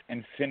 9th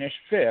and finished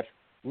 5th,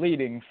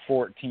 leading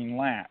 14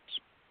 laps.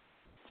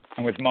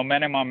 And with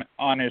momentum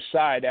on his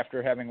side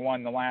after having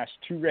won the last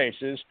 2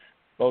 races,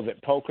 both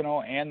at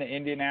Pocono and the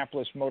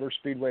Indianapolis Motor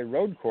Speedway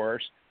Road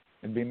Course,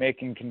 and be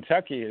making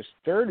Kentucky his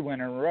 3rd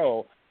win in a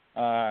row,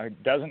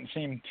 doesn't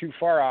seem too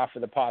far off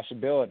of the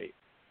possibility.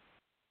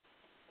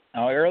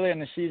 Now, early in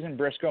the season,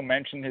 Briscoe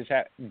mentioned his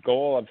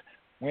goal of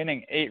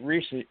winning 8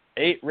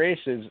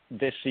 races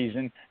this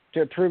season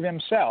to prove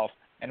himself,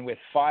 and with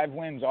 5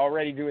 wins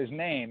already to his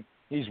name,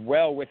 he's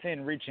well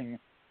within reaching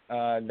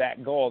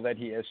that goal that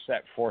he has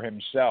set for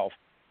himself.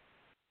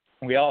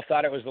 We all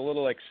thought it was a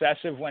little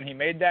excessive when he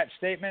made that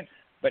statement,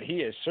 but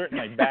he is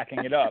certainly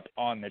backing it up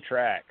on the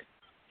track.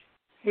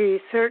 He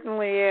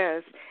certainly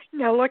is.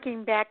 Now,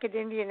 looking back at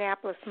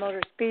Indianapolis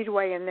Motor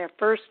Speedway in their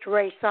first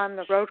race on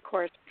the road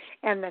course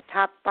and the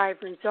top 5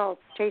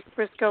 results, Chase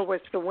Briscoe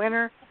was the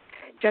winner.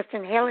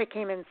 Justin Haley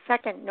came in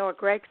 2nd, Noah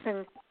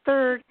Gragson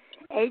 3rd,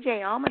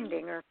 A.J.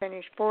 Allmendinger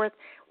finished 4th,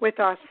 with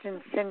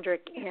Austin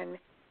Cindric in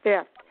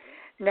 5th.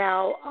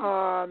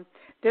 Now,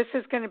 this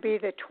is going to be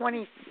the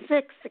 26th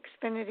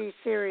Xfinity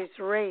Series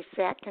race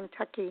at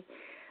Kentucky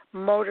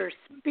Motor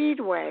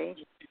Speedway,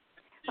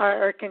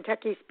 or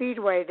Kentucky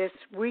Speedway this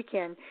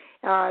weekend.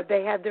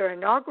 They had their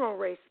inaugural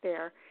race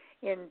there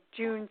in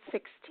June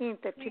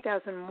 16th of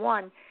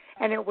 2001,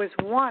 and it was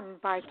won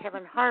by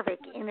Kevin Harvick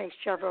in a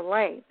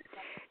Chevrolet.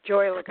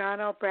 Joey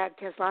Logano, Brad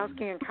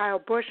Keselowski, and Kyle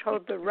Busch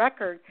hold the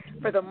record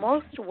for the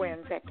most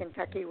wins at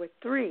Kentucky with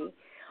 3.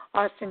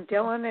 Austin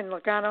Dillon and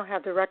Logano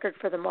have the record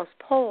for the most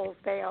poles.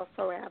 They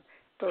also have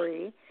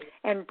 3.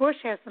 And Busch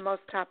has the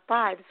most top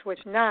 5s with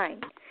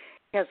 9.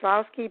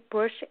 Keselowski,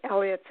 Busch,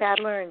 Elliott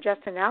Sadler, and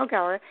Justin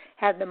Allgaier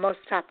had the most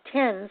top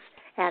 10s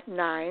at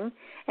 9,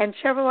 and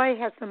Chevrolet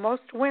has the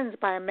most wins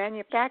by a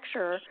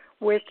manufacturer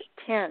with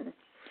 10.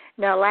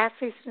 Now, last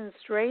season's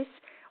race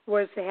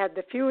had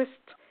the fewest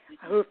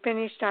who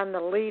finished on the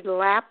lead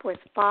lap with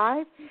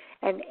 5,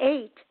 and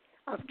 8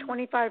 of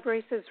 25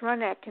 races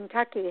run at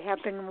Kentucky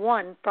have been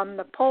won from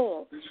the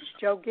pole.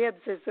 Joe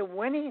Gibbs is the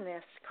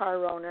winningest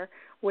car owner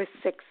with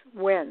 6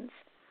 wins.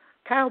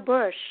 Kyle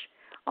Busch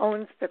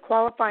owns the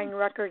qualifying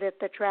record at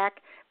the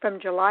track from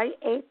July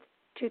 8,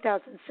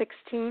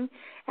 2016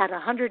 at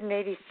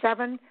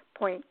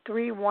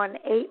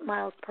 187.318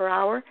 miles per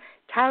hour.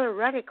 Tyler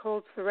Reddick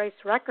holds the race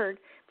record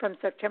from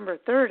September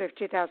 3rd of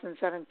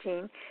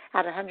 2017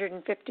 at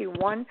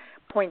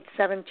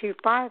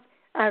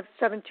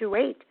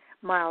 151.728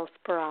 miles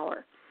per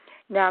hour.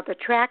 Now, the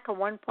track,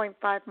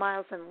 1.5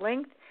 miles in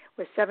length,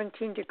 with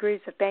 17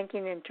 degrees of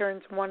banking in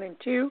turns 1 and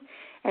 2,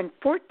 and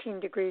 14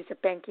 degrees of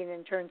banking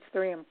in turns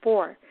 3 and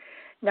 4.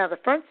 Now, the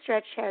front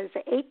stretch has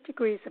 8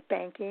 degrees of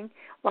banking,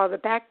 while the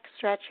back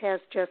stretch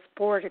has just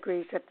 4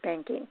 degrees of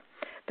banking.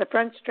 The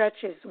front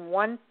stretch is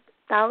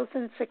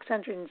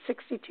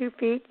 1,662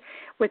 feet,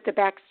 with the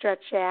back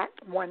stretch at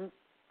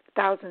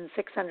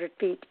 1,600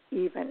 feet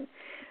even.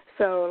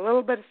 So a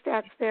little bit of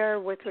stats there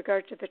with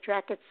regard to the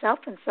track itself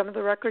and some of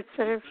the records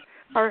that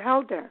are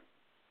held there.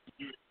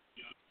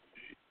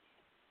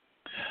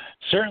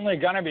 Certainly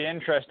going to be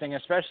interesting,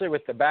 especially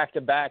with the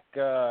back-to-back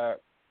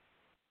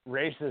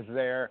races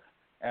there.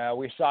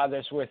 We saw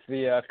this with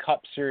the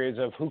Cup Series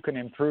of who can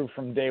improve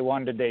from day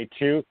 1 to day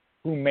 2,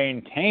 who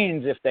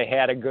maintains if they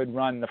had a good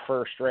run the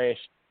first race.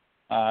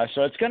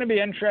 So it's going to be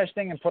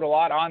interesting and put a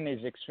lot on these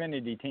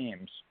Xfinity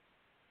teams.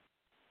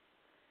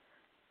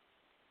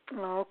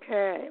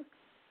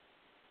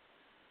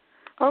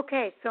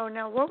 Okay, so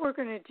now what we're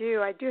going to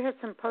do, I do have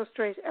some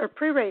post-race or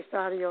pre-race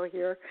audio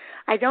here.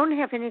 I don't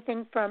have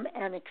anything from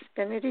an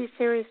Xfinity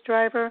Series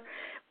driver,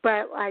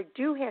 but I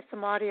do have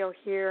some audio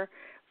here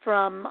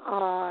from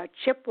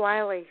Chip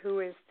Wiley, who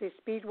is the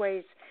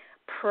Speedway's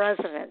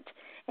president.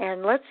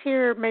 And let's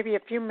hear maybe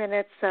a few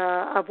minutes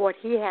of what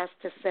he has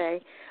to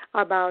say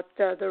about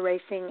the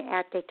racing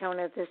at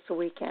Daytona this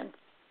weekend.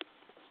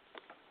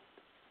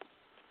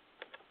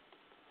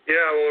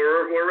 Yeah,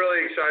 well, we're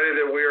really excited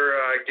that we're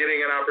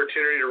getting an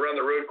opportunity to run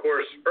the road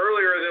course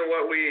earlier than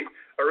what we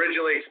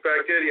originally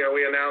expected. You know,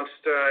 we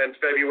announced in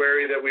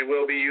February that we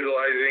will be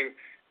utilizing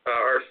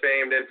our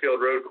famed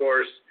infield road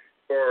course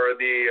for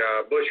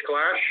the Busch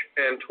Clash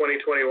in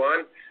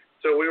 2021.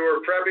 So we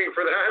were prepping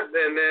for that,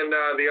 and then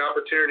the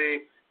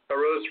opportunity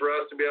arose for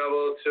us to be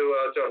able to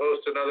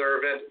host another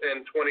event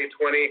in 2020,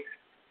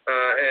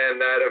 and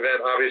that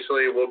event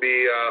obviously will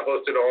be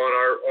hosted on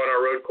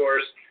our road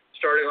course,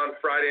 starting on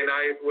Friday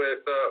night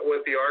with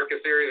the ARCA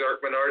Series,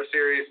 ARCA Menards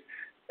Series,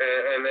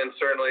 and then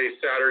certainly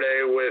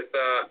Saturday with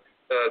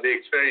the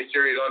Xfinity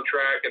Series on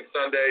track, and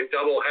Sunday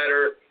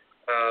doubleheader,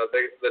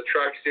 the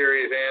Truck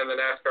Series and the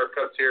NASCAR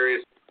Cup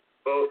Series.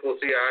 Both will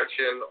see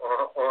action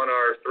on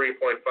our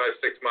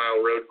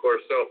 3.56-mile road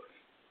course. So,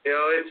 you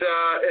know, it's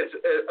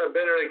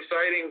been an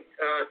exciting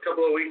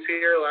couple of weeks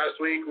here. Last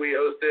week we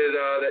hosted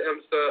the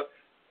IMSA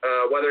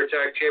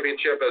WeatherTech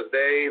Championship as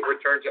they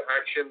return to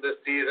action this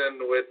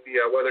season with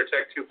the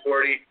WeatherTech 240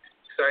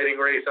 exciting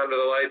race under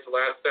the lights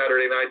last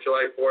Saturday night,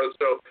 July 4th.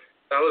 So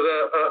that was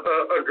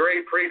a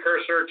great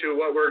precursor to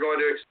what we're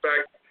going to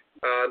expect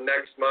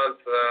next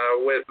month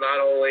with not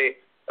only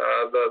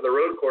the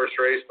road course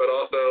race, but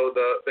also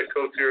the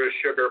Coke Zero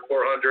Sugar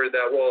 400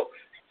 that will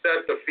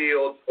set the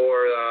field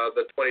for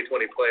the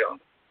 2020 playoff.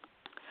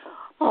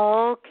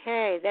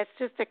 Okay, that's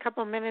just a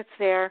couple minutes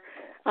there,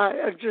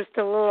 just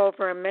a little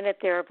over a minute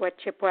there of what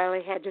Chip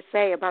Wiley had to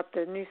say about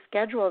the new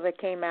schedule that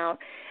came out.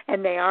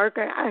 And they are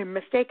going, I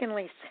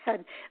mistakenly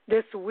said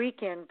this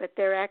weekend, but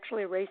they're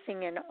actually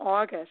racing in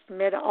August,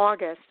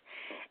 mid-August,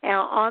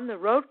 on the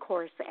road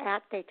course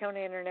at Daytona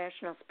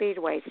International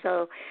Speedway.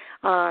 So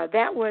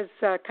that was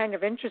kind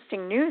of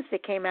interesting news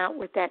that came out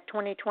with that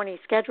 2020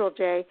 schedule,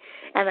 Jay.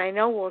 And I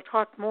know we'll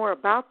talk more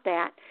about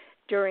that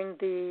during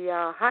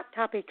the Hot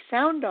Topic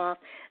Sound-Off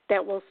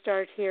that will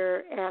start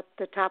here at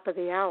the top of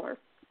the hour.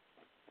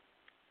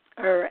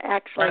 Or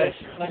actually,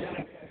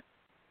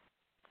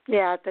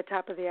 yeah, at the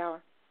top of the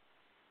hour.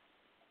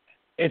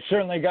 It's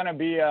certainly going to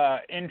be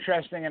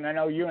interesting, and I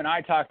know you and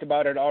I talked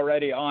about it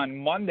already on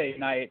Monday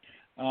night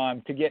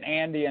to get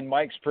Andy and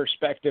Mike's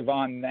perspective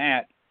on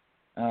that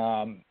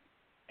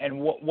and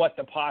what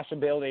the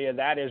possibility of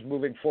that is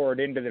moving forward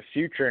into the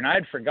future. And I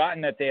had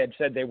forgotten that they had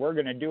said they were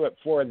going to do it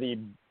for the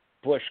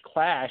Busch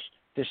Clash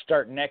to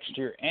start next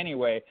year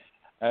anyway.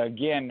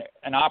 Again,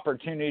 an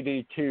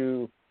opportunity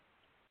to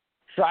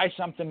try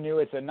something new.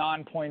 It's a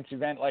non-points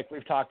event like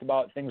we've talked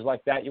about, things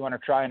like that you want to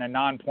try in a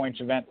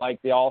non-points event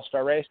like the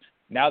All-Star Race.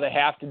 Now they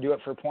have to do it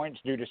for points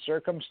due to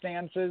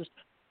circumstances,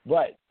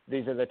 but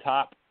these are the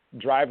top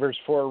drivers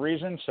for a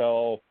reason,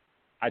 so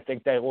I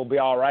think that will be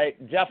all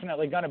right.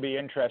 Definitely going to be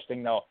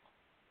interesting, though.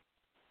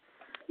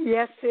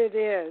 Yes, it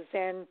is.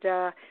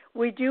 And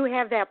we do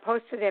have that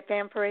posted at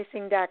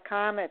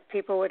Fan4Racing.com if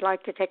people would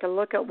like to take a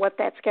look at what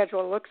that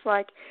schedule looks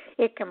like.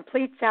 It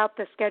completes out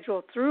the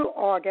schedule through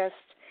August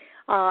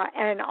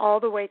and all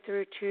the way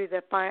through to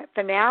the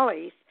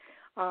finales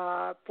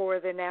for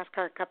the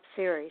NASCAR Cup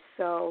Series.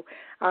 So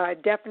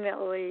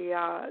definitely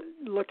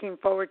looking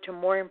forward to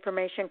more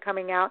information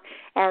coming out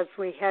as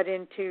we head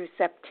into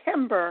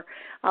September.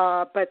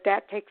 But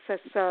that takes us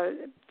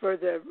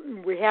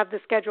we have the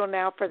schedule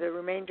now for the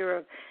remainder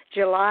of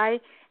July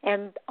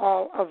and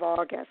all of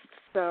August.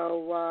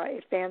 So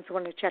if fans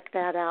want to check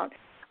that out,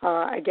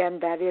 again,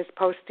 that is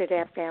posted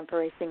at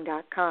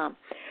Fan4Racing.com.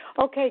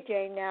 Okay,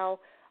 Jay, now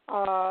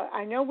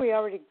I know we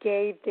already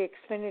gave the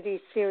Xfinity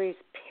Series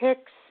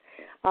picks.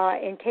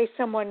 In case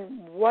someone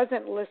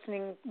wasn't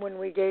listening when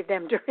we gave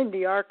them during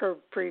the ARCA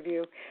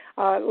preview,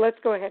 let's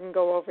go ahead and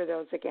go over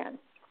those again.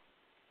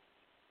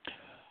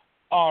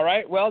 All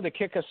right. Well, to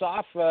kick us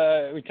off,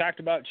 we talked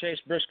about Chase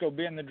Briscoe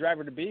being the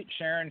driver to beat.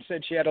 Sharon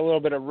said she had a little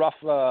bit of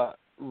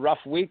rough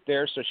week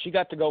there, so she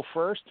got to go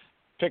first,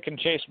 picking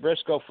Chase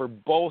Briscoe for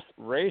both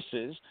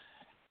races.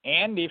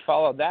 Andy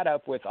followed that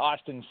up with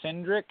Austin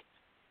Cindric,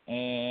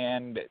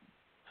 and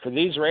for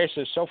these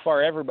races, so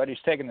far everybody's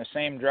taken the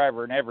same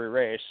driver in every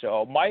race.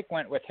 So Mike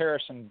went with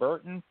Harrison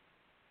Burton,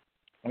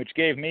 which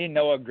gave me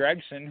Noah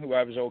Gragson, who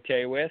I was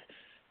okay with.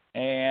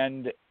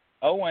 And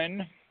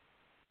Owen,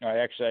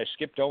 I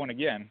skipped Owen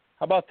again.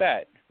 How about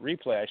that?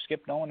 Replay, I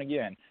skipped Owen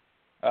again.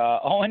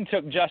 Owen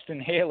took Justin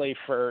Haley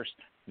first.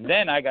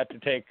 Then I got to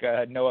take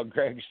Noah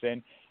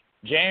Gragson.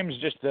 James,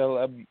 just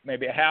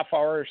maybe a half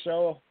hour or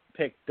so,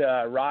 picked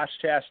Ross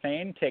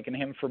Chastain, taking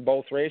him for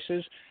both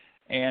races.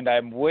 And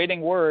I'm waiting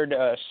word.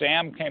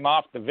 Sam came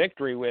off the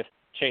victory with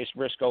Chase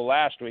Briscoe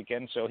last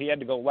weekend, so he had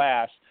to go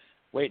last,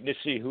 waiting to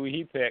see who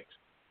he picks.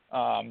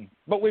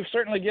 But we've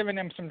certainly given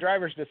him some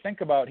drivers to think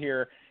about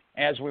here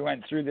as we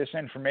went through this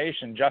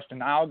information. Justin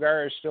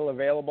Allgaier is still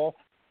available.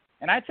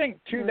 And I think,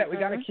 too, that we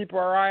got to keep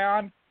our eye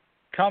on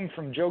come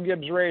from Joe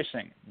Gibbs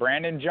Racing.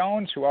 Brandon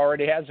Jones, who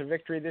already has a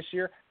victory this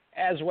year,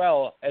 as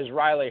well as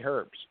Riley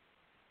Herbst.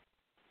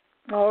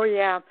 Oh,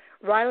 yeah.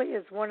 Riley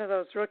is one of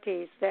those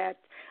rookies that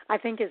I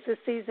think as this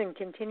season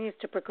continues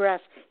to progress,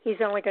 he's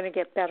only going to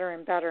get better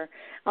and better.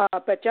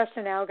 But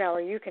Justin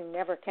Allgaier, you can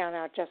never count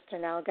out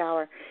Justin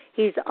Allgaier.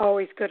 He's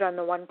always good on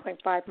the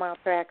 1.5-mile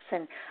tracks,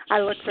 and I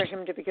look for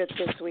him to be good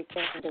this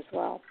weekend as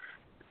well.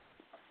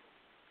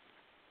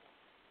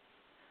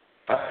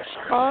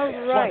 All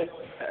right.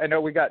 I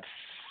know we got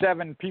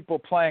 7 people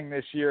playing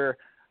this year.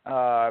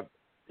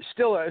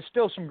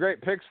 Still some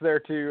great picks there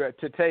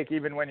to take,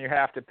 even when you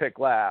have to pick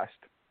last.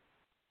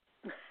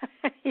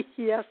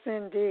 Yes,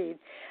 indeed.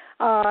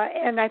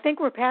 And I think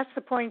we're past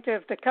the point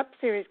of the Cup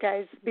Series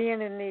guys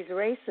being in these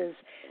races.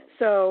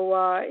 So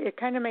it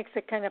kind of makes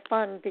it kind of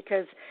fun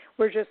because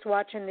we're just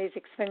watching these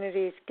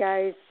Xfinity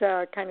guys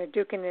kind of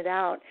duking it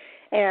out.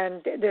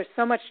 And there's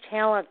so much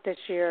talent this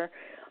year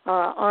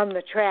on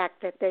the track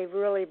that they've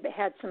really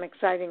had some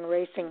exciting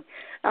racing.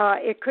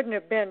 It couldn't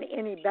have been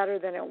any better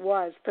than it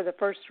was for the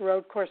first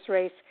road course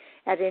race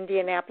at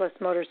Indianapolis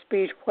Motor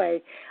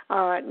Speedway.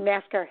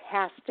 NASCAR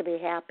has to be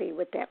happy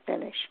with that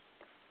finish.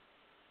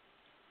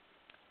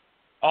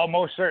 Oh,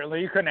 most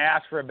certainly. You couldn't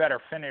ask for a better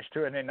finish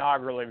to an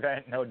inaugural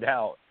event, no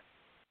doubt.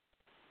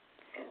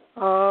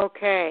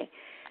 Okay.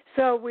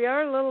 So we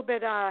are a little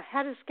bit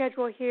ahead of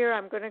schedule here.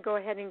 I'm going to go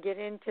ahead and get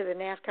into the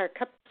NASCAR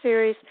Cup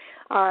Series.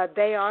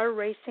 They are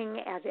racing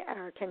at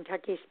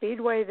Kentucky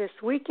Speedway this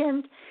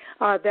weekend.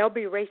 They'll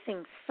be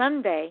racing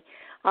Sunday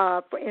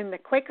in the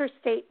Quaker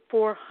State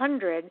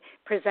 400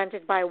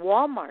 presented by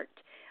Walmart.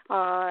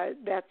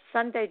 That's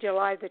Sunday,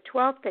 July the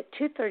 12th at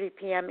 2:30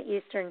 p.m.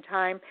 Eastern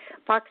Time.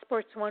 Fox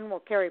Sports 1 will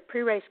carry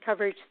pre-race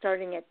coverage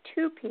starting at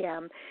 2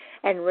 p.m.,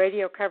 and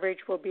radio coverage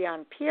will be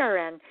on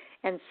PRN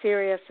and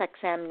Sirius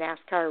XM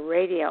NASCAR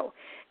Radio.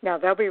 Now,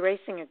 they'll be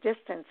racing a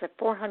distance of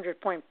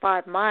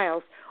 400.5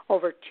 miles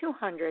over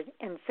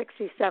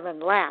 267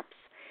 laps.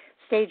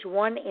 Stage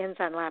 1 ends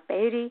on lap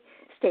 80,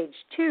 Stage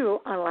 2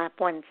 on lap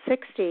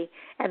 160,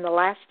 and the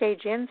last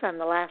stage ends on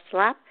the last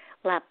lap,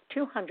 lap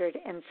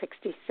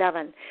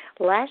 267.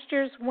 Last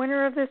year's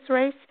winner of this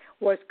race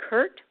was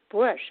Kurt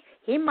Busch.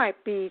 He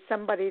might be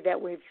somebody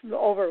that we've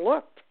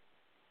overlooked.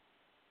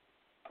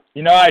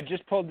 You know, I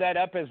just pulled that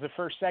up as the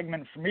first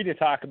segment for me to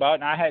talk about,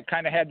 and I had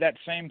kind of had that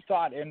same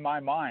thought in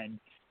my mind.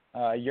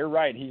 You're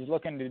right. He's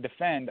looking to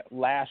defend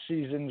last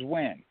season's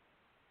win.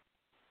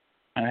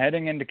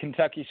 Heading into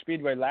Kentucky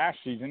Speedway last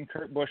season,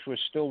 Kurt Busch was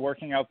still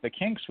working out the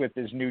kinks with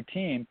his new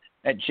team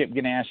at Chip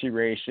Ganassi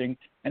Racing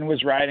and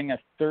was riding a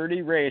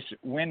 30-race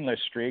winless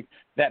streak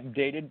that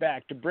dated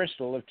back to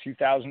Bristol of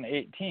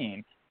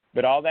 2018.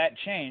 But all that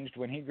changed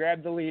when he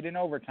grabbed the lead in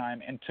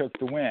overtime and took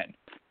the win.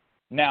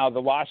 Now, the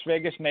Las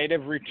Vegas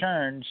native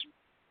returns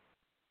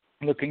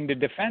looking to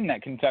defend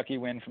that Kentucky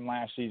win from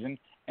last season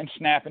and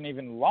snap an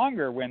even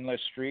longer winless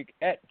streak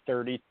at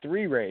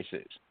 33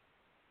 races.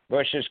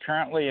 Busch is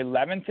currently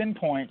 11th in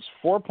points,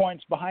 4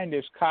 points behind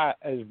his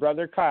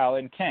brother Kyle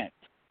in 10th.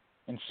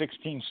 In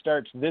 16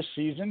 starts this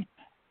season,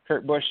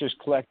 Kurt Busch has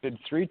collected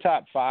 3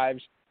 top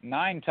 5s,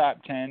 9 top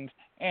 10s,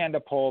 and a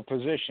pole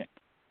position.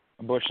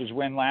 Busch's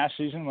win last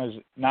season was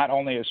not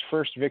only his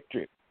first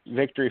victory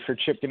for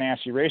Chip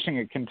Ganassi Racing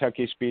at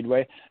Kentucky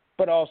Speedway,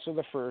 but also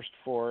the first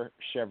for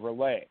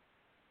Chevrolet.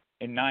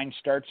 In 9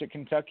 starts at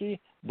Kentucky,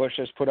 Busch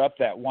has put up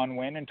that 1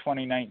 win in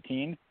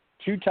 2019,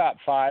 2 top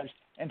 5s,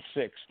 and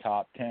 6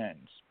 top 10s.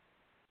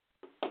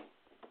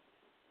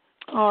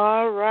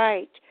 All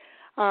right.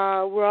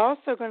 We're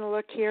also going to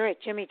look here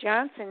at Jimmy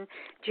Johnson.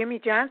 Jimmy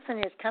Johnson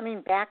is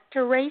coming back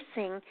to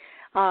racing.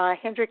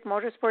 Hendrick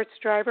Motorsports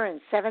driver and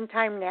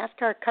 7-time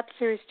NASCAR Cup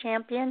Series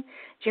champion.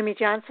 Jimmy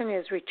Johnson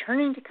is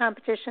returning to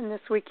competition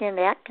this weekend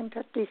at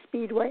Kentucky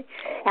Speedway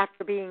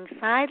after being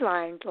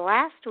sidelined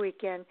last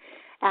weekend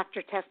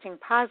after testing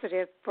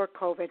positive for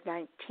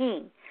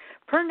COVID-19.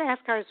 Per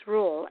NASCAR's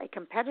rule, a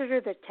competitor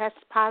that tests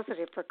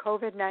positive for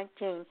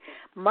COVID-19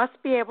 must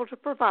be able to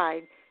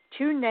provide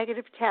 2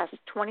 negative tests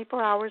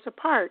 24 hours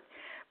apart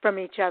from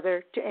each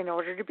other in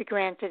order to be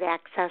granted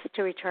access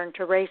to return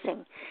to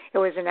racing. It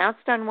was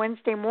announced on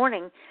Wednesday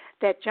morning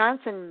that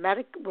Johnson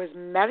was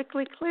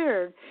medically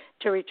cleared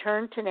to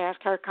return to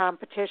NASCAR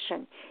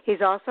competition.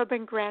 He's also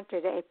been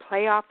granted a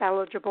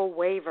playoff-eligible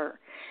waiver.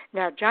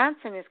 Now,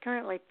 Johnson is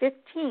currently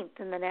 15th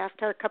in the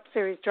NASCAR Cup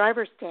Series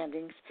driver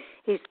standings.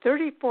 He's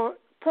 30 points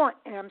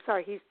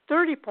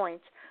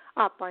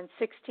up on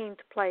 16th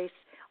place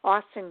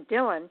Austin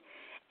Dillon,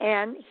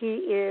 and he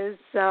is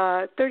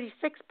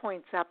 36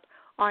 points up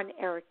on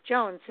Eric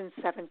Jones in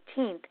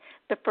 17th,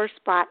 the first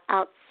spot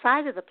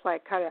outside of the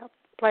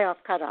playoff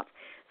cutoff.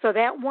 So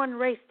that one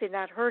race did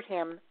not hurt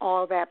him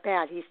all that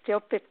bad. He's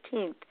still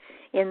 15th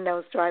in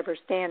those driver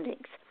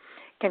standings.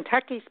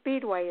 Kentucky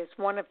Speedway is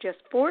one of just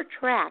 4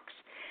 tracks,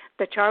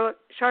 the Charlotte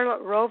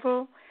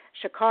Roval,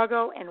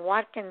 Chicago, and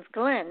Watkins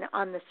Glen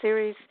on the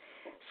series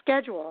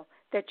schedule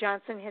that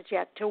Johnson has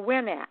yet to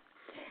win at.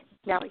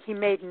 Now, he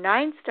made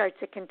 9 starts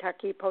at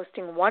Kentucky,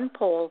 posting 1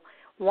 pole,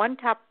 1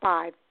 top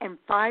 5, and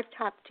 5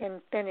 top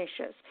 10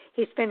 finishes.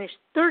 He's finished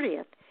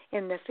 30th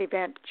in this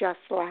event just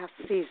last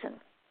season.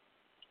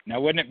 Now,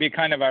 wouldn't it be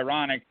kind of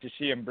ironic to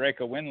see him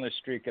break a winless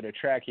streak at a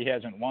track he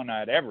hasn't won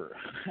at ever?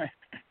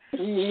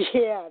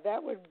 Yeah,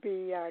 that would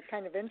be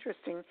kind of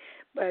interesting,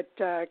 but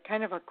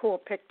kind of a cool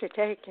pick to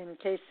take in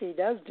case he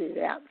does do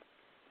that.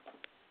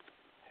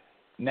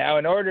 Now,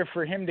 in order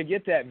for him to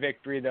get that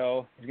victory,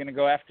 though, he's going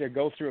to have to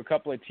go through a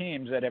couple of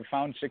teams that have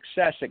found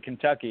success at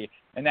Kentucky,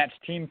 and that's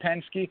Team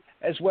Penske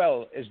as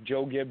well as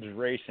Joe Gibbs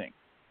Racing.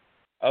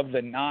 Of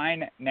the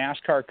 9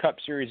 NASCAR Cup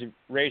Series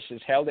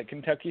races held at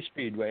Kentucky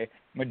Speedway,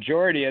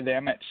 majority of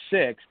them at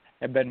 6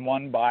 have been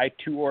won by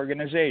 2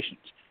 organizations.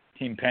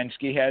 Team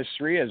Penske has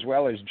 3, as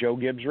well as Joe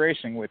Gibbs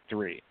Racing with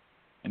 3.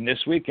 And this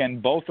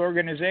weekend, both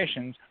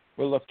organizations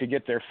will look to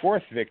get their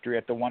 4th victory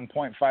at the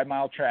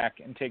 1.5-mile track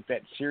and take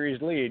that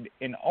series lead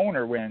in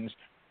owner wins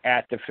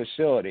at the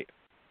facility.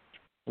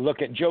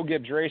 Look at Joe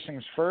Gibbs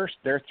Racing's first.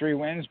 Their 3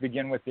 wins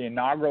begin with the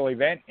inaugural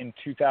event in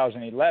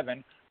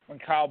 2011 when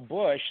Kyle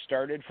Busch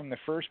started from the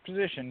first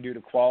position due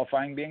to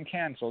qualifying being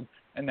canceled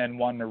and then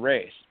won the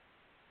race.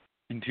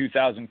 In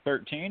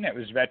 2013, it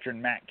was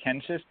veteran Matt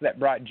Kenseth that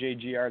brought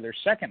JGR their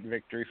 2nd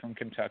victory from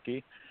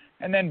Kentucky,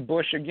 and then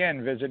Busch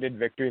again visited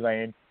victory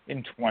lane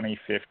in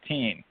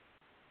 2015.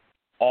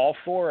 All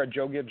 4 of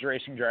Joe Gibbs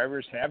Racing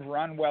drivers have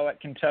run well at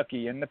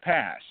Kentucky in the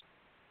past.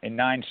 In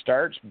 9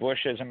 starts,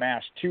 Busch has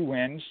amassed 2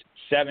 wins,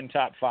 7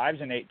 top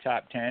 5s, and 8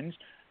 top 10s.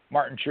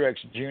 Martin Truex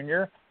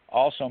Jr.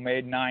 also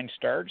made 9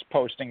 starts,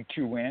 posting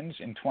 2 wins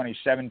in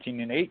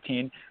 2017 and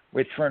 18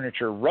 with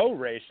Furniture Row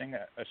Racing,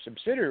 a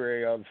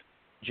subsidiary of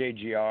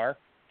JGR.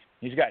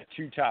 He's got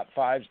 2 top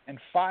 5s and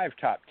 5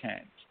 top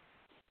 10s.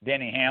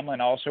 Denny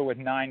Hamlin, also with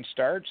 9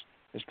 starts,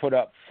 has put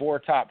up 4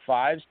 top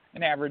 5s,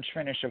 an average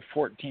finish of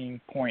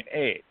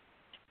 14.8.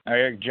 Now,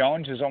 Eric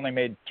Jones has only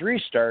made 3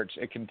 starts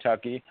at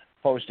Kentucky,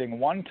 posting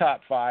 1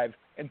 top 5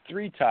 and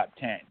 3 top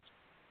 10s.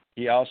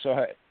 He also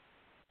has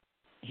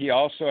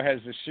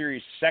the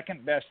series'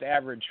 2nd best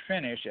average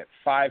finish at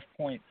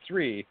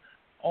 5.3,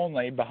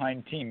 only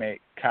behind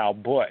teammate Kyle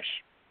Busch.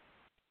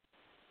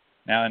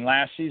 Now, in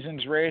last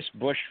season's race,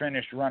 Busch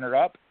finished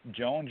runner-up,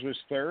 Jones was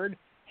 3rd,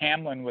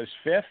 Hamlin was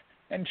 5th,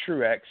 and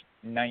Truex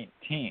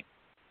 19th.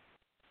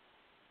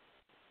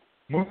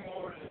 Moving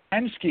over to the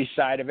Penske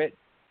side of it,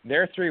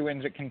 their 3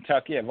 wins at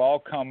Kentucky have all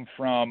come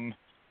from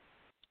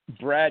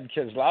Brad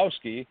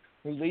Keselowski,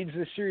 who leads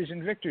the series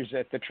in victories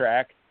at the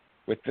track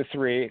with the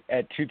 3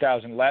 at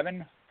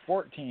 2011,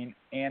 14,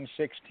 and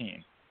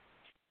 16.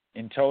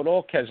 In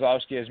total,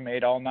 Keselowski has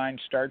made all 9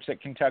 starts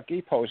at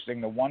Kentucky,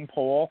 posting the 1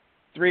 pole,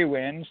 3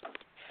 wins,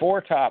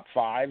 4 top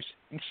 5s,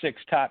 and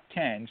 6 top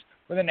 10s,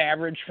 with an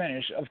average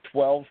finish of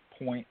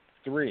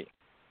 12.3.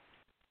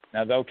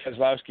 Now, though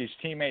Keselowski's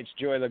teammates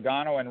Joey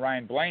Logano and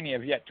Ryan Blaney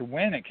have yet to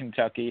win at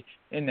Kentucky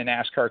in the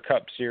NASCAR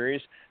Cup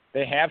Series,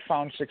 they have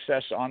found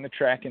success on the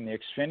track in the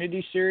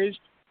Xfinity Series,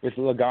 with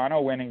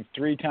Logano winning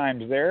 3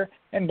 times there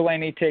and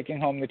Blaney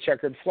taking home the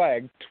checkered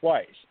flag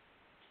twice.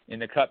 In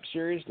the Cup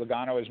Series,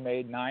 Logano has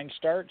made 9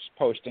 starts,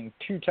 posting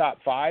 2 top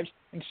 5s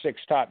and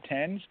 6 top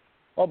 10s,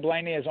 while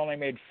Blaney has only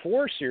made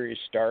 4 series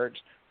starts,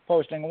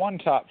 posting 1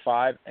 top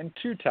 5 and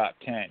 2 top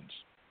 10s.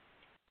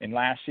 In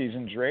last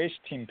season's race,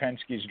 Team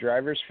Penske's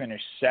drivers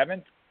finished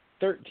 7th,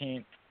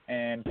 13th,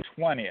 and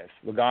 20th.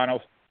 Logano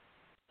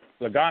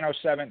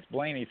 7th,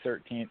 Blaney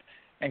 13th,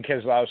 and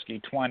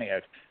Keselowski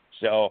 20th.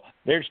 So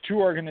there's 2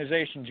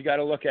 organizations you got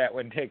to look at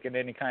when taking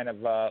any kind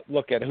of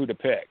look at who to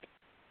pick.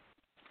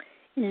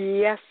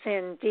 Yes,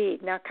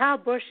 indeed. Now, Kyle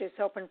Busch is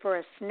hoping for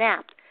a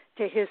snap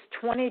to his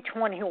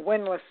 2020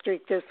 winless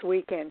streak this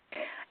weekend.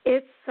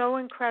 It's so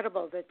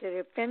incredible that the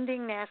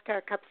defending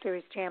NASCAR Cup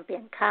Series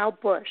champion, Kyle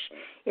Busch,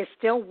 is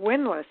still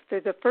winless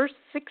through the first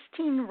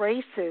 16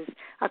 races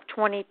of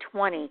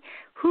 2020.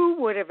 Who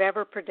would have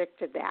ever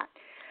predicted that?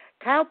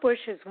 Kyle Busch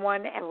has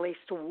won at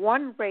least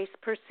 1 race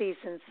per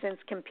season since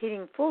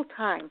competing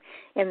full-time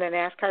in the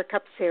NASCAR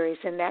Cup Series,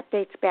 and that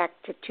dates back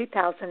to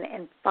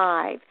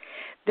 2005.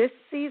 This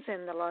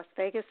season, the Las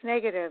Vegas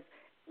native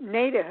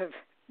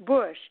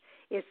Busch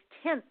is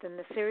 10th in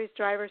the series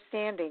driver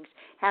standings,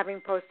 having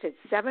posted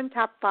 7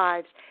 top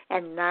 5s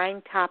and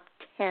 9 top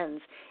 10s,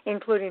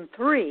 including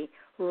 3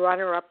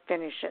 runner-up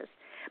finishes.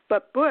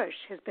 But Busch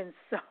has been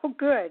so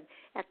good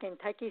at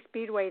Kentucky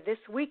Speedway this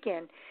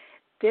weekend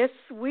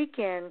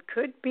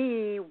could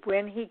be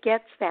when he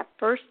gets that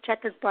first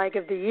checkered flag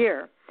of the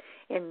year.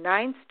 In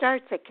 9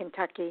 starts at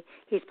Kentucky,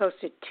 he's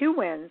posted 2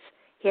 wins.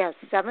 He has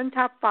 7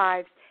 top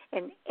 5s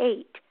and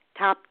 8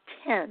 top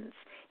 10s.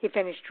 He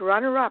finished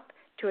runner-up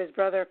to his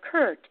brother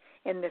Kurt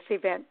in this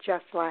event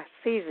just last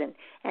season.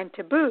 And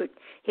to boot,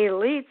 he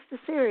leads the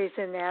series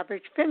in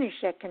average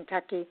finish at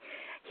Kentucky.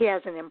 He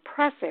has an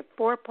impressive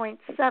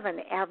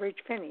 4.7 average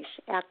finish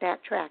at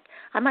that track.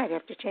 I might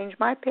have to change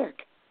my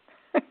pick.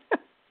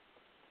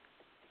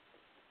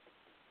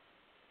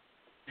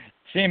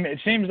 It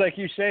seems like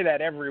you say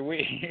that every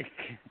week.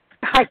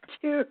 I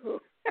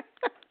do.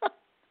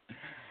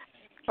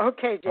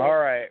 Okay, Jay. All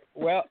right.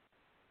 Well,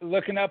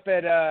 looking up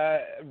at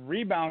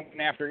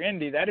rebounding after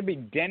Indy, that'd be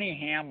Denny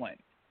Hamlin.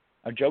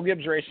 Joe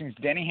Gibbs Racing's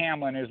Denny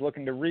Hamlin is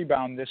looking to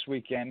rebound this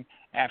weekend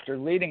after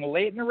leading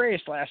late in the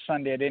race last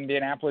Sunday at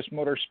Indianapolis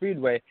Motor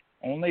Speedway,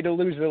 only to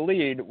lose the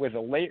lead with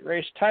a late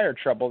race tire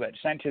trouble that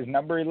sent his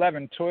number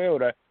 11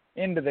 Toyota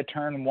into the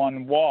turn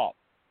 1 wall.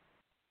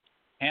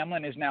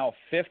 Hamlin is now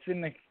 5th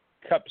in the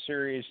Cup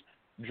Series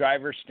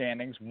driver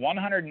standings,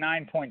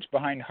 109 points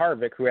behind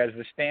Harvick, who has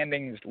the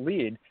standings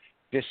lead,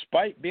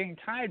 despite being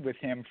tied with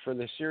him for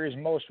the series'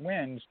 most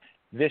wins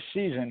this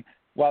season,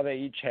 while they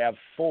each have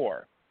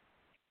 4.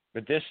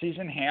 But this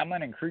season,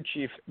 Hamlin and crew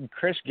chief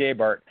Chris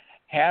Gabehart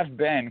have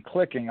been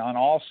clicking on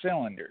all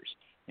cylinders.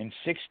 In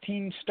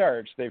 16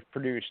 starts, they've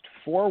produced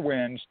 4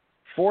 wins,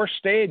 4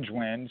 stage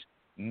wins,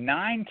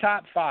 9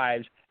 top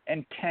 5s,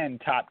 and 10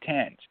 top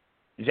 10s.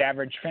 His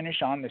average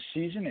finish on the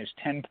season is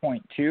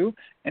 10.2,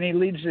 and he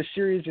leads the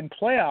series in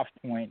playoff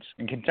points.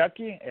 In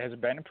Kentucky, it has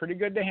been pretty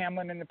good to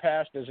Hamlin in the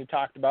past, as we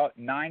talked about.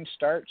 9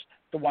 starts,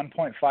 the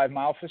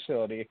 1.5-mile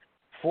facility,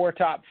 4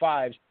 top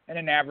 5s, and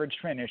an average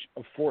finish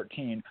of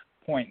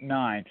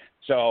 14.9.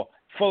 So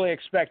fully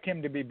expect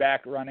him to be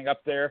back running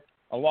up there,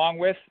 along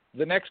with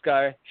the next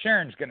guy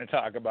Sharon's going to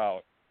talk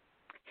about.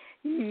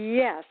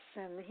 Yes,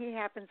 and he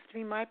happens to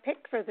be my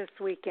pick for this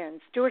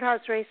weekend.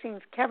 Stewart-Haas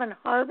Racing's Kevin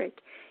Harvick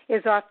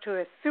is off to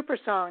a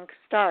supersonic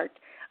start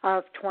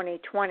of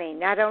 2020.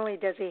 Not only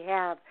does he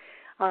have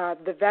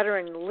the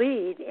veteran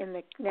lead in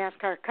the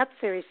NASCAR Cup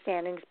Series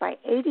standings by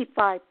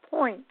 85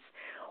 points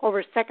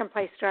over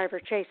second-place driver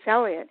Chase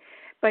Elliott,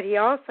 but he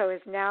also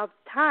is now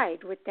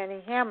tied with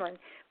Denny Hamlin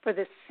for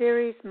the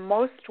series'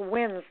 most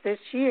wins this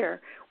year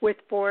with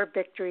 4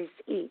 victories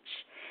each.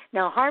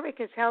 Now, Harvick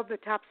has held the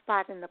top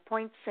spot in the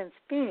points since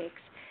Phoenix,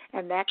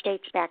 and that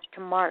dates back to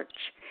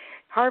March.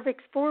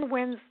 Harvick's 4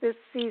 wins this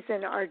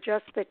season are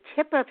just the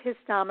tip of his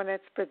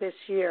dominance for this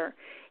year.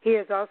 He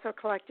has also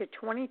collected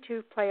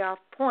 22 playoff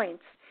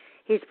points.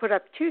 He's put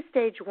up 2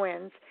 stage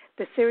wins,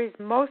 the series'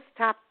 most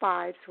top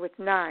 5s with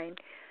 9,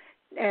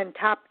 and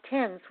top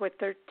 10s with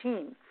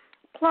 13.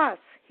 Plus,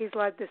 he's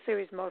led the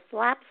series' most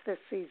laps this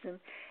season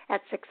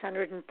at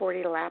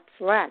 640 laps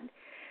led.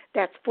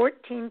 That's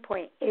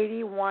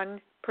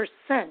 14.81%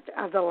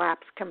 of the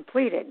laps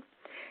completed.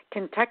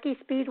 Kentucky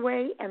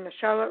Speedway and the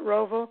Charlotte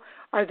Roval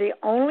are the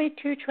only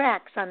 2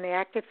 tracks on the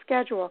active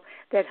schedule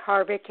that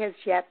Harvick has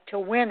yet to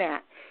win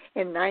at.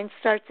 In 9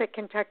 starts at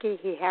Kentucky,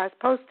 he has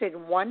posted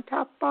 1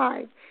 top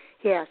 5.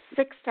 He has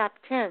 6 top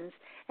 10s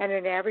and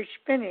an average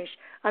finish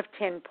of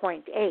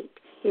 10.8.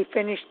 He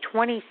finished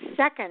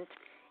 22nd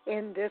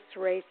in this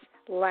race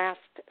last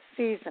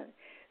season.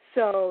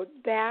 So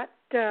that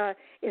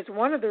is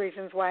one of the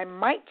reasons why I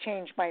might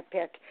change my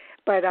pick.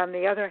 But on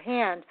the other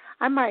hand,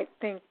 I might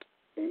think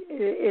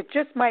it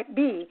just might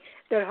be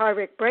that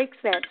Harvick breaks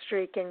that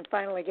streak and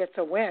finally gets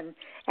a win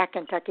at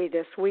Kentucky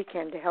this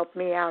weekend to help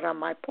me out on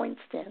my point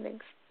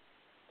standings.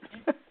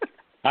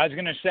 I was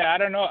going to say, I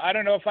don't know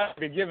if I'd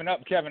be giving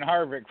up Kevin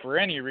Harvick for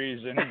any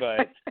reason,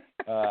 but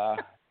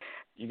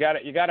you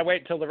got to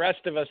wait till the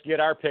rest of us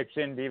get our picks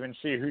in to even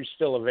see who's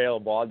still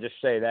available. I'll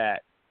just say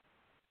that.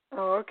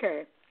 Oh,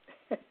 okay.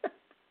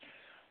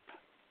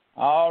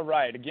 All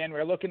right. Again,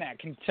 we're looking at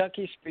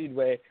Kentucky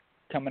Speedway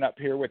coming up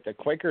here with the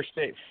Quaker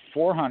State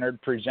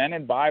 400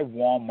 presented by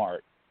Walmart.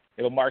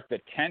 It'll mark the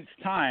 10th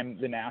time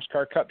the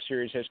NASCAR Cup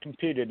Series has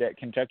competed at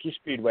Kentucky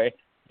Speedway,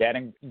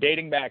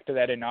 dating back to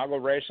that inaugural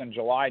race on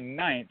July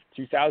 9th,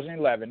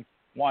 2011,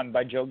 won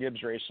by Joe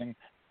Gibbs Racing,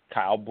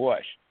 Kyle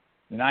Busch.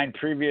 The 9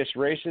 previous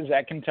races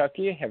at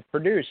Kentucky have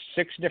produced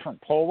 6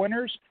 different pole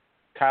winners: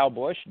 Kyle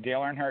Busch,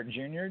 Dale Earnhardt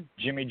Jr.,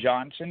 Jimmy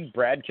Johnson,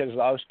 Brad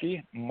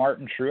Keselowski,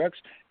 Martin Truex,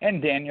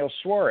 and Daniel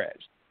Suarez.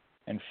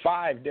 And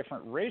 5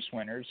 different race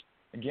winners,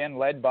 again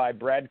led by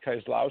Brad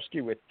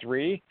Keselowski with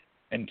 3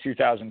 in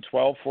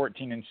 2012,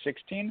 14, and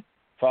 16,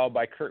 followed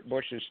by Kurt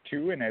Busch's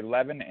 2 in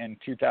 11 and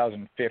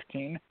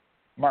 2015.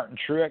 Martin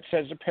Truex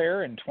has a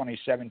pair in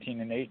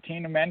 2017 and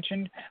 18, I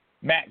mentioned.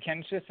 Matt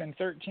Kenseth in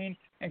 13,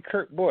 and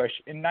Kurt Busch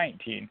in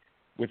 19,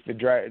 with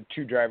the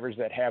 2 drivers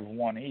that have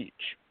 1 each.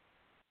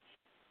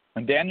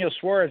 And Daniel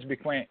Suarez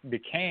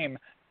became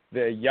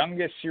the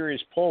youngest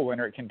series pole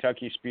winner at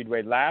Kentucky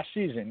Speedway last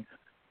season,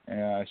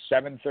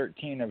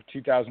 7/13 of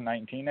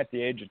 2019, at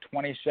the age of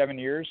 27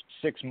 years,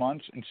 6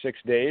 months, and 6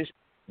 days.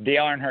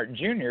 Dale Earnhardt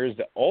Jr. is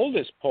the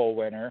oldest pole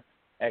winner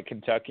at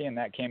Kentucky, and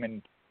that came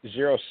in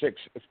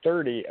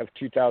 06/30 of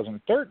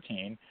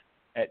 2013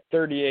 at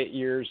 38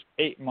 years,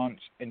 8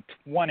 months, and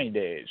 20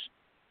 days.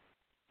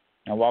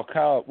 Now,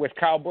 with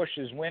Kyle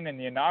Busch's win in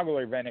the inaugural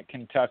event at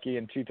Kentucky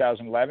in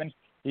 2011,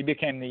 he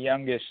became the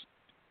youngest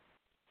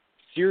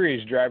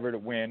series driver to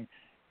win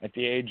at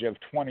the age of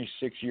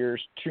 26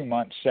 years, 2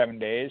 months, 7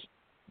 days.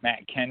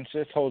 Matt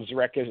Kenseth holds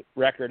the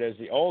record as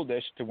the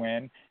oldest to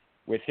win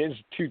with his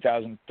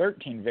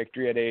 2013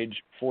 victory at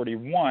age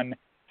 41,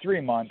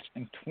 3 months,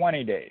 and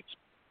 20 days.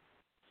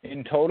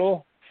 In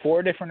total,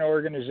 4 different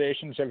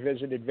organizations have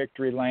visited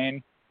Victory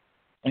Lane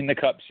in the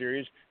Cup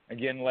Series,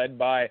 again led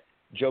by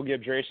Joe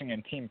Gibbs Racing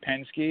and Team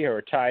Penske, who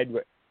are tied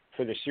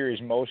for the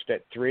series most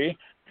at 3.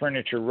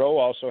 Furniture Row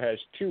also has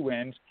 2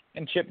 wins,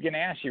 and Chip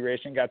Ganassi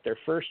Racing got their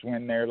first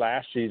win there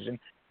last season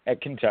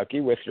at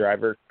Kentucky with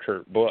driver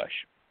Kurt Busch.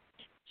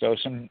 So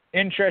some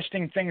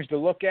interesting things to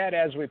look at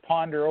as we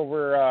ponder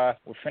over,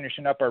 we're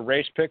finishing up our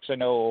race picks. I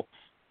know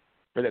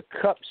for the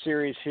Cup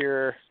Series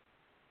here,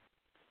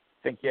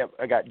 I think,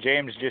 I got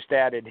James just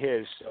added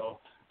his, so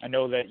I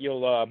know that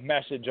you'll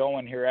message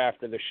Owen here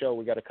after the show.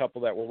 We got a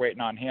couple that we're waiting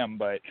on him,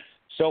 but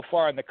so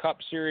far in the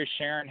Cup Series,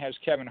 Sharon has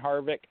Kevin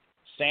Harvick,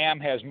 Sam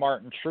has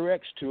Martin Truex,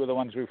 2 of the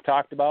ones we've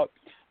talked about,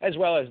 as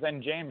well as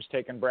then James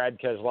taking Brad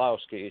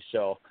Keselowski.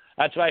 So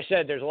that's why I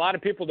said there's a lot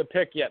of people to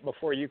pick yet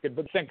before you could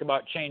think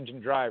about changing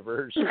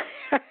drivers. You're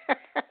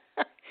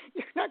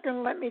not going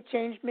to let me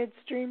change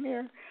midstream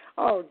here?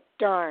 Oh,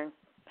 darn.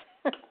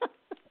 At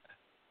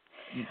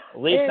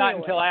least not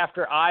until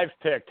after I've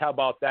picked. How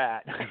about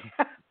that?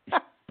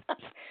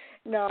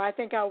 No, I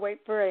think I'll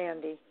wait for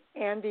Andy.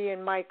 Andy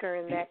and Mike are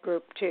in that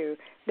group, too.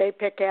 They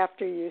pick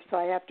after you, so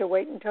I have to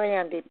wait until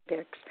Andy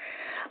picks.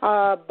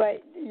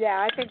 But,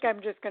 yeah, I think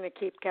I'm just going to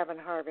keep Kevin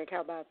Harvick.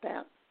 How about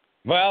that?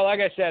 Well, like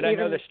I said, I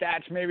know the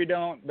stats maybe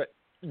don't, but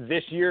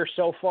this year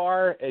so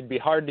far, it'd be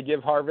hard to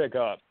give Harvick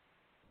up.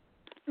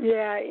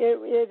 Yeah,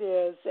 it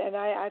is, and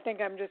I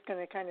think I'm just going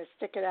to kind of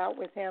stick it out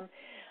with him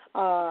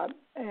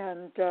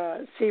and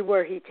see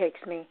where he takes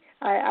me.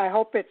 I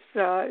hope it's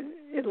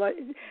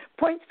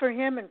points for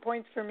him and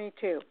points for me,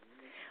 too.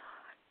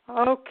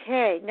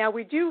 Okay, now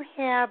we do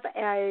have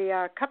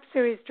a Cup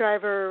Series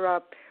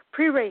driver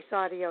pre-race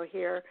audio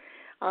here.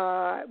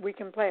 We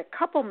can play a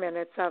couple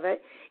minutes of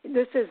it.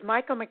 This is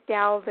Michael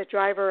McDowell, the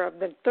driver of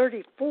the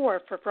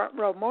 34 for Front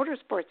Row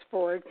Motorsports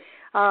Ford.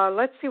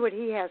 Let's see what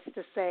he has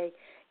to say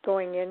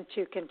going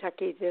into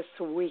Kentucky this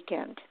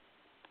weekend.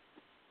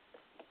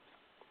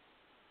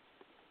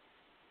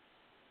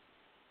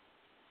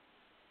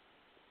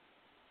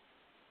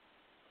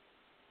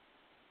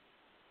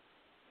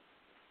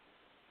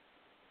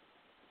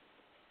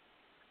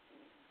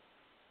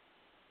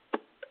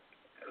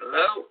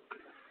 Hello.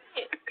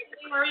 Hey,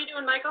 how are you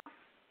doing, Michael?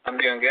 I'm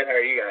doing good. How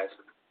are you guys?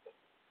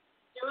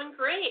 Doing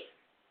great.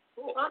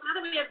 Cool. Well, now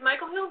that we have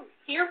Michael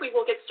here, we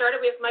will get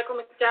started. We have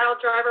Michael McDowell,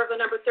 driver of the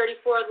number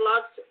 34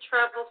 Loves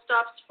Travel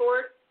Stops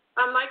Ford.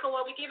 Michael,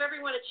 while we give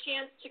everyone a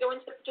chance to go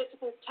into the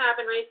participants tab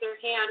and raise their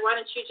hand, why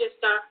don't you just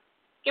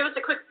give us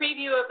a quick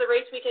preview of the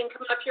race weekend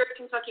coming up here at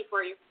Kentucky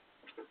for you?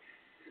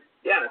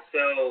 Yeah,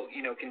 so,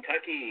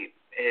 Kentucky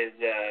is,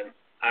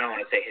 I don't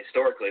want to say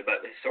historically,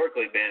 but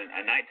historically been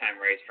a nighttime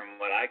race from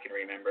what I can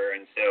remember.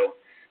 And so,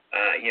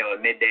 a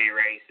midday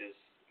race is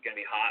going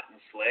to be hot and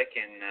slick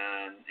and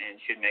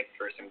should make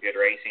for some good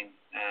racing.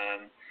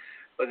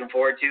 Looking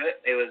forward to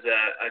it. It was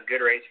a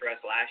good race for us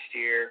last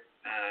year.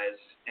 As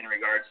in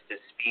regards to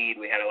speed,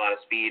 we had a lot of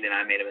speed, and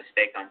I made a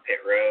mistake on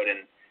pit road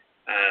and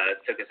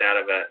took us out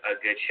of a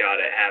good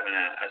shot at having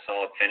a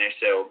solid finish.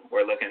 So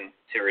we're looking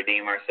to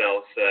redeem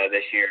ourselves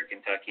this year at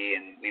Kentucky,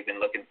 and we've been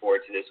looking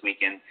forward to this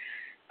weekend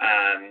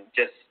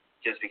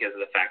just because of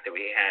the fact that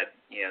we had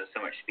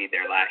so much speed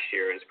there last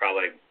year. It was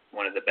probably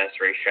one of the best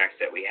racetracks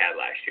that we had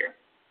last year.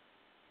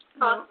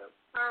 Awesome.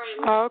 All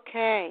right.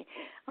 Okay.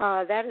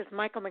 that is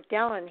Michael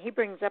McDowell. He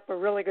brings up a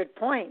really good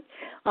point.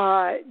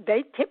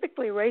 They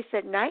typically race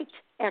at night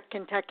at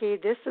Kentucky.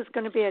 This is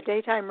going to be a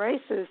daytime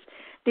races.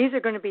 These are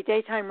going to be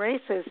daytime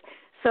races,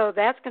 so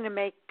that's going to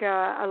make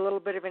a little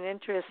bit of an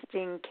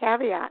interesting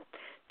caveat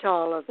to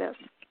all of this.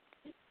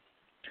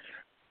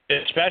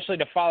 Especially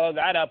to follow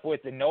that up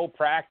with the no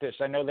practice.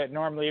 I know that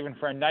normally even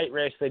for a night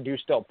race they do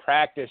still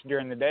practice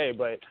during the day,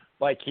 but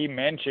like he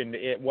mentioned,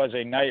 it was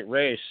a night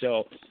race,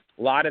 so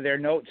a lot of their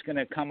notes going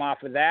to come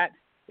off of that.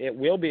 It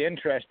will be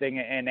interesting,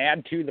 and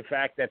add to the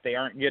fact that they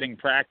aren't getting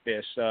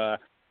practice.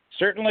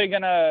 Certainly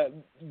going to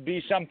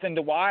be something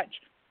to watch.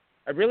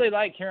 I really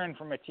like hearing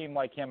from a team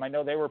like him. I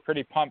know they were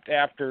pretty pumped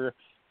after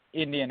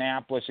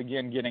Indianapolis,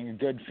 again, getting a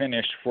good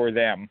finish for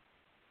them.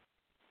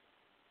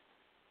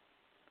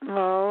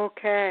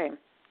 Okay.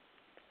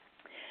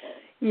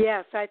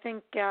 Yes, I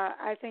think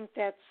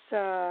that's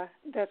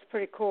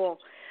pretty cool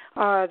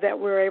that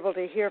we're able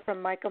to hear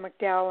from Michael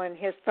McDowell and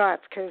his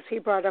thoughts, because he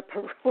brought up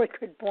a really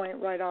good point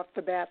right off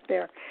the bat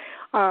there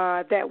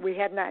that we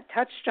had not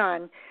touched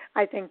on,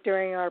 I think,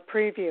 during our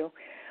preview.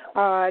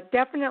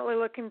 Definitely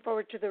looking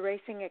forward to the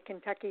racing at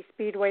Kentucky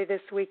Speedway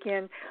this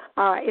weekend.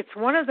 It's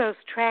one of those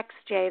tracks,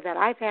 Jay, that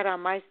I've had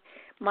on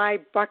my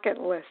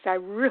bucket list. I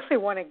really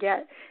want to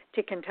get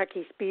to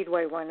Kentucky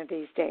Speedway one of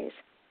these days.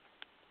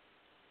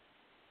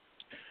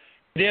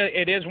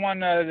 It is one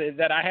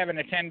that I haven't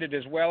attended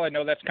as well. I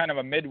know that's kind of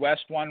a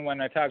Midwest one.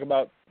 When I talk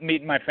about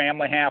meeting my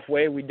family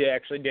halfway, we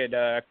actually did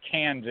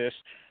Kansas.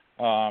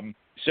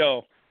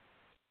 So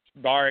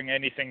barring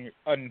anything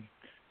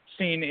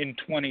unseen in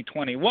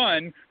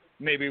 2021,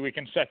 maybe we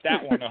can set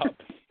that one up.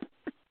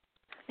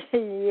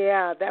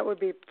 Yeah, that would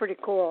be pretty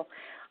cool.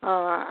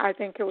 I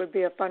think it would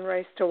be a fun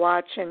race to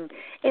watch, and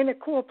in a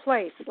cool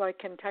place like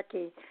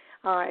Kentucky,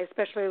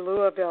 especially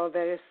Louisville,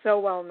 that is so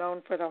well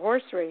known for the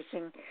horse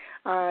racing,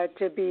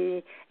 to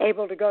be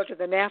able to go to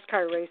the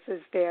NASCAR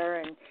races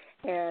there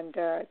and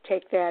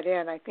take that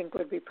in, I think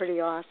would be pretty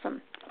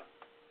awesome.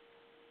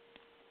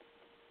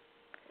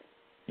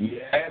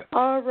 Yeah,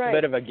 all right. A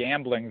bit of a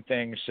gambling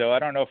thing, so I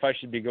don't know if I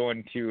should be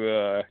going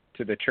to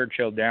the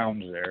Churchill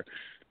Downs there.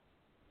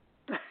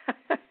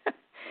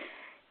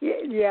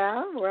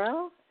 Yeah,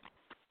 well,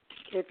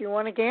 if you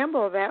want to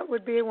gamble, that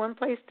would be one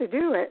place to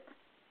do it.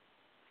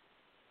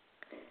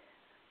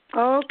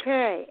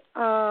 Okay.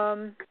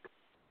 Coming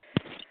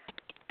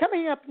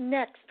up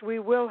next, we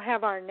will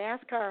have our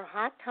NASCAR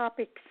Hot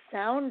Topic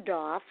Sound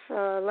Off.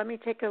 Let me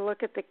take a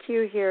look at the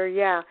queue here.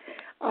 Yeah.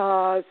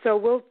 So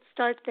we'll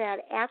start that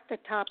at the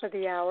top of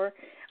the hour.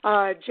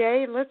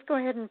 Jay, let's go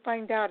ahead and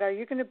find out. Are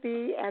you going to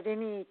be at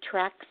any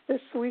tracks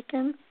this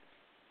weekend?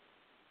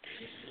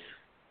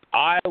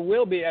 I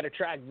will be at a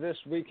track this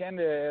weekend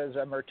as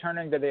I'm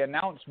returning to the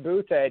announce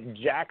booth at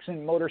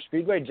Jackson Motor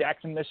Speedway,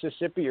 Jackson,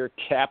 Mississippi, or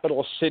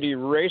Capital City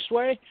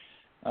Raceway,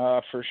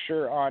 for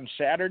sure on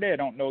Saturday. I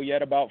don't know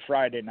yet about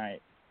Friday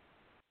night.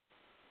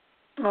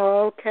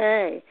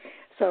 Okay.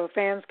 So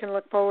fans can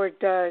look forward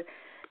to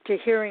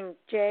hearing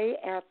Jay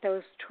at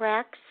those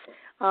tracks.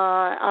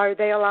 Are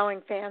they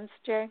allowing fans,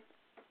 Jay?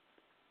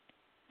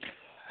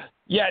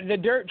 Yeah, the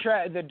dirt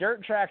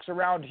tracks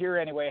around here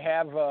anyway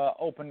have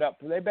opened up.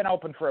 They've been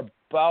open for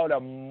about a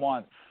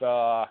month.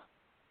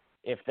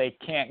 If they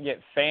can't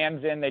get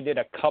fans in, they did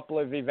a couple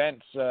of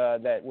events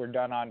that were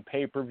done on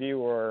pay-per-view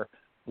or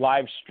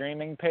live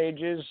streaming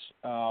pages.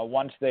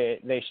 Once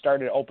they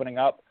started opening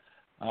up,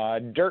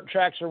 dirt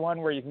tracks are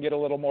one where you can get a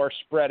little more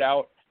spread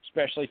out,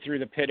 especially through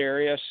the pit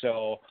area.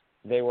 So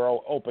they were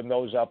open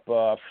those up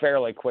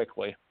fairly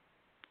quickly.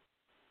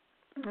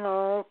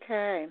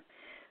 Okay.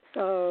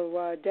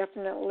 So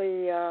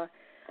definitely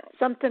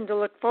something to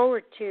look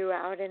forward to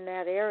out in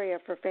that area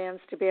for fans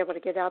to be able to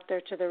get out there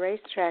to the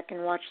racetrack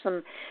and watch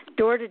some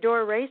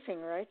door-to-door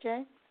racing, right,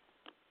 Jay?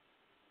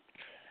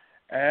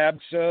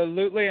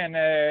 Absolutely, and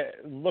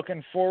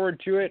looking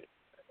forward to it.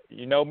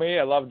 You know me,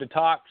 I love to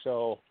talk,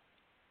 so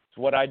it's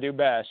what I do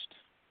best.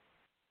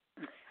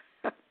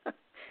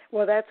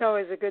 Well, that's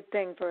always a good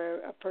thing for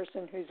a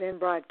person who's in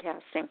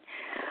broadcasting.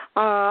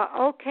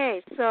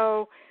 Okay,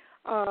 so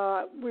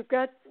we've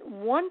got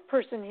one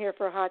person here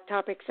for Hot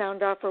Topic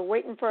Sound Off. We're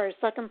waiting for our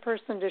second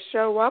person to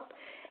show up,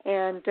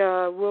 and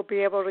we'll be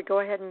able to go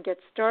ahead and get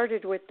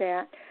started with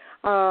that.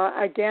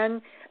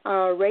 Again,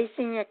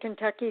 racing at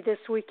Kentucky this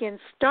weekend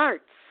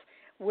starts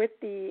with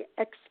the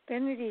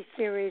Xfinity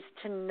Series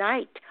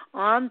tonight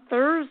on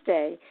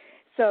Thursday.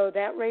 So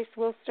that race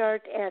will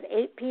start at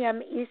 8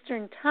 p.m.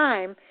 Eastern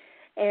Time,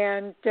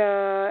 and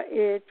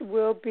it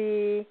will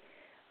be,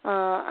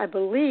 I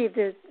believe,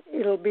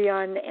 it'll be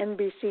on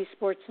NBC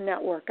Sports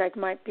Network. I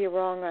might be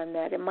wrong on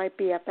that. It might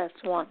be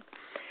FS1.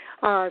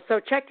 So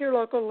check your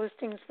local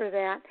listings for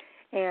that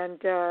and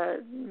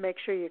make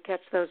sure you catch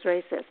those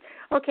races.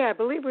 Okay, I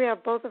believe we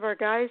have both of our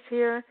guys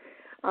here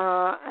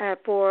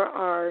for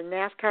our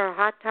NASCAR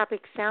Hot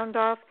Topic Sound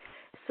Off.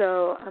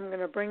 So I'm going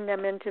to bring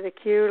them into the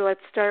queue. Let's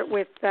start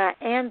with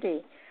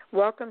Andy.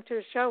 Welcome to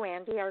the show,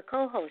 Andy, our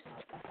co-host.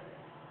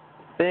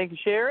 Thank you,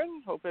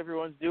 Sharon. Hope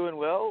everyone's doing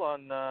well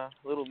on a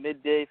little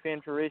midday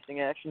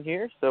Fan4Racing action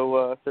here.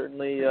 So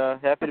certainly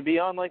happy to be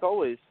on like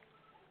always.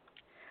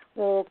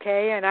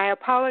 Okay, and I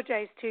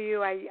apologize to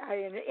you.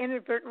 I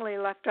inadvertently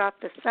left off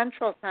the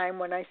Central Time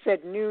when I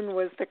said noon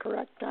was the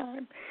correct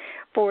time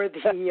for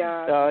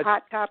the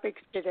hot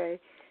topics today.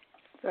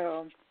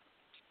 So.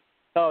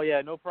 Oh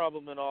yeah, no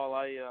problem at all.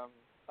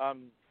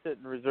 I'm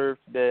sitting reserved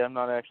today. I'm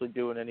not actually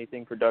doing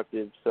anything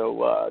productive,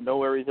 so no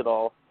worries at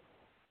all.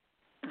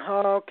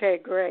 Okay,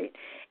 great.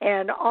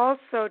 And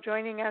also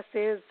joining us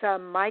is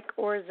Mike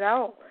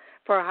Orzel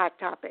for Hot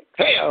Topics.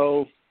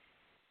 Hey-o.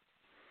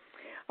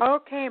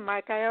 Okay,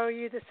 Mike, I owe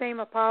you the same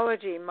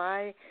apology.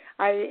 I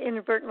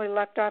inadvertently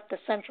left off the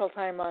Central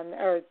Time and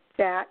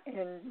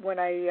when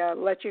I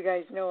let you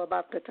guys know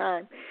about the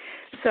time.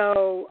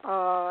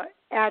 So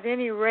at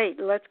any rate,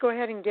 let's go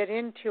ahead and get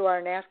into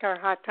our NASCAR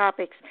Hot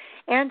Topics.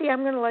 Andy,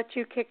 I'm going to let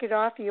you kick it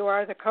off. You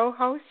are the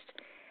co-host,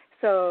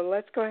 so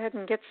let's go ahead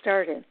and get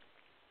started.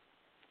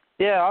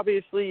 Yeah,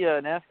 obviously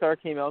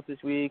NASCAR came out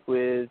this week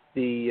with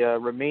the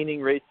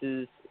remaining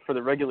races for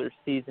the regular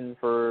season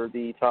for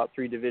the top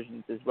three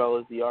divisions as well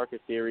as the ARCA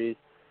Series.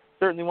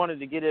 Certainly wanted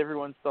to get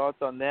everyone's thoughts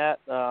on that.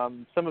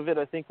 Some of it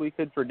I think we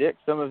could predict,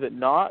 some of it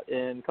not,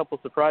 and a couple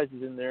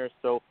surprises in there.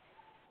 So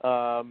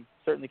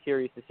certainly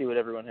curious to see what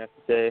everyone has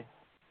to say.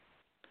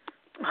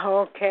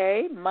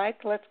 Okay, Mike,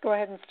 let's go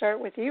ahead and start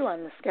with you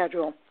on the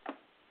schedule.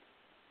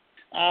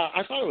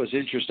 I thought it was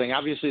interesting.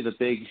 Obviously, the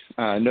big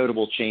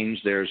notable change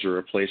there is a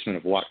replacement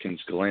of Watkins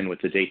Glen with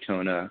the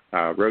Daytona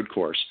road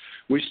course.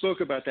 We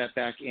spoke about that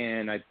back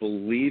in, I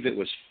believe it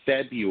was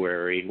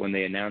February, when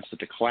they announced that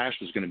the Clash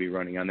was going to be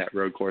running on that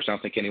road course. I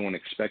don't think anyone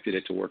expected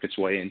it to work its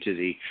way into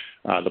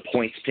the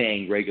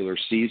points-paying regular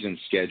season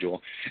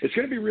schedule. It's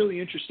going to be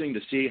really interesting to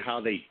see how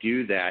they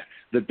do that.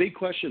 The big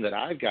question that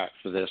I've got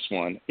for this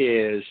one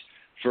is,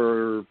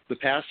 for the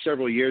past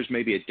several years,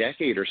 maybe a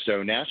decade or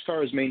so,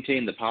 NASCAR has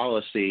maintained the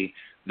policy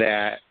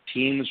that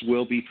teams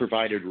will be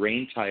provided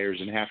rain tires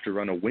and have to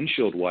run a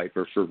windshield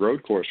wiper for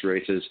road course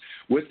races,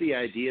 with the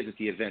idea that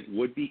the event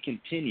would be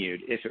continued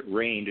if it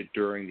rained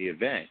during the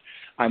event.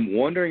 I'm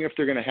wondering if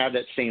they're going to have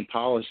that same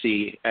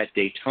policy at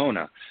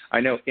Daytona. I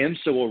know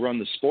IMSA will run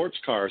the sports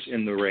cars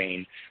in the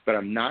rain, but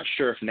I'm not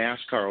sure if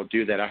NASCAR will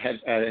do that.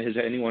 Has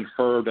anyone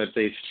heard that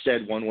they've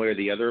said one way or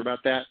the other about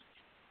that?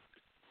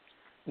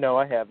 No,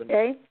 I haven't.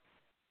 Okay.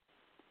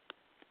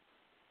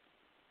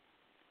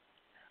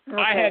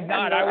 I had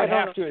not. I would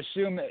have to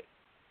assume that.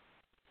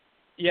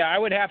 Yeah, I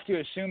would have to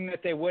assume that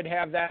they would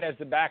have that as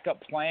the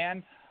backup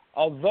plan.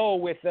 Although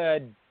with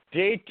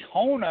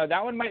Daytona,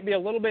 that one might be a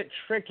little bit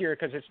trickier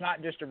because it's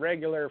not just a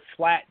regular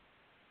flat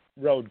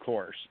road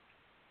course.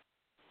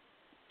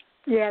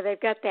 Yeah, they've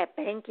got that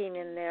banking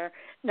in there.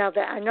 Now,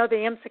 I know the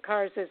IMSA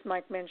cars, as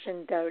Mike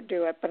mentioned,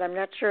 do it, but I'm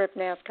not sure if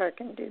NASCAR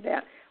can do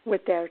that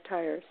with their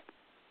tires.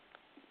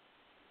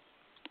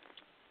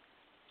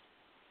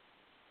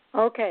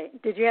 Okay.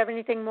 Did you have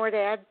anything more to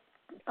add,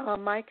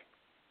 Mike?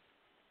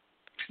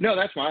 No,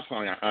 that's my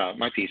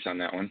piece on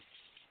that one.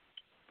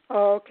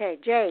 Okay.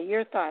 Jay,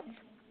 your thoughts?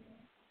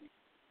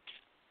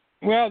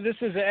 Well, this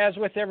is, as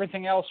with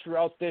everything else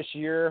throughout this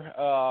year,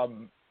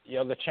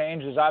 the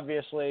change is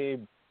obviously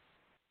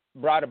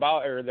brought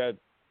about, or the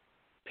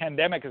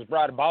pandemic has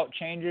brought about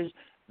changes.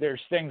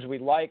 There's things we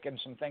like and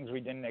some things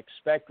we didn't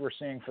expect we're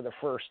seeing for the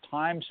first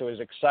time, so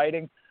it's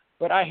exciting.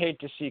 But I hate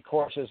to see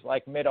courses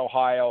like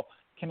Mid-Ohio,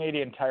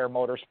 Canadian Tire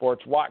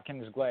Motorsports,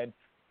 Watkins Glen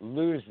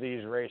lose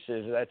these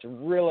races. That's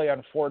really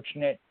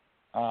unfortunate.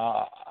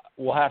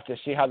 We'll have to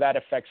see how that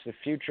affects the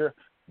future.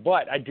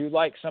 But I do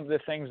like some of the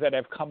things that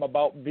have come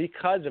about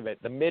because of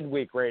it. The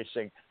midweek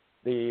racing,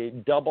 the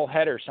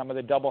doubleheader, some of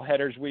the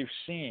doubleheaders we've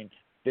seen.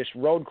 This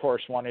road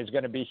course one is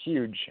going to be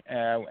huge.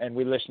 And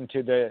we listened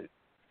to the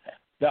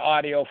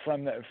audio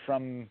from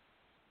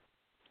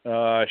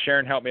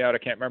Sharon, help me out. I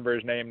can't remember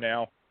his name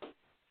now.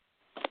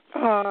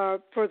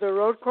 For the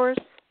road course?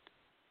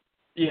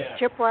 Yeah.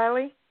 Chip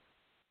Wiley,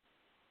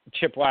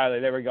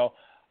 there we go.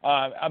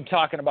 I'm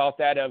talking about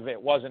that of it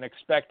wasn't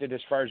expected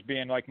as far as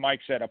being, like Mike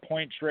said, a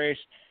points race.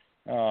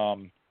 So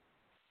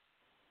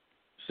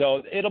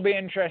it'll be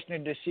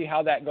interesting to see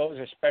how that goes,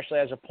 especially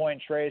as a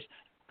points race.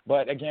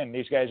 But, again,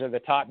 these guys are the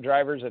top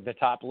drivers at the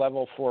top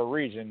level for a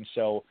reason,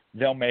 so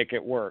they'll make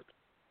it work.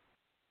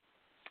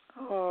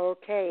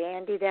 Okay,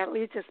 Andy, that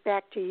leads us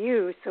back to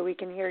you so we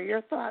can hear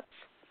your thoughts.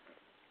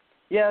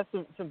 Yeah,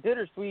 some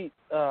bittersweet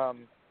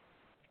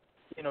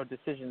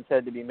decisions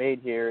had to be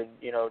made here. And,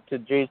 to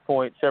Jay's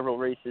point, several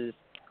races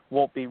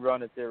won't be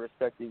run at their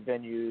respective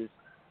venues,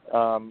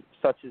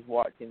 such as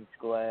Watkins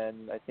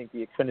Glen. I think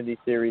the Xfinity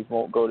Series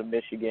won't go to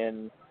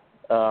Michigan.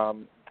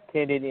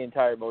 Canadian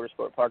Tire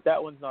Motorsport Park,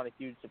 that one's not a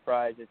huge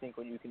surprise. I think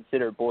when you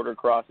consider border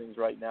crossings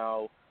right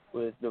now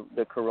with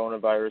the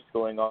coronavirus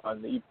going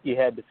on, you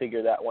had to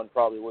figure that one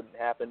probably wouldn't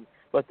happen.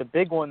 But the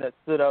big one that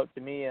stood out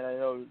to me, and I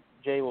know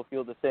Jay will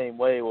feel the same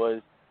way,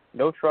 was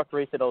no truck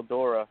race at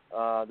Eldora.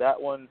 That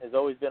one has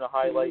always been a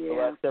highlight the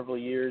last several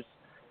years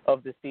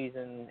of the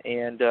season,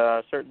 and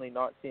certainly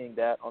not seeing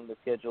that on the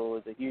schedule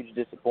is a huge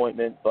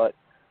disappointment. But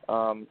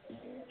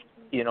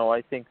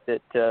I think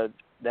that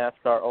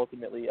NASCAR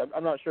ultimately,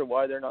 I'm not sure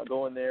why they're not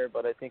going there,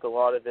 but I think a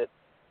lot of it,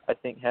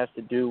 has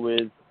to do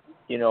with,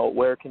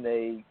 where can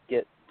they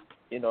get,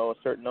 a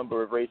certain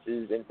number of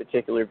races in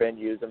particular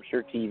venues. I'm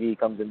sure TV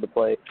comes into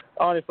play.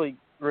 Honestly,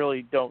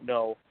 really don't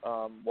know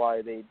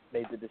why they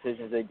made the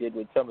decisions they did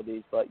with some of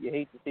these, but you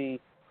hate to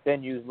see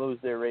venues lose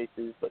their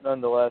races, but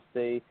nonetheless,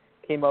 they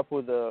came up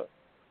with a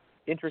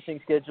interesting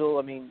schedule.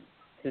 I mean,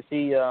 to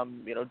see,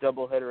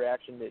 doubleheader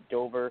action at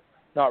Dover,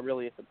 not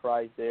really a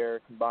surprise there,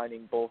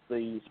 combining both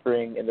the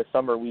spring and the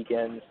summer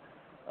weekends.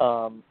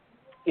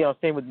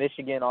 Same with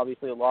Michigan.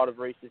 Obviously, a lot of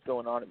races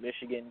going on at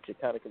Michigan to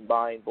kind of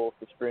combine both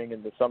the spring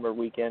and the summer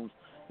weekends.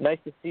 Nice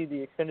to see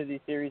the Xfinity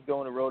Series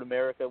going to Road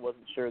America.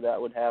 Wasn't sure that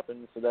would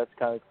happen, so that's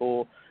kind of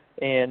cool.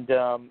 And,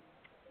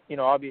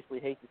 obviously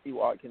hate to see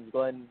Watkins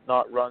Glen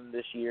not run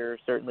this year.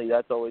 Certainly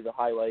that's always a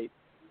highlight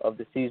of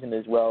the season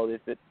as well.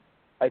 If it,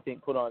 I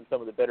think, put on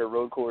some of the better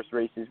road course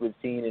races we've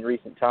seen in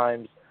recent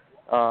times.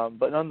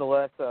 But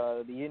nonetheless,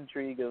 the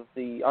intrigue of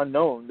the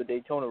unknown, the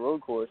Daytona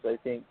road course, I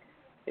think,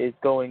 is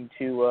going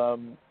to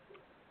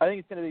I think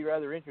it's going to be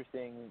rather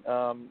interesting,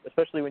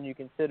 especially when you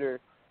consider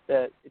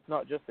that it's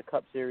not just the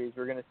Cup Series.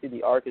 We're going to see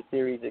the ARCA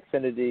Series,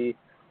 Xfinity,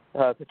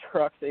 the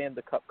trucks, and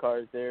the Cup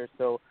cars there.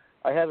 So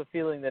I have a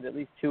feeling that at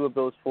least two of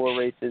those four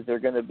races are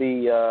going to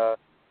be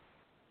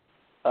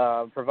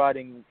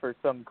providing for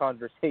some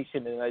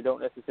conversation, and I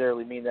don't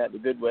necessarily mean that in a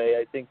good way.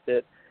 I think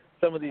that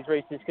some of these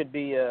races could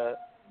be a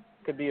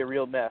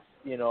real mess,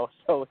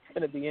 so it's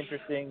going to be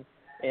interesting.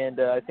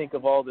 And I think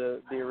of all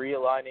the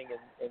realigning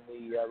and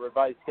the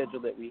revised schedule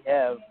that we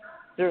have,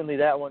 certainly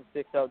that one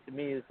sticks out to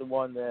me as the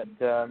one that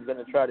I'm going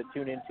to try to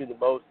tune into the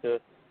most to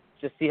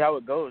just see how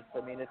it goes.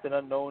 I mean, it's an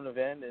unknown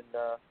event, and,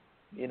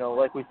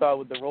 like we saw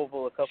with the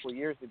Roval a couple of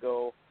years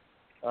ago,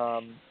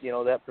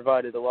 that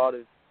provided a lot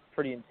of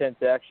pretty intense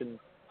action,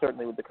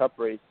 certainly with the Cup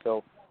race.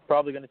 So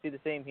probably going to see the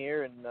same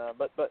here. And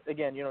but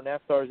again,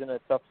 NASCAR is in a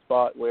tough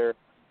spot where,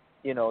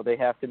 they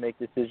have to make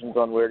decisions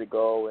on where to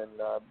go, and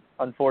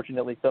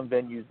unfortunately some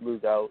venues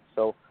lose out.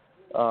 So,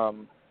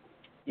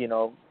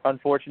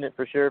 unfortunate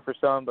for sure for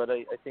some, but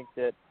I think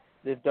that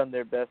they've done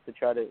their best to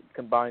try to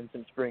combine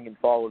some spring and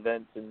fall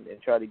events and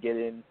try to get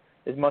in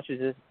as much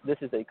as this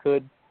as they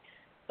could.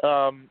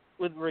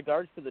 With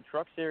regards to the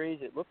Truck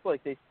Series, it looks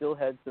like they still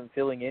had some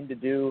filling in to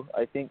do.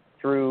 I think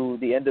through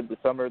the end of the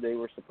summer they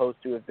were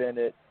supposed to have been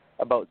at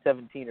about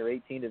 17 or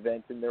 18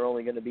 events, and they're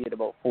only going to be at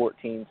about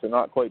 14. So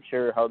not quite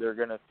sure how they're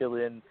going to fill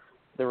in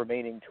the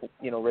remaining,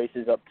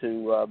 races up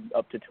to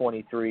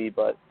 23.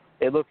 But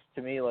it looks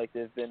to me like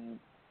they've been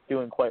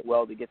doing quite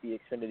well to get the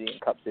Xfinity and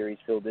Cup Series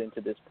filled in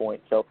to this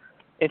point. So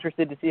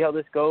interested to see how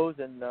this goes,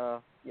 and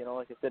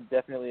like I said,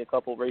 definitely a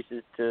couple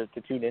races to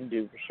tune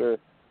into for sure.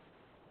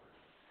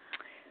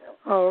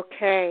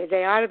 Okay,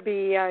 they ought to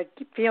be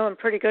feeling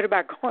pretty good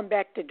about going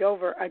back to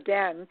Dover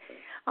again.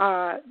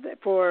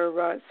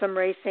 For some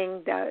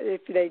racing.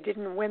 If they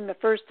didn't win the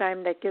first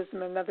time, that gives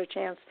them another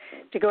chance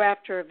to go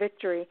after a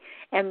victory.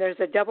 And there's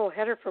a double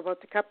header for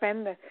both the Cup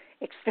and the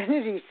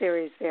Xfinity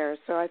Series there,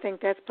 so I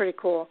think that's pretty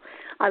cool.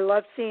 I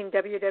love seeing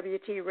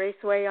WWT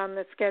Raceway on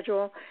the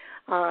schedule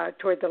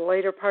toward the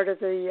later part of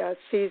the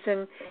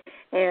season,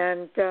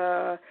 and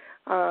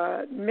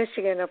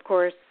Michigan, of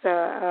course,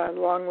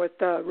 along with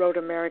Road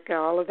America.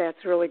 All of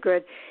that's really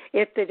good.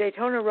 If the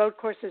Daytona road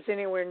course is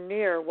anywhere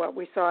near what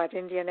we saw at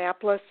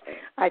Indianapolis,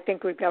 I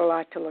think we've got a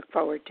lot to look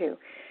forward to.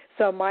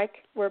 So,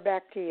 Mike, we're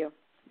back to you.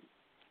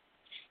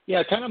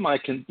 Yeah, kind of my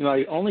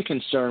only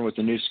concern with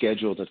the new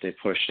schedule that they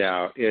pushed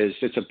out is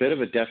it's a bit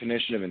of a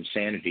definition of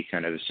insanity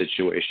kind of a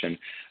situation.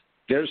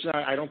 There's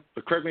not,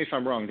 correct me if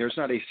I'm wrong, there's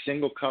not a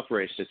single Cup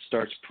race that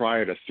starts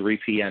prior to 3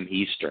 p.m.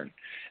 Eastern.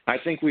 I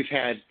think we've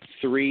had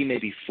 3,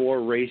 maybe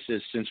 4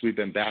 races since we've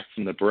been back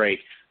from the break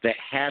that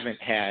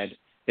haven't had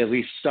at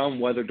least some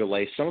weather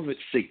delay, some of it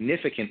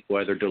significant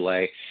weather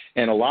delay,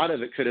 and a lot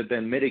of it could have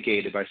been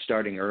mitigated by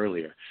starting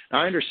earlier.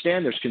 Now, I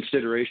understand there's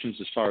considerations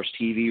as far as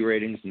TV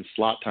ratings and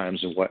slot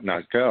times and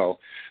whatnot go,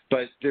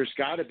 but there's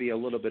got to be a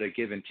little bit of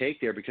give and take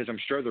there because I'm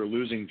sure they're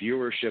losing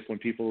viewership when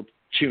people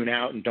tune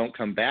out and don't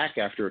come back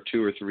after a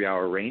 2 or 3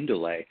 hour rain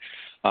delay.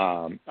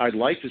 I'd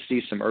like to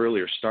see some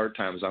earlier start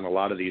times on a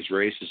lot of these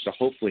races to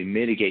hopefully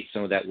mitigate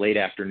some of that late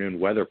afternoon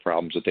weather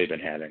problems that they've been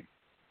having.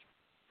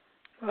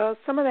 Well,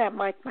 some of that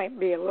might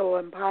be a little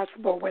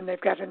impossible when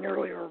they've got an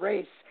earlier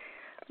race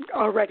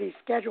already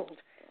scheduled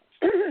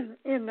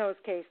in those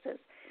cases.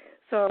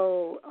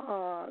 So,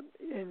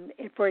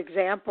 for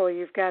example,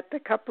 you've got the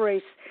Cup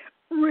race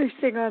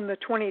racing on the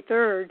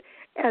 23rd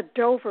at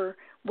Dover.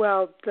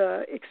 Well,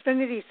 the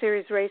Xfinity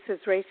Series race is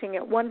racing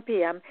at 1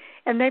 p.m.,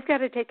 and they've got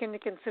to take into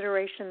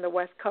consideration the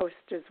West Coast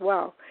as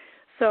well.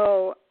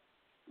 So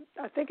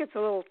I think it's a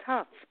little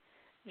tough.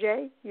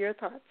 Jay, your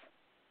thoughts?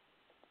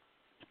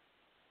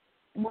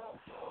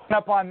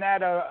 Up on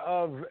that,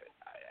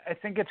 I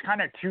think it's kind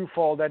of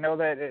twofold. I know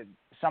that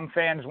some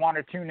fans want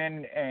to tune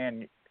in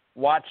and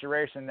watch the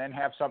race and then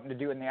have something to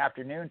do in the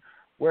afternoon,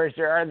 whereas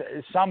there are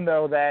some,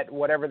 though, that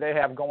whatever they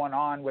have going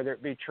on, whether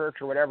it be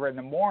church or whatever in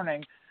the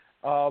morning,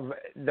 of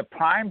the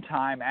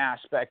primetime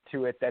aspect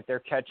to it, that they're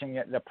catching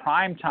it, the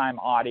primetime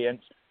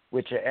audience,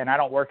 which, and I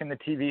don't work in the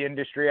TV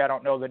industry, I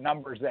don't know the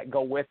numbers that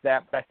go with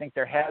that, but I think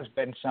there has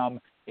been some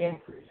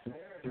increase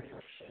there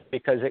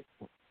because it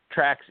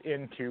tracks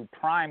into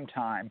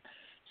primetime.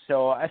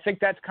 So I think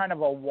that's kind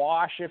of a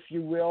wash, if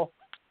you will.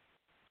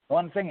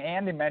 One thing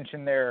Andy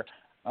mentioned there,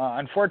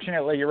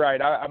 unfortunately, you're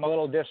right, I'm a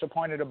little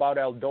disappointed about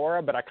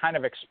Eldora, but I kind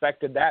of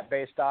expected that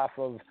based off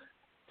of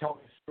Tony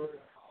Stewart,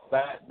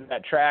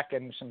 that track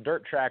and some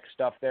dirt track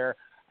stuff there.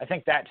 I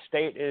think that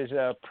state is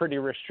pretty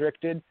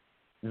restricted.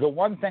 The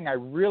one thing I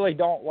really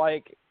don't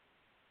like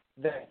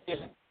that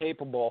isn't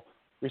capable,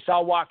 we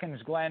saw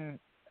Watkins Glen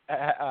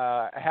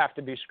have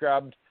to be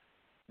scrubbed.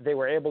 They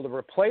were able to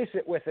replace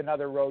it with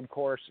another road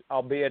course,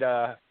 albeit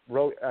a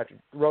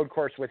road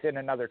course within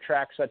another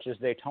track such as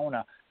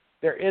Daytona.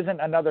 There isn't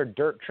another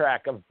dirt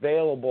track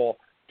available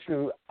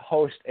to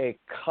host a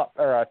Cup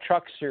or a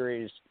Truck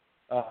Series.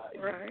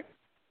 Right.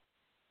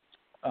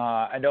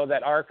 I know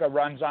that ARCA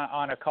runs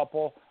on a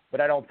couple,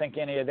 but I don't think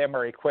any of them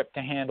are equipped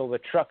to handle the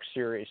Truck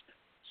Series.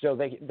 So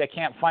they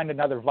can't find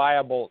another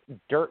viable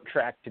dirt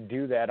track to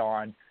do that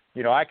on.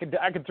 You know, I could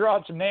throw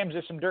out some names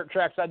of some dirt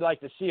tracks I'd like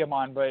to see them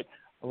on, but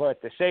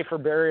look, the safer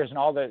barriers and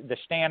all the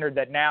standard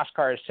that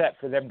NASCAR has set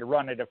for them to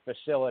run at a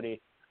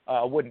facility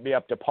wouldn't be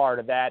up to par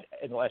to that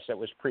unless it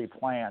was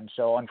pre-planned.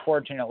 So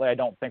unfortunately, I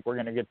don't think we're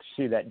going to get to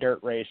see that dirt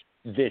race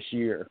this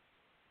year.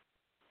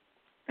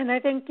 And I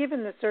think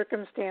given the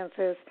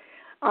circumstances,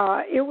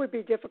 it would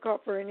be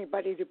difficult for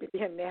anybody to be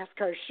in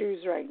NASCAR shoes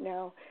right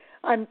now,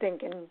 I'm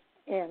thinking,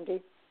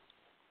 Andy.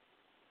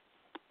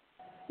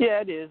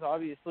 Yeah, it is.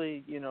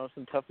 Obviously, you know,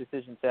 some tough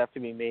decisions have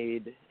to be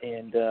made,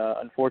 and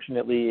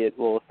unfortunately it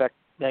will affect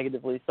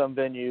negatively some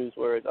venues,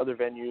 whereas other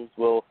venues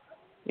will,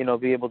 you know,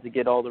 be able to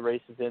get all the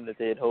races in that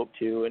they had hoped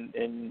to.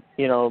 And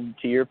you know,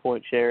 to your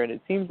point, Sharon, it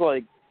seems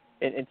like,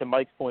 and to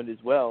Mike's point as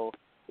well,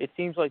 it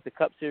seems like the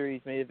Cup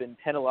Series may have been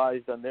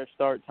penalized on their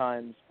start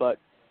times, but,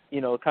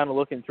 you know, kind of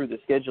looking through the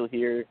schedule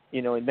here,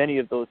 you know, in many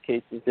of those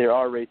cases there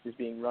are races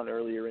being run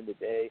earlier in the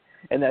day.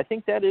 And I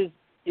think that is,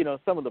 you know,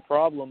 some of the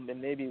problem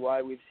and maybe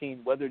why we've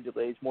seen weather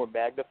delays more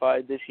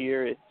magnified this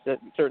year. It's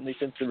certainly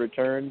since the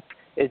return,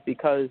 is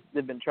because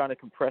they've been trying to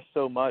compress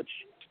so much,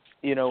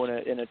 you know,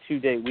 in a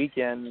 2-day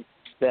weekend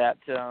that,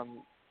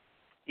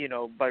 you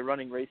know, by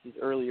running races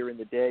earlier in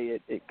the day,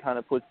 it kind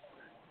of puts,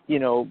 you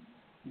know,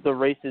 the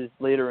races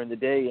later in the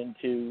day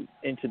into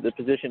the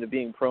position of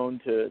being prone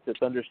to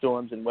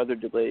thunderstorms and weather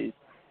delays.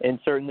 And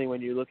certainly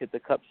when you look at the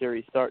Cup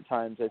Series start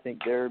times, I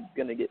think they're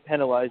going to get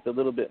penalized a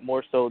little bit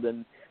more so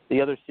than the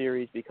other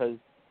series because,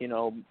 you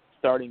know,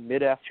 starting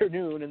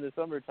mid-afternoon in the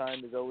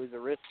summertime is always a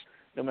risk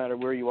no matter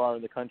where you are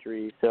in the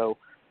country. So,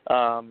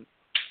 yeah,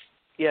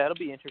 it'll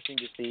be interesting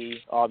to see,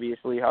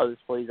 obviously, how this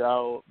plays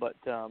out. But,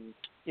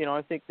 you know,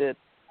 I think that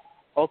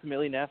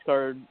ultimately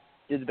NASCAR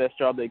did the best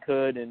job they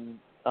could. And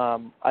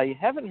I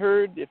haven't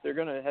heard if they're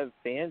going to have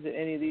fans at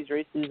any of these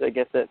races. I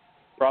guess that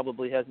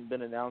probably hasn't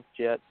been announced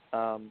yet.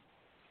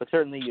 But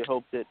certainly you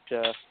hope that,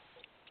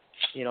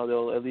 you know,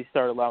 they'll at least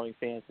start allowing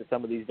fans to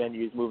some of these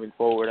venues moving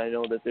forward. I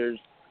know that there's,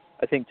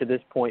 I think to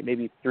this point,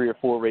 maybe 3 or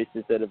 4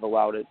 races that have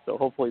allowed it. So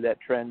hopefully that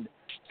trend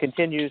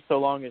continues so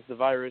long as the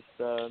virus,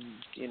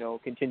 you know,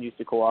 continues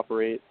to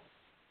cooperate.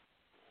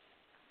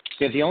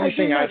 Yeah, the only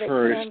thing I've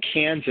heard is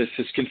Kansas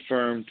has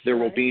confirmed there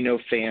will be no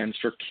fans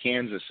for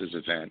Kansas's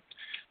event.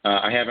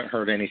 I haven't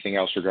heard anything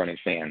else regarding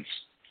fans.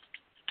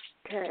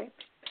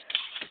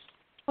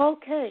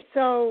 Okay,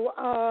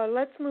 so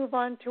let's move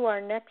on to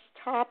our next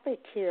topic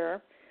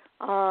here.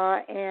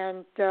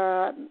 And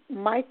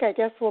Mike, I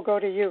guess we'll go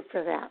to you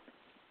for that.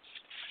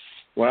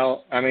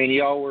 Well, I mean,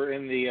 y'all were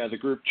in the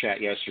group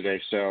chat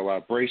yesterday, so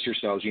brace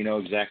yourselves. You know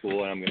exactly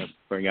what I'm going to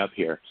bring up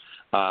here.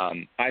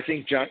 I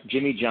think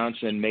Jimmy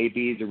Johnson may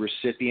be the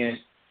recipient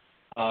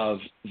of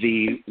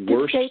the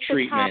worst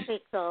treatment. State the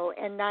topic, though,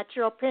 and not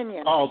your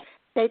opinion. Oh,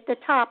 state the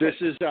topic.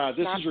 This is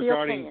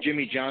regarding opinion.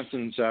 Jimmy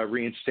Johnson's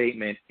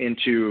reinstatement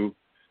into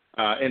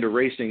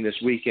racing this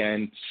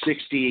weekend,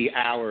 60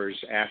 hours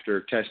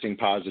after testing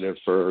positive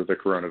for the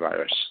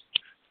coronavirus.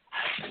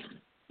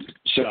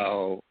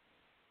 So,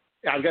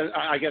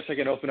 I guess I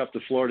can open up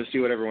the floor to see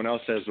what everyone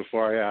else says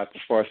before I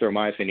throw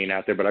my opinion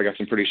out there. But I got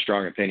some pretty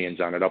strong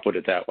opinions on it. I'll put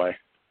it that way.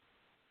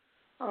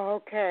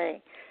 Okay,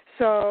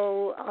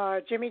 so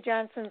Jimmy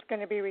Johnson's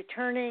going to be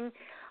returning,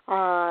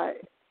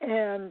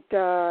 and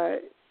Jay,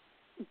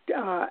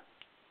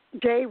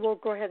 we'll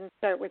go ahead and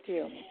start with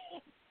you.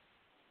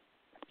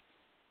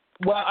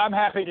 Well, I'm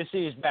happy to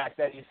see he's back,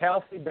 that he's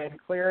healthy, been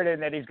cleared,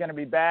 and that he's going to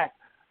be back.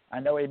 I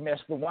know he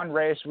missed the one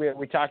race.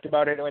 We talked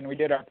about it when we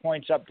did our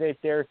points update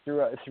there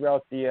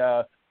throughout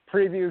the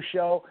preview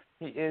show.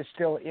 He is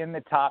still in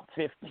the top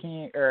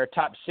 15 or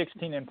top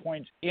 16 in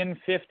points in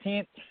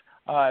 15th.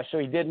 So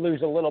he did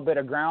lose a little bit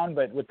of ground,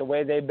 but with the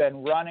way they've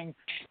been running,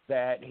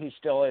 that he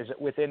still is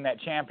within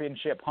that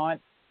championship hunt.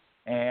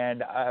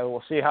 And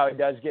we'll see how he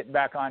does get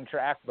back on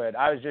track. But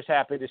I was just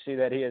happy to see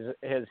that he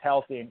is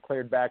healthy and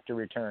cleared back to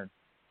return.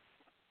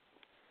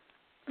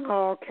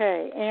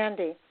 Okay,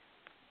 Andy.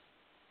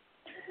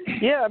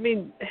 Yeah, I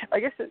mean, I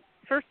guess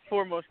first and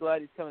foremost,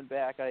 glad he's coming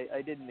back.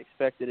 I didn't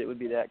expect that it would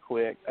be that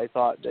quick. I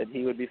thought that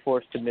he would be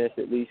forced to miss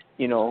at least,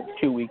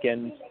 2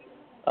 weekends.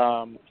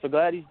 So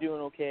glad he's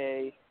doing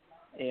okay,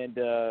 and,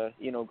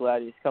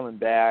 glad he's coming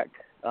back.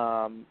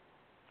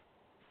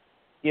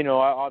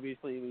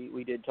 Obviously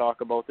we did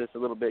talk about this a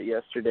little bit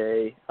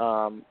yesterday.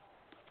 Don't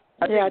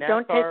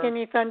take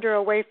any thunder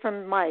away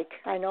from Mike.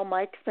 I know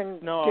Mike's been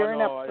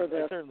gearing up for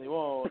this. I certainly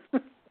won't.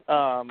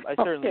 I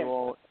certainly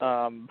won't.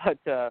 But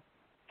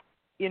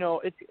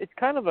it's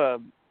kind of a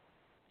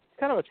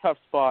tough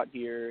spot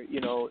here.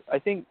 I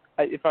think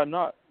if I'm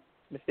not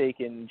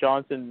mistaken,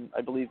 Johnson,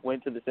 I believe,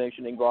 went to the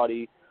sanctioning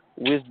body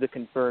with the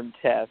confirmed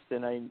test,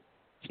 and I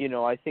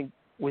think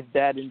with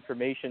that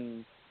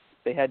information,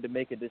 they had to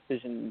make a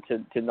decision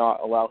to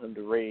not allow him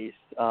to race.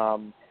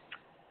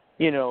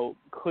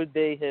 Could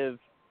they have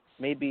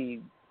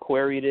maybe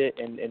queried it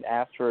and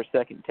asked for a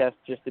second test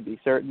just to be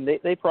certain?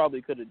 They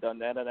probably could have done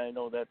that, and I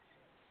know that's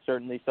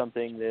certainly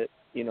something that,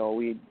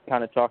 we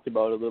kind of talked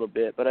about a little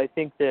bit. But I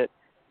think that,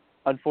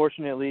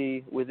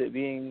 unfortunately, with it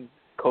being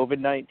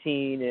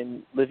COVID-19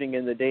 and living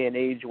in the day and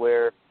age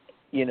where,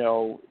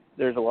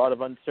 there's a lot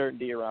of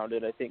uncertainty around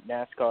it, I think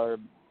NASCAR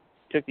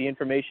took the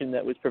information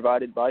that was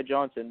provided by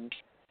Johnson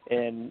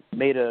and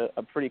made a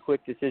pretty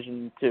quick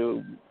decision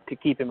to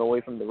keep him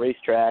away from the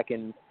racetrack,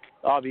 and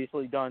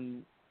obviously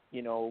done,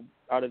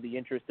 out of the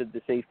interest of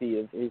the safety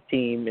of his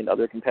team and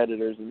other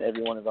competitors and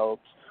everyone else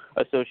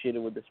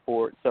associated with the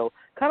sport. So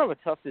kind of a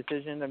tough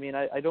decision. I mean,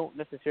 I don't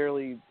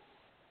necessarily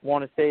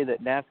want to say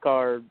that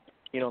NASCAR,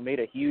 made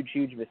a huge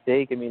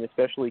mistake. I mean,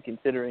 especially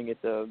considering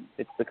it's the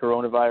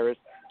coronavirus.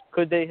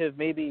 Could they have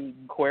maybe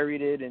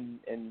queried it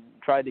and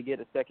tried to get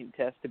a second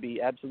test to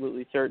be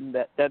absolutely certain?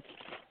 That's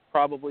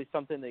probably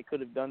something they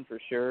could have done for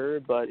sure.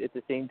 But at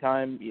the same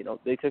time,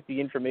 they took the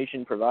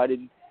information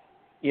provided,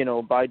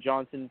 by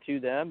Johnson to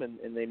them,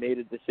 and they made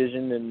a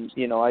decision. And,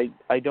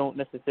 I don't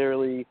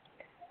necessarily –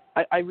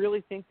 I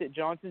really think that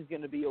Johnson's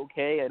going to be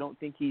okay. I don't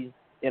think he's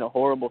in a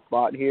horrible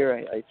spot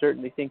here. I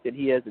certainly think that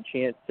he has a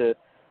chance to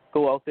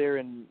go out there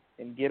and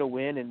get a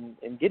win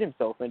and get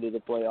himself into the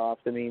playoffs.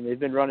 I mean, they've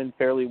been running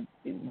fairly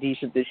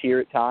decent this year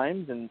at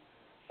times, and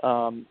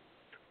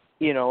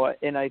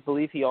and I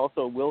believe he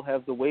also will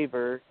have the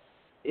waiver,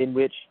 in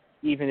which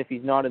even if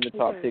he's not in the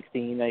top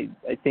 16,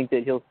 I think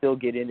that he'll still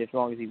get in as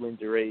long as he wins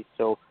a race.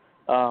 So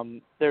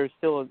there's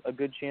still a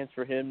good chance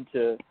for him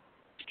to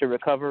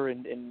recover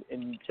and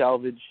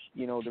salvage,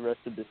 the rest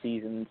of the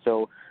season.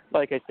 So,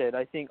 like I said,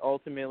 I think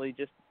ultimately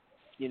just,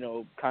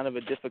 kind of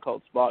a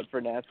difficult spot for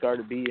NASCAR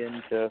to be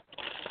in to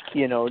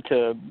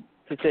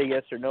say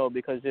yes or no,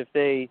 because if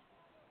they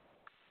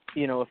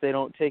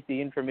don't take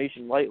the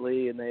information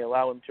lightly and they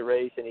allow him to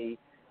race and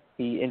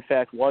he in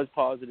fact was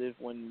positive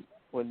when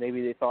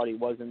maybe they thought he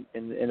wasn't,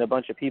 and a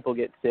bunch of people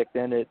get sick,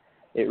 then it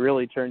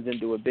really turns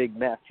into a big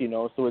mess,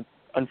 So it's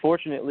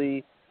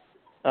unfortunately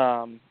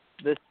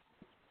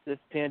this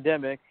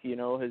pandemic,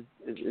 is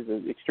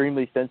an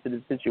extremely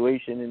sensitive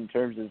situation in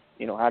terms of,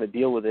 how to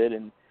deal with it.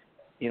 And,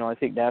 I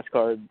think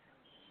NASCAR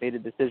made a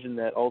decision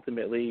that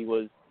ultimately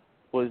was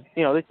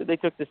they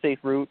took the safe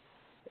route,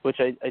 which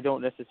I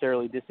don't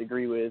necessarily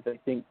disagree with. I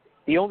think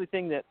the only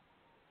thing that,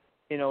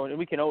 and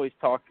we can always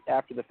talk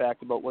after the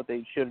fact about what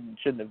they should and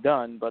shouldn't have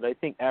done, but I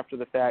think after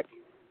the fact,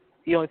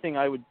 the only thing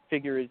I would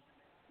figure is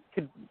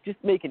could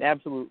just make it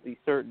absolutely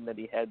certain that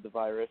he had the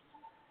virus.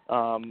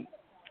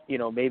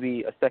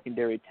 Maybe a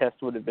secondary test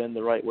would have been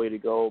the right way to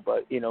go.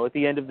 But, at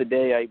the end of the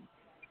day, I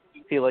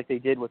feel like they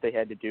did what they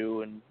had to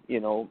do. And,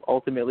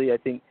 ultimately I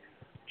think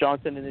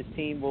Johnson and his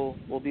team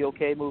will be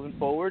okay moving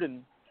forward.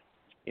 And,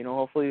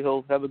 hopefully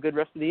he'll have a good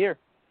rest of the year.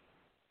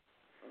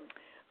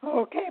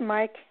 Okay,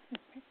 Mike.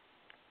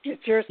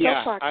 It's your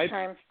soapbox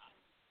time.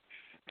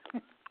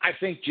 I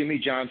think Jimmy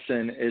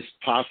Johnson is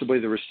possibly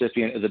the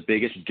recipient of the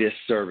biggest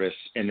disservice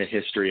in the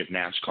history of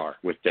NASCAR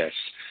with this.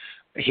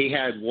 He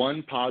had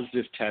one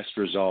positive test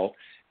result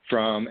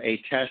from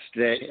a test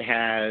that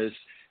has,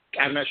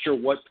 I'm not sure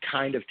what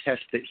kind of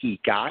test that he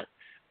got,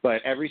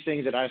 but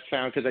everything that I've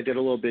found, because I did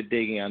a little bit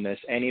digging on this,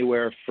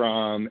 anywhere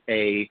from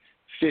a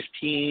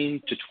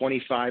 15 to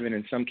 25, and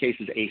in some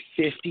cases a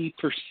 50%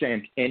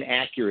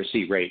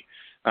 inaccuracy rate,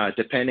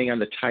 depending on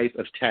the type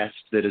of test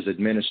that is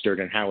administered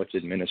and how it's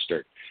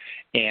administered.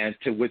 And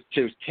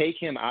to take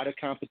him out of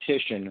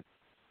competition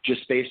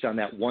just based on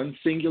that one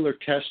singular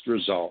test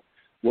result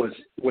was,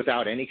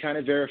 without any kind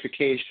of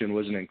verification,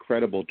 was an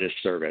incredible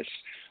disservice.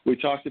 We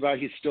talked about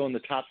he's still in the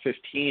top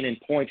 15 in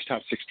points,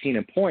 top 16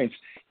 in points.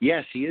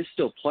 Yes, he is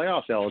still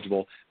playoff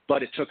eligible,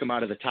 but it took him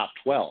out of the top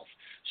 12.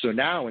 So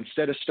now,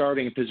 instead of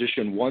starting in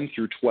position 1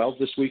 through 12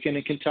 this weekend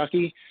in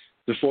Kentucky,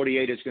 the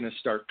 48 is going to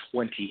start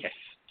 20th.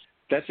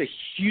 That's a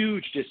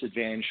huge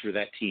disadvantage for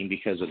that team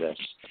because of this.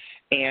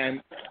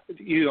 And,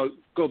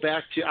 go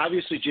back to,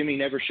 obviously Jimmy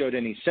never showed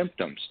any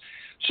symptoms.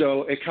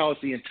 So it calls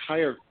the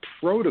entire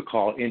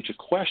protocol into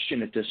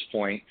question at this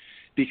point,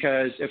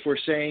 because if we're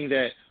saying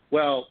that,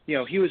 well,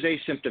 he was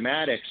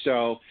asymptomatic,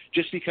 so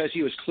just because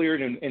he was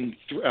cleared in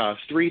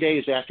 3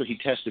 days after he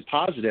tested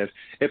positive,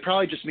 it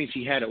probably just means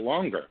he had it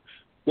longer.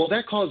 Well,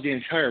 that calls the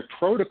entire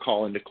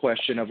protocol into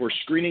question of we're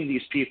screening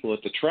these people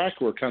at the track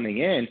who are coming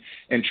in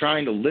and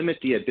trying to limit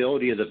the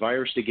ability of the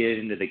virus to get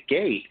into the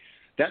gate.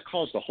 That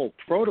calls the whole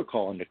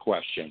protocol into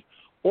question.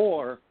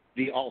 Or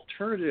the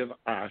alternative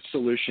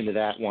solution to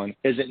that one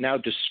is it now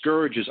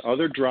discourages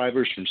other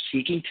drivers from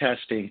seeking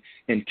testing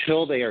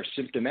until they are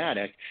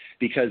symptomatic,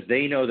 because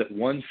they know that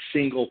one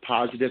single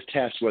positive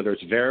test, whether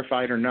it's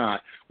verified or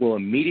not, will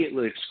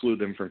immediately exclude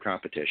them from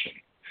competition.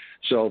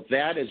 So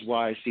that is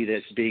why I see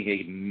this being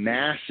a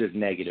massive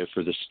negative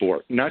for the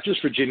sport, not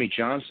just for Jimmy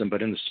Johnson,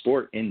 but in the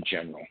sport in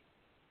general.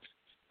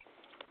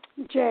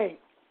 Jay.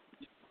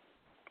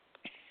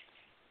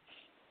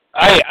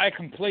 I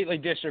completely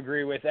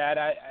disagree with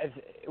that.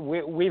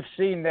 We've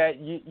seen that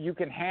you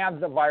can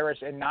have the virus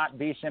and not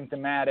be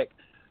symptomatic.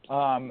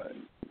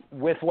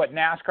 With what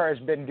NASCAR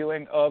has been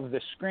doing of the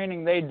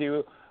screening they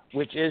do,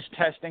 which is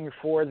testing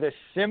for the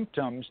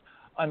symptoms,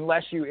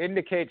 unless you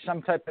indicate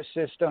some type of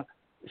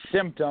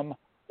symptom,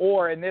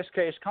 or in this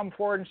case, come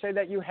forward and say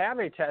that you have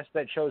a test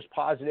that shows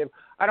positive.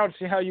 I don't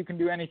see how you can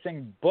do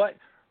anything but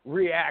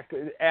react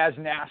as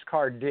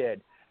NASCAR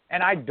did.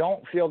 And I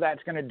don't feel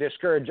that's going to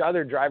discourage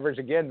other drivers.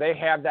 Again, they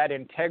have that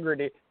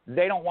integrity.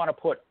 They don't want to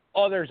put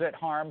others at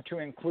harm, to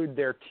include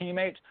their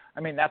teammates. I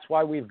mean, that's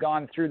why we've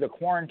gone through the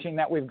quarantine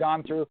that we've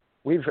gone through.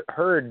 We've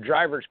heard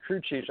drivers,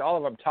 crew chiefs, all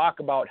of them talk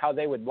about how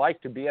they would like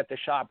to be at the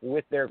shop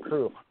with their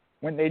crew.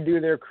 When they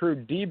do their crew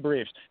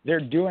debriefs, they're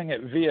doing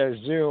it via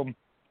Zoom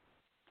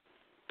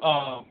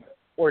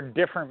or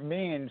different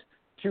means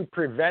to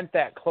prevent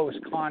that close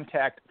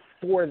contact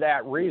for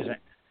that reason.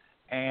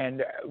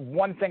 And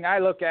one thing I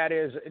look at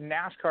is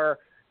NASCAR,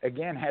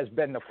 again, has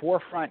been the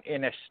forefront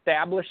in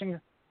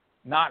establishing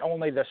not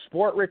only the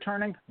sport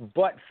returning,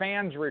 but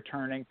fans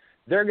returning.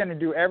 They're going to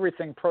do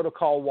everything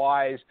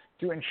protocol-wise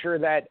to ensure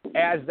that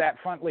as that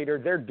front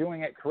leader, they're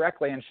doing it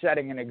correctly and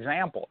setting an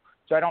example.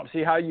 So I don't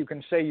see how you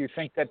can say you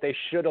think that they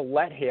should have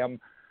let him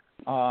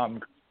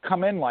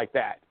come in like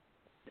that.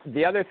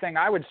 The other thing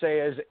I would say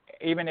is,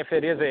 even if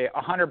it is a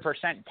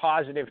 100%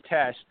 positive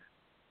test,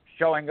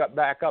 showing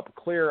back up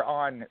clear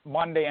on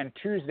Monday and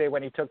Tuesday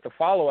when he took the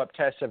follow-up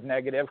tests of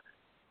negative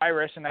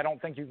virus, and I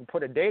don't think you can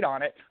put a date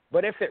on it,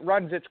 but if it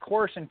runs its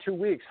course in 2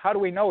 weeks, how do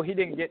we know he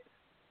didn't get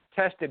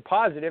tested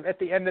positive at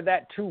the end of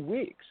that 2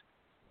 weeks?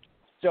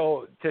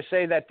 So to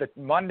say that the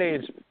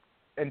Mondays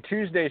and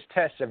Tuesdays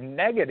tests of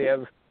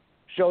negative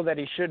show that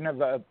he shouldn't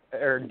have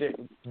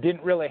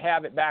didn't really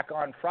have it back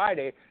on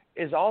Friday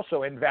is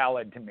also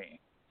invalid to me.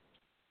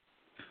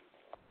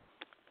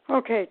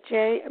 Okay,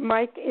 Jay,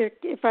 Mike, Andy,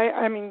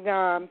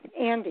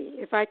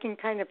 if I can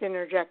kind of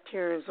interject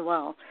here as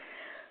well.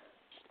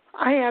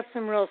 I have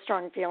some real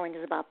strong feelings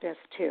about this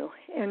too.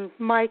 And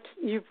Mike,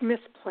 you've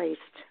misplaced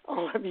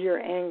all of your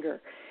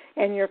anger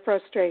and your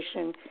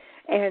frustration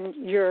and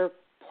your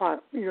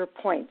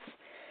points.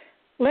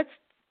 Let's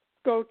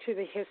go to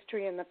the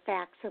history and the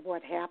facts of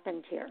what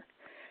happened here.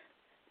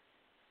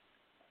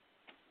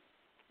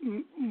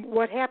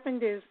 What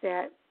happened is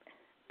that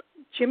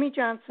Jimmy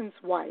Johnson's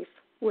wife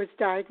was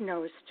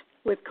diagnosed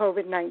with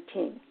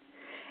COVID-19.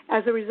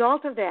 As a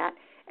result of that,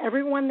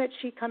 everyone that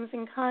she comes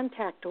in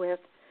contact with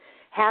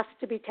has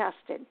to be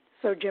tested.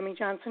 So Jimmy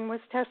Johnson was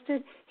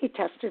tested. He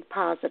tested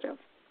positive.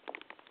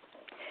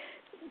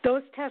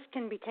 Those tests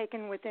can be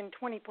taken within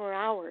 24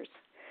 hours.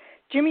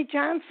 Jimmy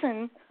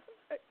Johnson,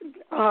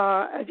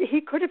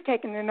 he could have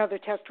taken another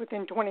test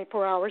within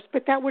 24 hours,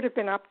 but that would have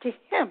been up to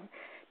him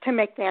to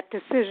make that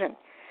decision.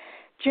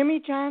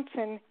 Jimmy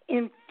Johnson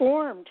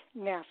informed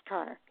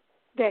NASCAR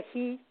that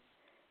he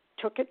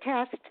took a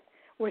test,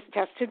 was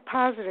tested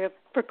positive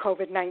for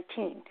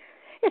COVID-19.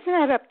 It's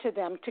not up to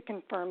them to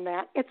confirm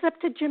that. It's up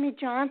to Jimmy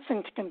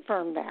Johnson to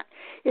confirm that.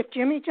 If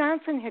Jimmy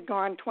Johnson had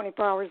gone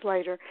 24 hours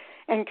later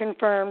and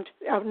confirmed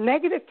a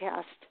negative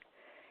test,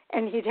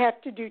 and he'd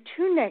have to do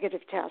 2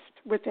 negative tests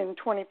within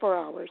 24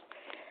 hours,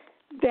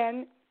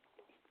 then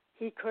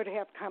he could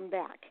have come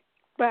back.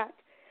 But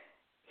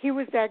he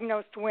was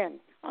diagnosed when?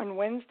 On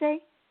Wednesday?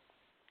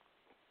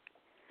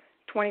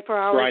 24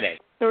 hours? Friday.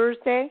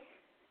 Thursday?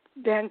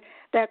 Then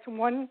that's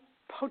one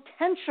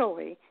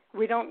potentially.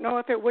 We don't know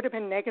if it would have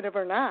been negative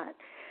or not.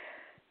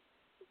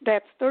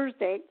 That's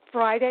Thursday.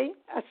 Friday,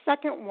 a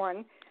second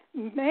one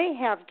may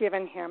have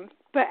given him,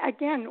 but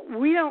again,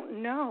 we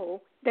don't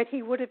know that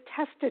he would have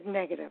tested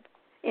negative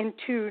in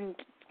 2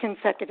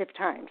 consecutive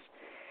times.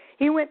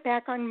 He went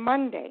back on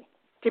Monday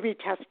to be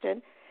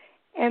tested,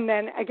 and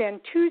then again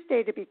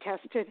Tuesday to be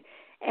tested,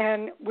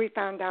 and we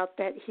found out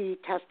that he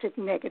tested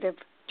negative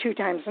 2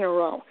 times in a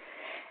row.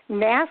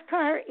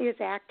 NASCAR is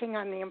acting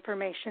on the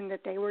information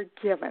that they were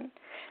given.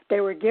 They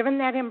were given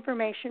that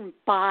information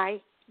by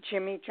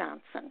Jimmy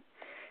Johnson.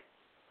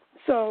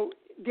 So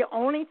the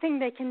only thing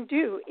they can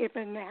do, if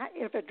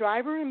a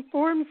driver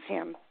informs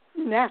him,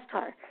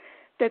 NASCAR,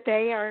 that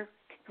they are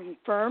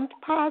confirmed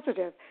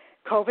positive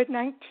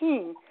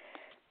COVID-19,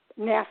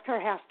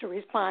 NASCAR has to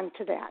respond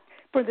to that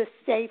for the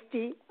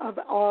safety of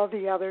all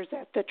the others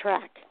at the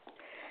track.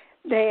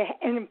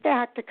 And in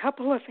fact, a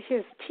couple of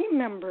his team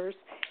members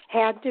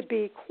had to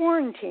be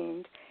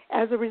quarantined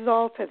as a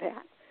result of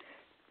that.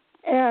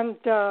 And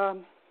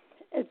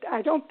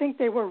I don't think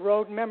they were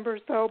road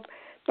members, though,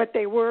 but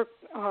they were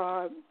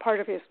part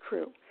of his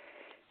crew.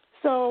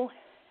 So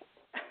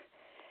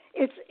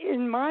it's,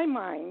 in my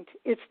mind,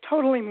 it's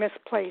totally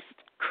misplaced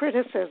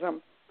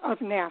criticism of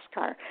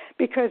NASCAR,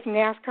 because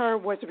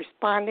NASCAR was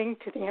responding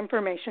to the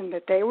information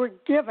that they were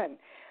given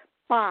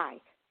by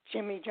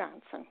Jimmy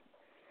Johnson.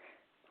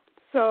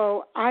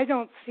 So I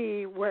don't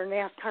see where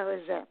NASCAR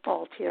is at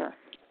fault here.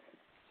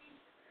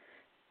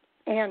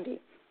 Andy?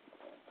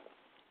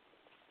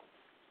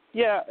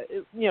 Yeah,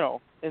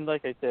 and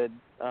like I said,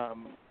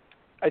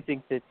 I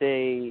think that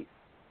they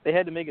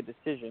had to make a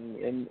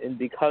decision, and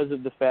because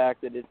of the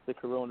fact that it's the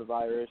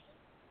coronavirus,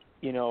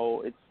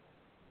 it's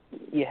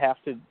you have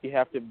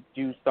to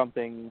do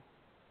something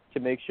to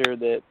make sure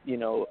that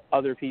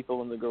other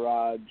people in the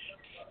garage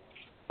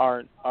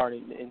aren't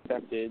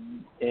infected,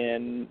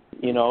 and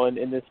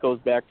and this goes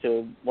back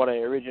to what I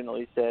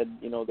originally said.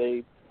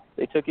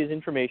 They took his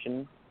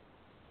information,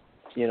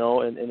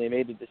 and they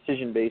made a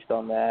decision based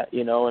on that,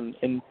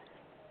 and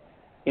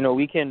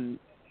we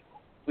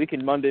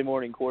can Monday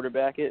morning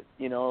quarterback it,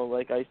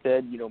 like I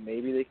said,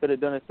 maybe they could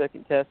have done a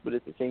second test, but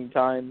at the same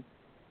time,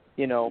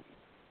 that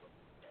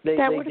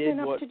would have been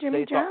up to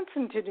Jimmy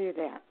Johnson to do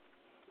that.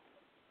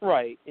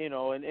 Right, and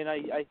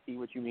I see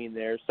what you mean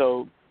there.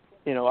 So,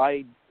 and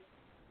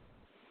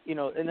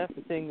that's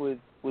the thing with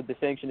the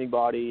sanctioning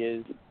body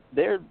is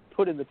they're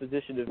put in the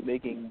position of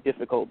making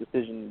difficult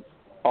decisions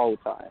all the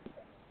time.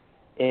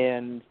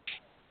 And,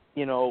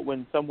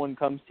 when someone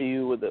comes to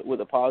you with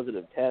a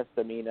positive test,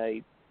 I mean,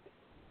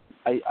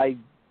 I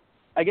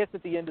guess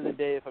at the end of the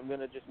day, if I'm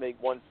going to just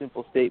make one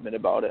simple statement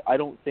about it, I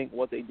don't think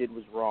what they did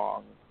was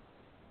wrong.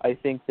 I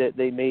think that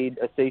they made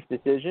a safe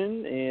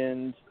decision,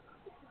 and,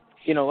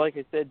 like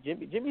I said,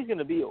 Jimmy's going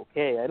to be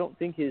okay. I don't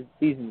think his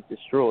season's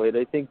destroyed.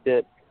 I think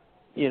that,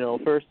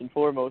 first and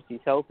foremost, he's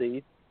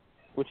healthy,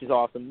 which is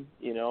awesome,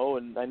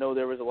 and I know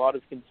there was a lot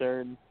of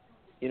concern,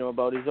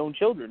 about his own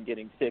children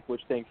getting sick,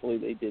 which thankfully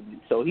they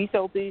didn't. So he's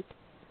healthy.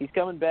 He's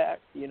coming back.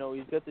 He's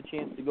got the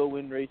chance to go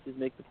win races,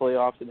 make the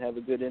playoffs, and have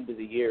a good end of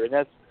the year, and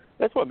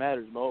that's what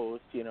matters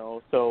most,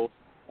 So,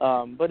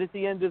 but at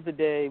the end of the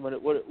day, what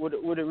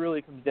it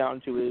really comes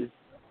down to is,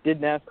 did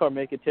NASCAR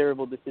make a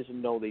terrible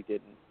decision? No, they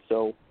didn't.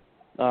 So,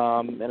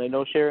 and I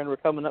know, Sharon, we're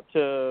coming up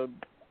to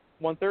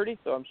 1:30,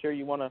 so I'm sure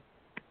you want to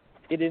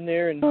get in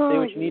there and say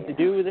what you need to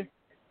do with it.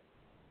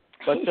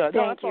 But no,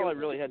 that's all I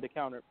really had to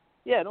counter.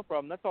 Yeah, no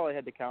problem. That's all I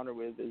had to counter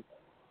with is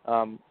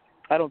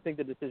I don't think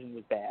the decision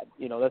was bad.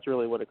 That's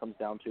really what it comes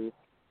down to.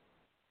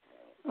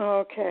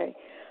 Okay.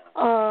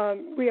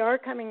 We are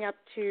coming up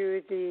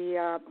to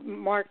the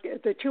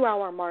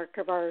 2-hour mark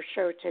of our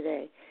show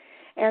today.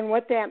 And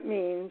what that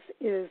means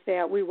is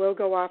that we will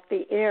go off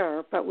the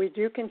air, but we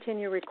do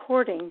continue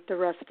recording the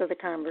rest of the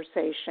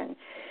conversation.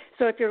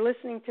 So if you're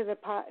listening to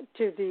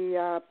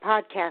the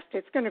podcast,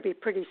 it's going to be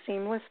pretty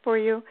seamless for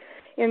you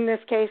in this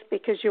case,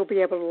 because you'll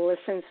be able to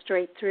listen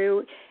straight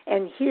through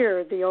and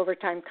hear the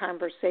overtime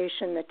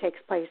conversation that takes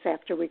place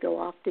after we go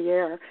off the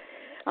air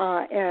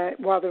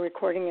while the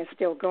recording is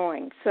still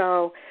going.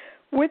 So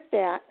with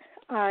that,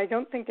 I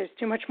don't think there's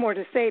too much more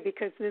to say,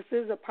 because this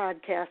is a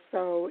podcast,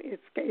 so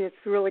it's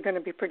really going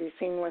to be pretty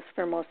seamless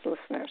for most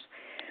listeners.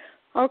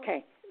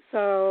 Okay,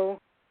 so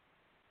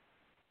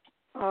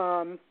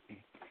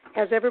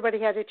has everybody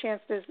had a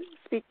chance to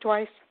speak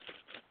twice?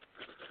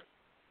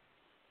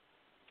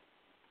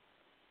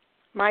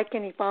 Mike,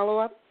 any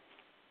follow-up?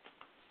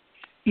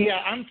 Yeah,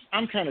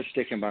 I'm kind of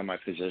sticking by my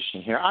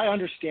position here. I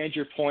understand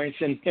your points,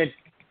 and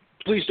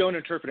please don't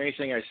interpret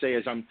anything I say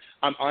as I'm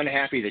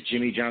unhappy that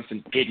Jimmy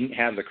Johnson didn't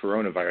have the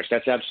coronavirus.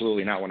 That's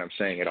absolutely not what I'm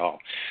saying at all.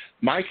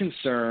 My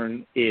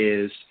concern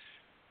is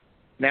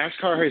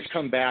NASCAR has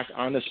come back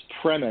on this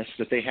premise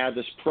that they have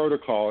this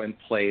protocol in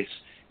place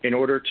in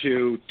order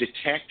to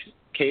detect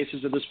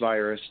cases of this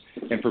virus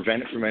and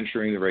prevent it from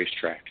entering the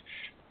racetrack.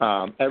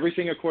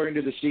 Everything according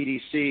to the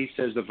CDC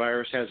says the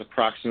virus has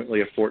approximately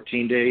a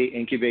 14-day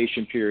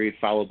incubation period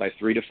followed by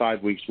 3 to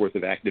 5 weeks worth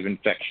of active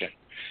infection.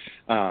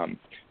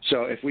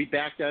 So if we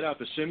back that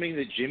up, assuming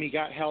that Jimmy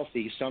got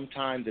healthy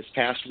sometime this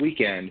past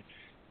weekend,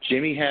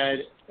 Jimmy had,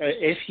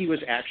 if he was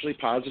actually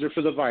positive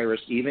for the virus,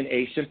 even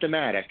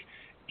asymptomatic,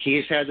 he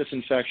has had this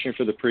infection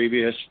for the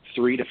previous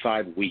 3 to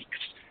 5 weeks,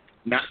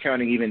 not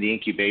counting even the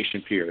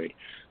incubation period.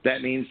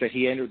 That means that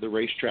he entered the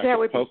racetrack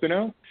at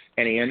Pocono,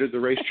 and he entered the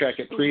racetrack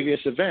at previous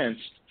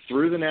events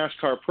through the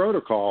NASCAR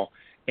protocol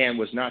and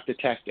was not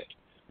detected.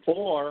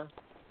 Or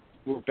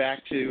we're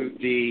back to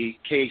the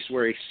case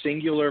where a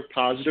singular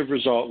positive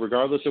result,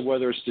 regardless of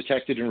whether it's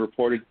detected and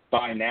reported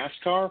by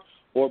NASCAR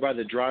or by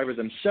the driver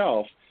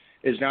themselves,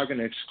 is now going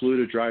to exclude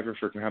a driver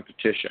for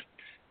competition.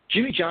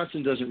 Jimmy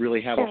Johnson doesn't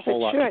really have a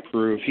whole lot to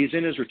prove. He's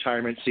in his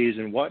retirement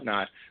season,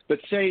 whatnot. But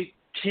say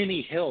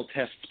Timmy Hill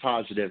tests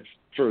positive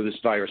for this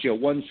virus,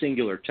 one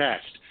singular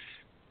test.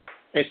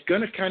 It's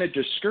going to kind of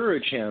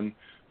discourage him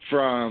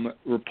from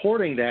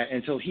reporting that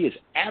until he is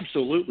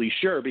absolutely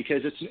sure,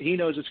 because he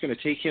knows it's going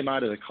to take him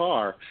out of the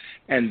car.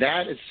 And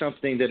that is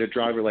something that a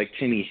driver like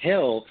Timmy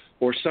Hill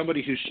or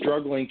somebody who's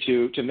struggling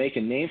to make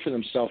a name for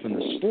themselves in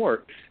the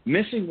sport,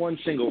 missing one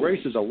single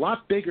race is a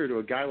lot bigger to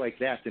a guy like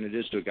that than it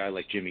is to a guy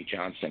like Jimmy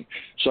Johnson.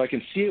 So I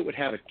can see it would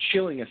have a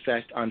chilling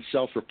effect on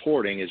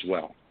self-reporting as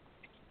well.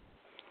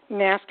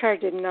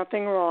 NASCAR did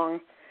nothing wrong,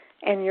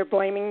 and you're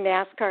blaming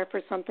NASCAR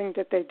for something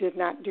that they did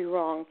not do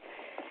wrong.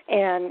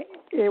 And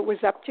it was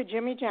up to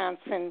Jimmy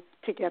Johnson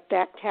to get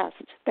that test,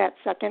 that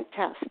second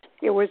test.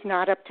 It was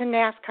not up to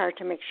NASCAR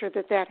to make sure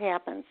that that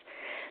happens.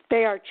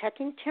 They are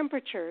checking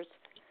temperatures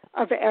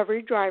of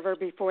every driver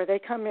before they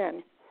come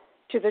in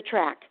to the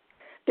track.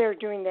 They're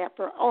doing that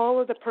for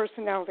all of the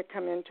personnel that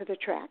come into the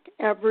track,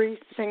 every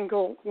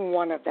single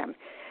one of them.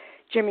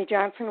 Jimmy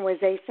Johnson was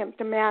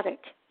asymptomatic.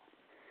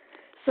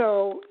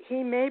 So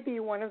he may be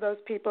one of those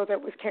people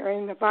that was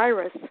carrying the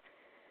virus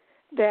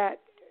that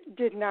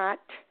did not,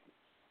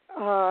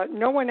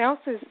 no one else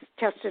is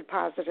tested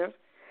positive,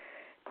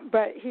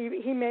 but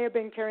he may have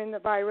been carrying the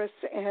virus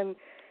and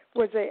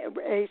was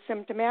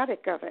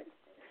asymptomatic of it.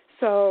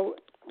 So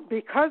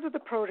because of the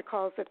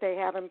protocols that they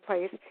have in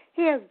place,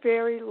 he has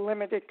very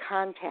limited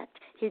contact.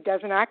 He does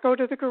not go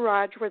to the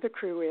garage where the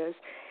crew is.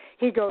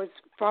 He goes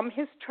from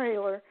his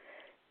trailer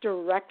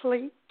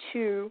directly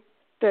to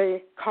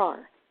the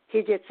car.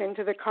 He gets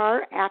into the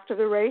car after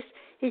the race.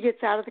 He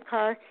gets out of the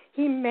car.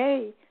 He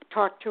may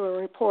talk to a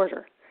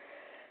reporter.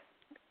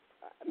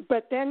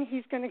 But then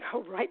he's going to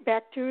go right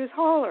back to his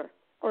hauler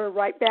or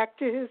right back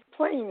to his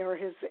plane or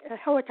his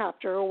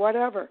helicopter or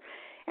whatever.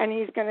 And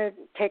he's going to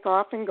take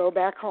off and go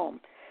back home.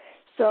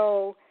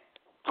 So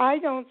I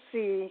don't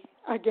see,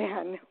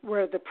 again,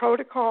 where the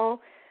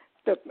protocol,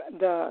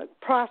 the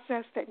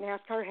process that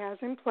NASCAR has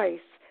in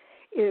place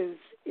is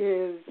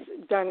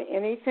done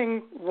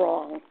anything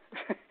wrong.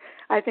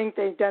 I think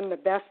they've done the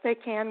best they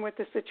can with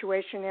the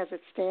situation as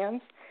it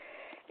stands.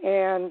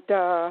 And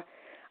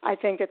I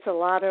think it's a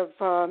lot of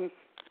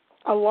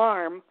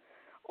alarm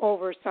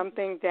over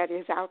something that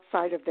is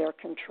outside of their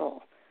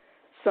control.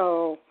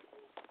 So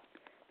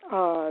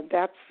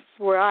that's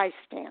where I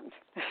stand,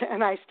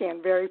 and I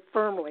stand very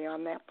firmly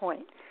on that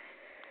point.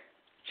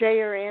 Jay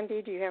or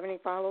Andy, do you have any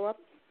follow-up?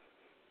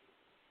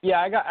 Yeah,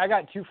 I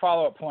got two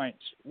follow-up points.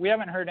 We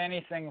haven't heard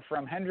anything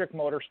from Hendrick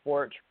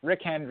Motorsports,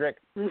 Rick Hendrick,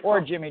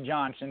 or Jimmy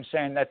Johnson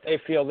saying that they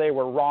feel they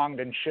were wronged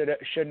and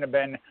shouldn't have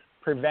been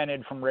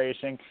prevented from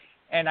racing.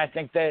 And I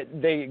think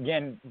that they,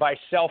 again, by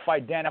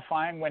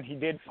self-identifying when he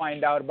did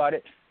find out about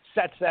it,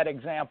 sets that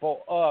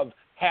example of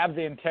have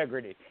the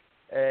integrity.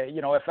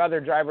 If other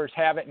drivers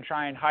have it and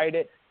try and hide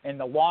it, in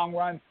the long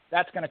run,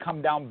 that's going to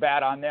come down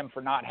bad on them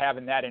for not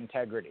having that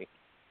integrity.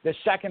 The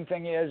second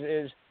thing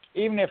is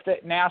even if the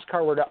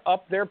NASCAR were to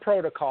up their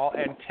protocol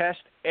and test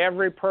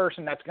every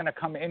person that's going to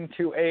come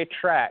into a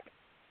track,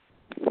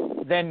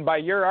 then by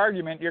your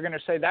argument, you're going to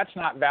say that's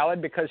not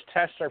valid because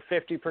tests are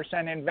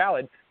 50%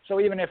 invalid. So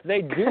even if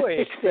they do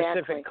a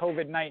specific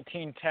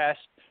COVID-19 test,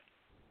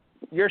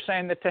 you're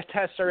saying that the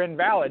tests are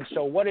invalid.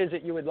 So what is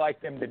it you would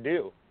like them to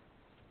do?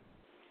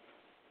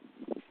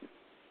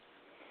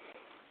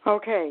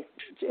 Okay.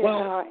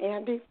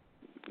 Andy?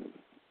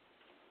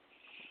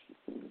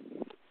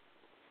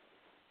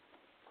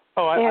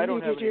 I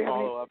don't have any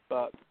follow-up.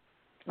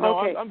 No,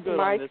 okay. I'm good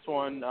Mike? on this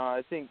one.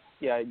 I think,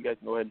 you guys can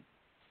go ahead.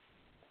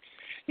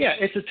 Yeah,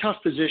 it's a tough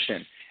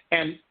position.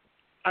 And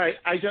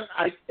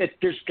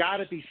there's got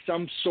to be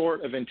some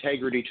sort of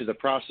integrity to the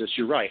process.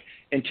 You're right.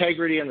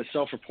 Integrity on the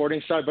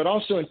self-reporting side, but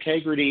also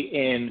integrity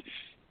in,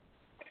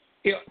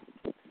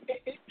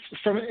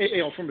 from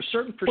a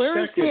certain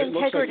perspective, it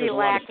looks like there's a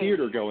lot of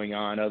theater going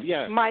on.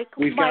 Mike,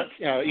 we're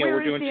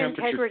doing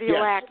temperature. Integrity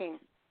lacking?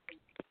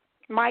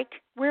 Mike,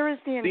 where is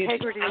the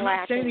integrity lacking? I'm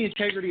not saying the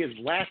integrity is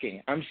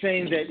lacking. I'm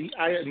saying that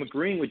I am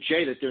agreeing with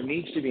Jay that there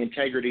needs to be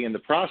integrity in the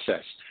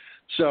process.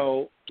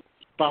 So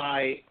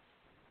by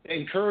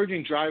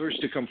encouraging drivers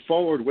to come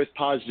forward with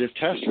positive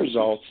test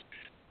results,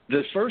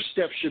 the first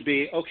step should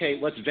be, okay,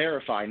 let's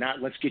verify,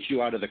 not let's get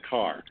you out of the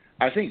car.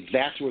 I think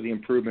that's where the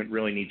improvement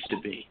really needs to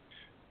be.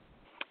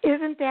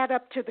 Isn't that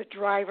up to the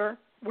driver,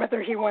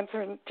 whether he wants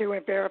to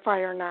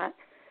verify or not?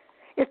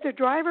 If the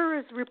driver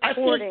is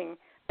reporting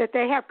that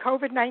they have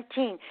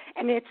COVID-19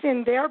 and it's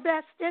in their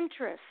best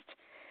interest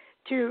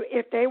to,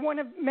 if they want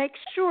to make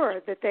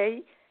sure that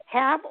they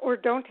have or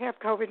don't have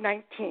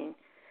COVID-19,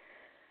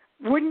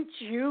 wouldn't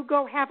you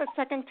go have a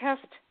second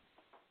test?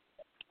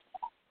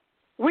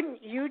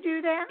 Wouldn't you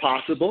do that?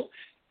 Possible.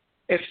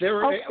 If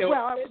they're,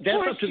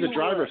 that's up to the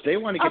driver if they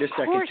want to get a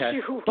second test.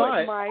 Of course you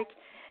would, Mike.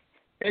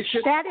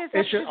 That is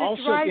up to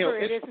the driver.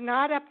 It is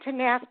not up to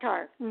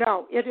NASCAR.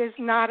 No, it is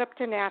not up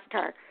to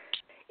NASCAR.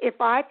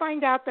 If I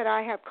find out that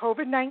I have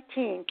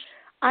COVID-19,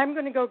 I'm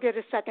going to go get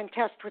a second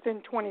test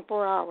within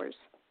 24 hours.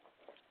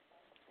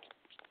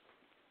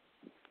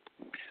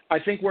 I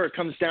think where it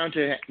comes down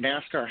to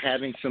NASCAR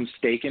having some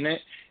stake in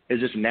it is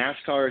if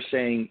NASCAR is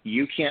saying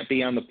you can't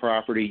be on the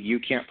property, you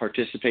can't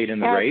participate in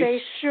the race. They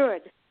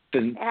should.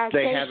 Then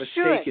they have a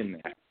stake in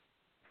that.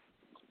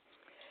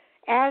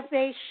 as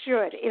they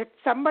should. If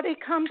somebody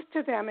comes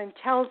to them and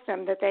tells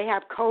them that they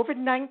have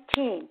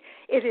COVID-19,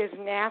 it is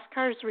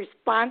NASCAR's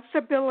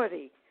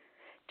responsibility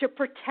to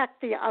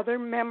protect the other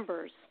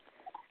members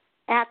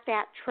at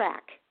that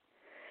track.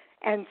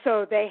 And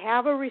so they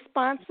have a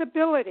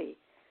responsibility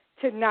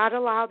to not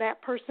allow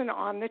that person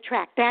on the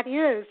track. That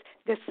is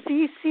the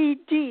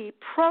CCD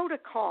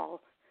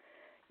protocol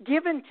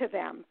given to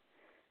them,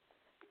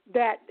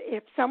 that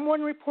if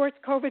someone reports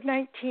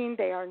COVID-19,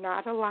 they are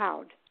not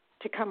allowed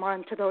to come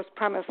onto those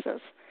premises.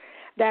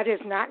 That is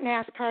not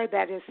NASCAR,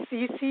 that is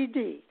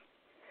CCD.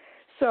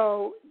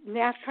 So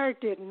NASCAR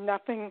did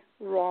nothing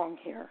wrong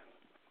here.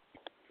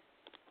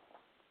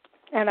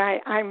 And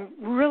I'm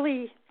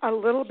really a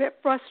little bit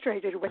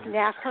frustrated with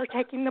NASCAR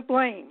taking the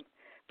blame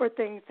for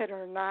things that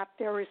are not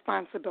their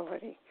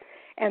responsibility.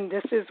 And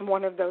this is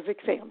one of those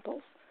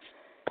examples.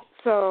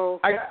 So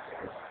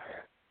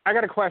I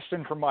got a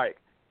question for Mike.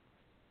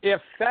 If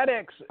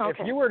FedEx, if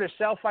you were to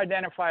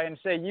self-identify and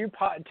say you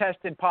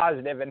tested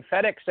positive and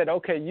FedEx said,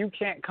 okay, you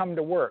can't come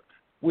to work,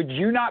 would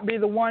you not be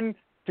the one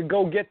to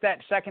go get that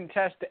second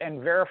test and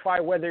verify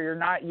whether or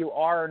not you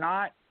are or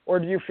not? Or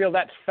do you feel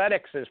that's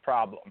FedEx's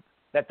problem,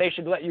 that they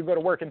should let you go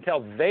to work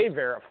until they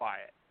verify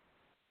it?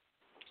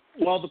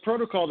 Well, the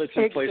protocol that's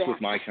in place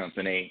with my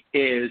company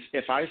is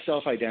if I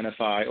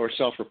self-identify or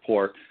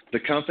self-report, the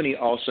company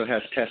also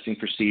has testing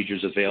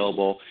procedures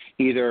available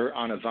either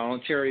on a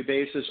voluntary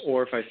basis,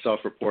 or if I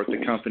self-report,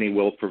 the company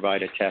will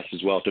provide a test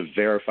as well to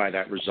verify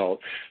that result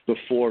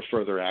before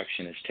further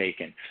action is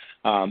taken.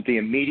 The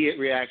immediate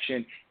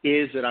reaction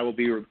is that I will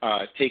be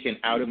taken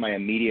out of my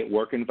immediate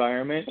work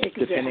environment,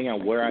 depending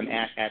on where I'm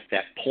at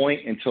that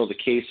point until the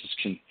case is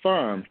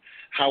confirmed.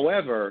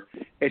 However,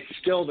 it's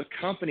still the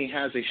company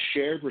has a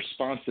shared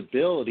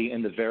responsibility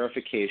in the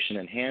verification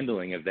and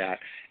handling of that,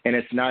 and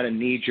it's not a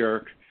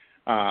knee-jerk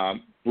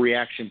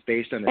reaction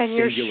based on a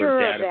singular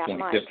data point.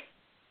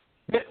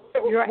 Mike.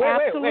 You're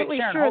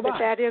absolutely sure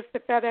that is the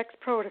FedEx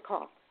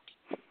protocol.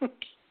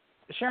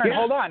 Sharon,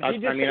 hold on. He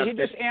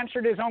just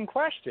answered his own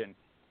question.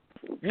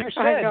 You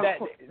said that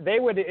they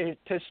would,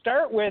 to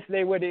start with,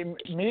 they would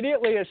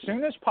immediately, as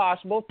soon as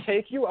possible,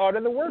 take you out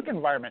of the work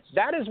environment.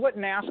 That is what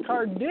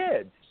NASCAR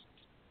did.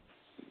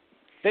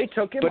 They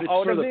took him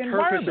out of the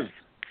environment.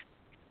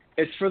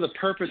 It's for the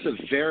purpose of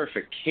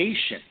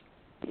verification.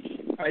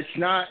 It's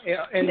not,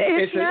 and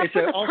it's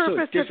also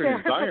a different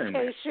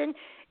environment.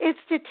 It's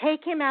to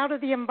take him out of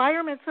the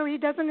environment so he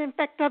doesn't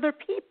infect other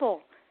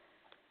people.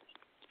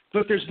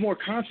 But there's more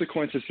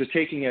consequences to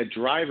taking a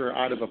driver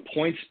out of a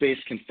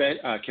points-based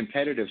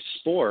competitive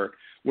sport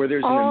where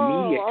there's an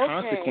immediate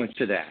consequence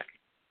to that.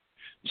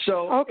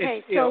 So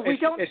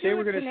if they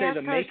were going to say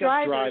the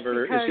makeup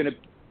driver is going to...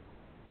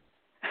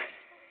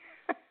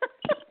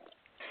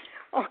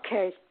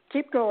 Okay,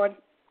 keep going.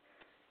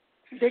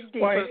 Dig deeper.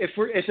 Well,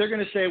 if they're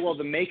going to say, well,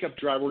 the makeup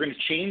driver, we're going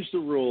to change the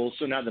rules,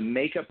 so now the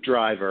makeup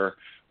driver,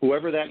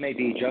 whoever that may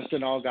be,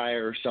 Justin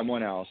Allgaier or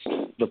someone else,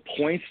 the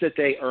points that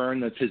they earn,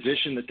 the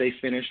position that they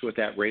finished with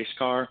that race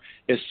car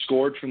is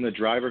scored from the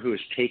driver who is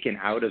taken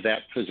out of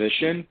that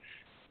position.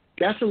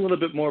 That's a little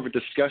bit more of a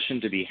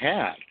discussion to be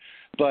had.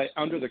 But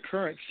under the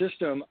current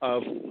system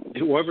of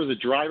whoever the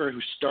driver who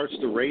starts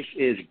the race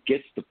is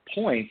gets the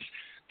points,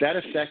 that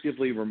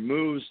effectively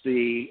removes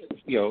the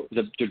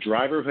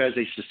driver who has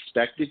a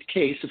suspected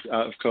case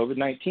of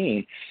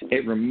COVID-19.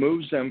 It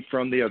removes them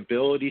from the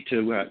ability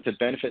to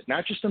benefit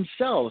not just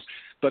themselves,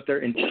 but their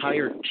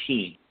entire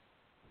team.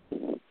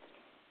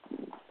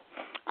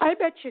 I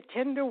bet you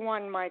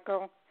 10-1,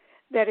 Michael,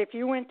 that if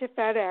you went to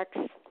FedEx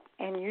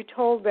and you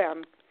told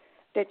them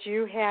that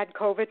you had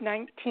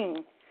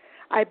COVID-19,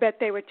 I bet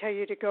they would tell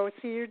you to go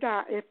see your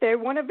doctor if they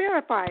want to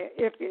verify it.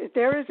 If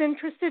they're as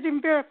interested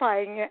in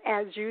verifying it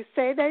as you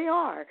say they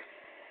are,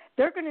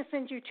 they're going to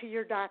send you to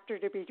your doctor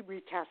to be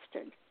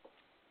retested.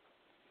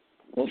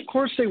 Well, of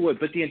course they would,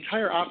 but the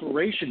entire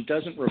operation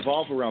doesn't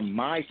revolve around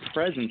my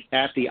presence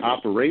at the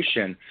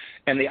operation,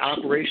 and the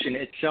operation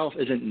itself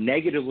isn't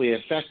negatively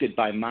affected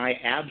by my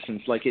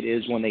absence like it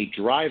is when a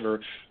driver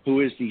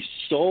who is the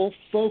sole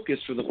focus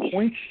for the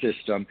points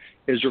system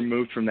is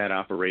removed from that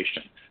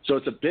operation. So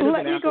it's a bit of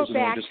an apples and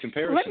oranges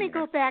comparison. Let me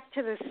go back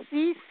to the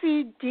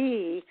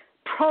CCD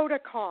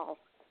protocol.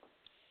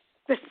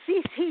 The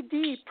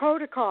CCD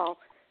protocol.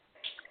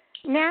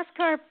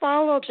 NASCAR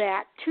followed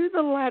that to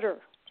the letter.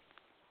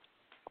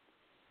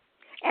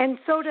 And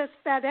so does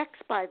FedEx,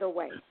 by the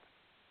way.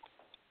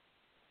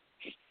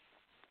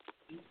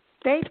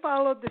 They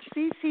followed the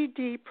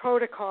CCD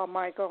protocol,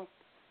 Michael.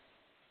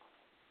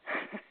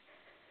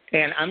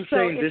 And I'm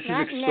saying this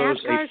has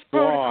exposed a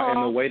flaw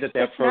in the way that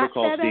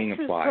protocol is being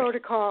applied.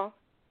 Protocol.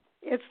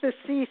 It's the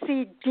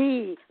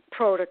CCD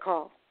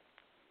protocol.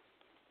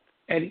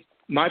 And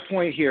my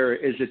point here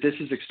is that this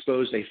has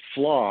exposed a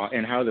flaw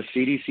in how the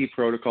CDC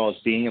protocol is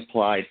being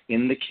applied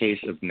in the case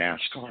of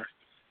NASCAR.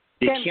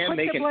 You can't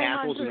make an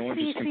apples and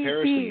oranges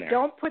comparison there.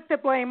 Don't put the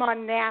blame on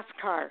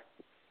NASCAR.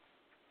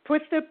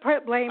 Put the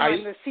blame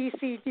on the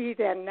CCD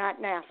then,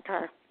 not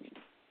NASCAR.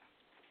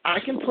 I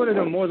can put it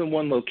in more than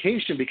one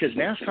location because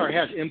NASCAR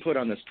has input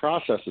on this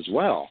process as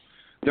well.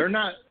 they're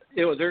not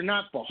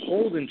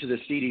beholden to the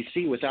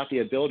CDC without the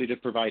ability to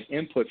provide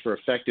input for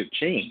effective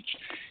change.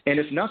 And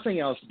if nothing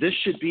else, this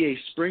should be a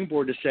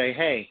springboard to say,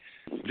 hey,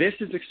 this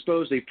has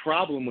exposed a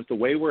problem with the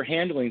way we're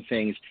handling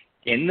things.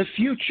 In the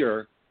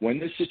future, when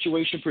this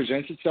situation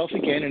presents itself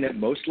again, and it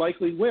most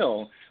likely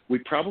will, we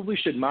probably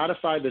should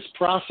modify this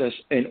process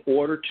in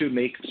order to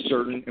make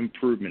certain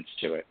improvements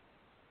to it.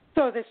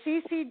 So the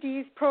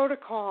CCD's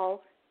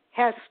protocol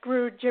has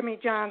screwed Jimmy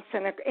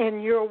Johnson in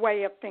your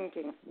way of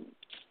thinking.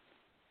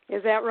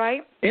 Is that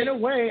right? In a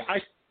way,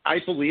 I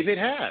believe it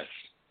has.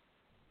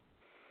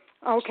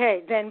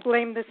 Okay, then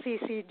blame the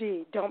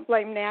CCD. Don't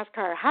blame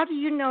NASCAR. How do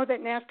you know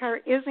that NASCAR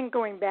isn't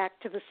going back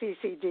to the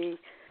CCD?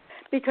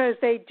 Because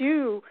they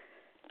do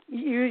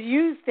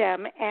use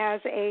them as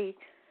a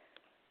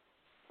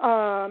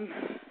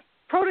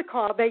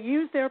protocol. They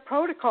use their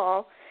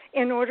protocol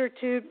in order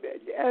to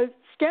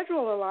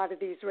schedule a lot of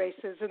these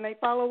races, and they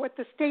follow what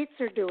the states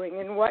are doing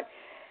and what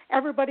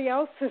everybody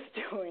else is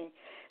doing.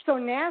 So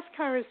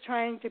NASCAR is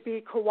trying to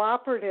be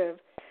cooperative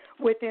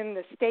within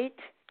the state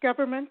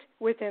government,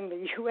 within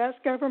the U.S.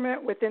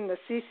 government, within the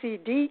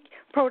CCD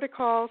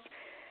protocols.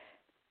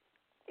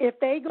 If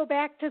they go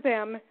back to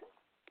them,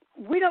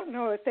 we don't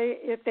know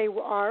if they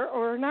are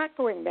or are not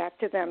going back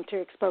to them to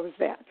expose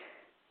that.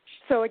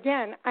 So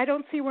again, I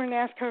don't see where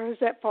NASCAR is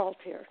at fault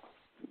here.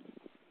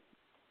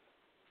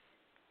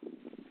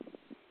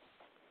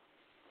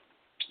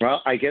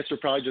 Well, I guess we're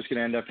probably just going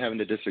to end up having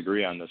to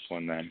disagree on this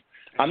one then.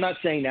 I'm not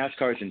saying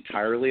NASCAR is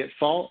entirely at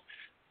fault,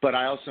 but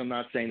I also am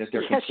not saying that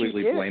they're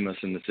completely blameless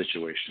in the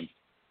situation.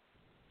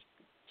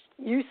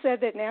 You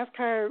said that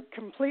NASCAR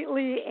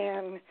completely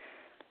and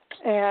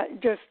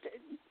just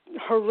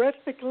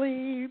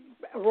horrifically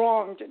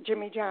wronged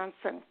Jimmy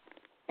Johnson,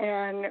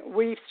 and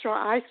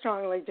I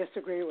strongly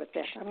disagree with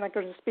that. I'm not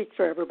going to speak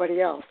for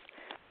everybody else,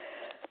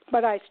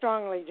 but I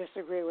strongly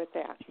disagree with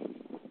that.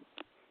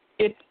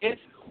 It's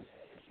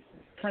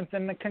different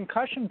than the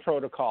concussion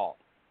protocol.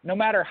 No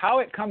matter how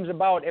it comes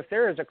about, if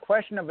there is a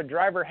question of a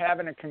driver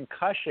having a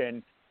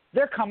concussion,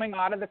 they're coming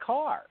out of the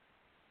car.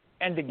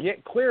 And to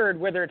get cleared,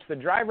 whether it's the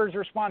driver's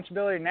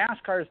responsibility,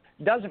 NASCAR's,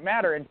 doesn't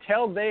matter.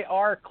 Until they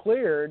are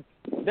cleared,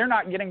 they're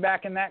not getting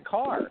back in that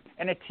car.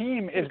 And a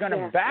team is going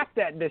to back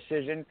that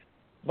decision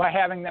by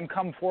having them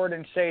come forward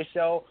and say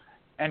so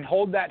and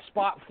hold that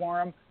spot for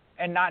them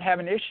and not have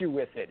an issue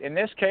with it. In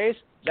this case,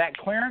 that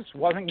clearance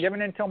wasn't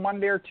given until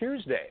Monday or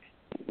Tuesday.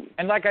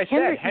 And like I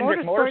said,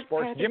 Hendrick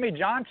Motorsports, Jimmy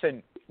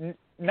Johnson,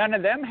 none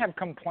of them have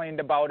complained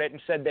about it and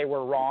said they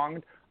were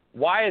wronged.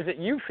 Why is it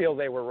you feel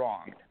they were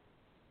wronged?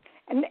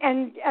 And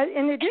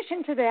in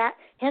addition to that,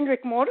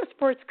 Hendrick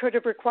Motorsports could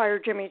have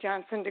required Jimmy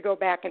Johnson to go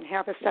back and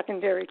have a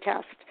secondary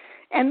test,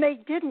 and they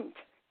didn't.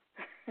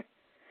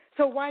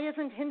 So why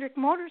isn't Hendrick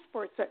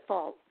Motorsports at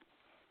fault?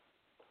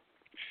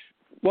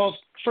 Well,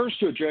 first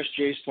to address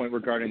Jay's point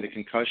regarding the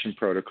concussion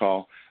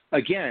protocol,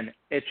 again,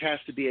 it has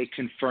to be a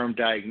confirmed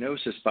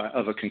diagnosis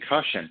of a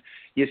concussion.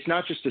 It's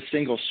not just a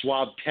single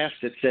swab test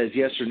that says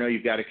yes or no,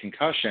 you've got a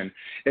concussion.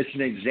 It's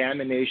an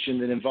examination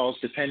that involves,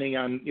 depending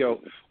on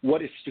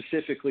what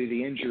specifically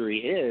the injury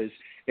is,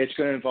 it's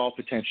going to involve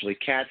potentially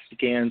CAT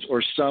scans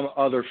or some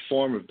other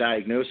form of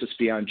diagnosis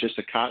beyond just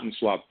a cotton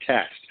swab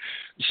test.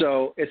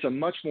 So it's a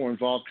much more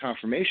involved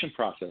confirmation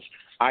process.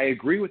 I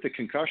agree with the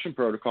concussion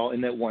protocol in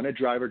that when a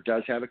driver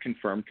does have a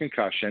confirmed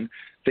concussion,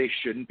 they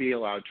shouldn't be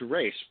allowed to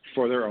race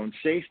for their own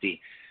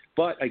safety.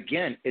 But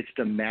again, it's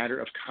the matter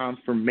of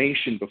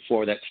confirmation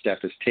before that step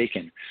is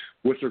taken.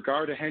 With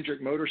regard to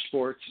Hendrick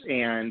Motorsports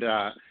and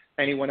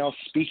anyone else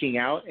speaking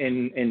out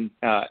in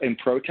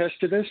protest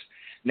to this,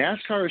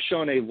 NASCAR has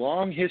shown a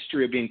long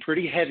history of being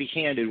pretty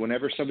heavy-handed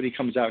whenever somebody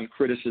comes out in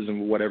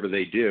criticism of whatever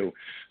they do.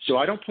 So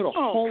I don't put a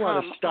whole lot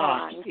of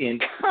stock in.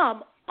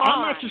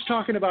 I'm not just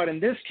talking about in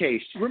this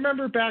case.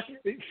 Remember back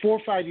 4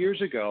 or 5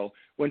 years ago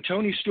when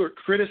Tony Stewart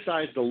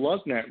criticized the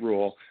lug nut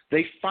rule,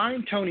 they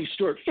fined Tony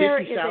Stewart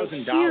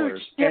 $50,000,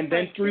 and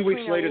then 3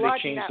 weeks later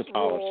they changed the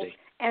policy.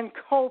 And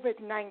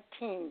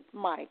COVID-19,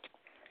 Mike.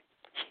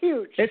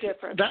 Huge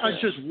difference. That was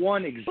just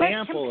one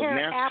example of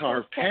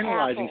NASCAR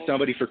penalizing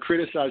somebody for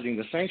criticizing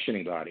the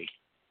sanctioning body.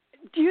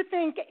 Do you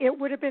think it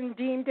would have been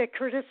deemed a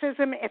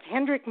criticism if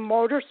Hendrick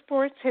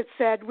Motorsports had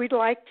said, we'd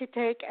like to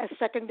take a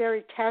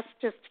secondary test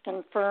just to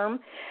confirm?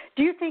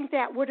 Do you think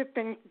that would have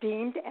been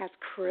deemed as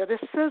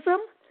criticism,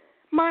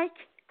 Mike?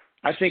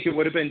 I think it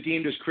would have been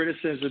deemed as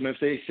criticism if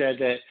they said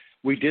that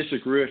we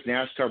disagree with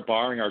NASCAR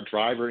barring our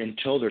driver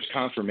until there's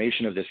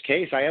confirmation of this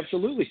case. I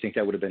absolutely think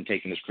that would have been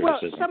taken as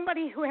criticism. Well,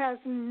 somebody who has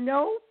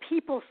no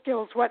people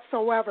skills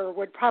whatsoever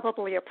would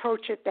probably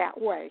approach it that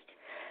way.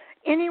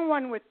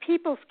 Anyone with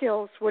people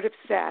skills would have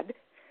said,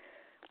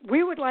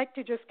 we would like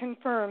to just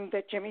confirm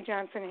that Jimmy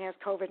Johnson has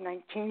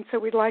COVID-19, so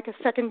we'd like a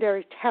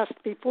secondary test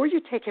before you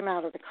take him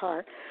out of the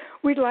car.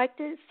 We'd like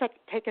to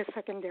take a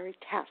secondary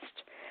test.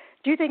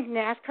 Do you think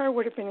NASCAR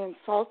would have been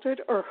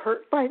insulted or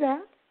hurt by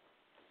that?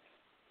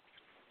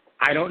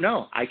 I don't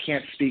know. I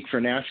can't speak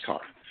for NASCAR.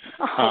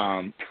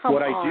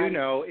 What I do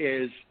know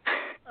is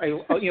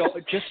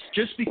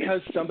just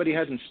because somebody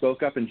hasn't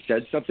spoke up and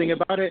said something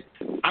about it,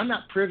 I'm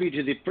not privy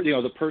to the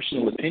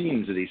personal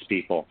opinions of these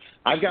people.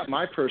 I've got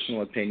my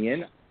personal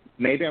opinion.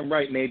 Maybe I'm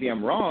right, maybe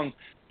I'm wrong,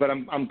 but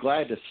I'm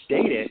glad to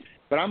state it.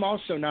 But I'm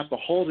also not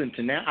beholden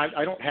to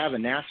I don't have a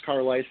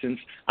NASCAR license.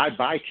 I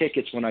buy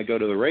tickets when I go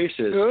to the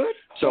races,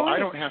 so I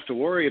don't have to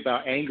worry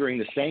about angering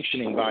the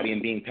sanctioning body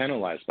and being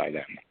penalized by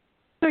them.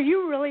 So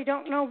you really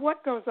don't know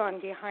what goes on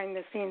behind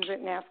the scenes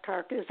at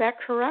NASCAR. Is that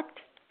correct?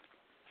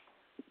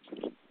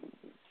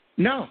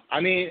 No.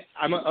 I mean,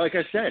 like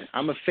I said,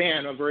 I'm a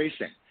fan of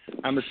racing.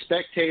 I'm a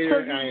spectator,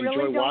 and I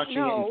enjoy watching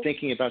it and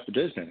thinking about the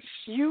business.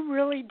 You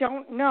really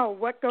don't know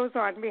what goes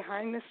on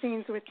behind the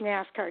scenes with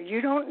NASCAR.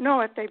 You don't know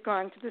if they've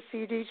gone to the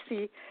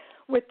CDC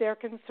with their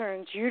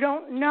concerns. You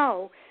don't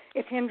know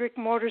if Hendrick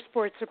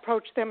Motorsports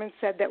approached them and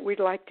said that we'd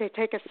like to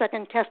take a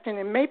second test,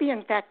 and maybe,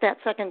 in fact, that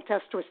second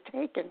test was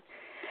taken.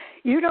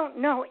 You don't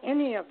know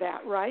any of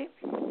that, right?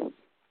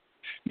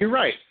 You're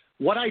right.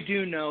 What I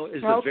do know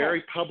is the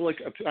very public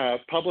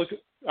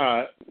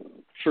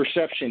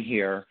perception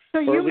here, so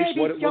or at least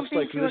what it looks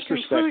like from this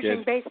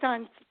perspective. Based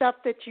on stuff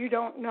that you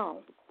don't know.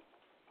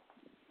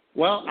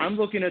 Well, I'm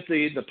looking at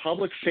the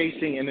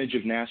public-facing image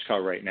of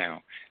NASCAR right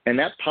now, and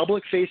that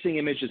public-facing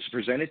image that's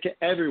presented to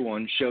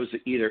everyone shows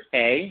that either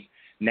A,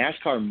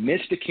 NASCAR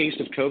missed a case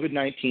of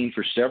COVID-19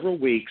 for several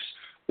weeks,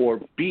 or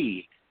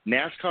B,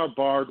 NASCAR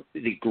barred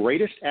the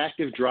greatest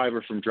active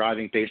driver from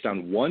driving based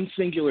on one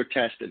singular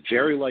test that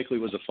very likely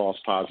was a false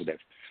positive.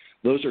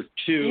 Those are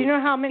two you know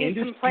how many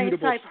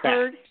complaints I've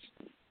heard?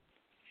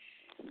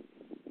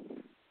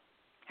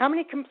 How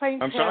many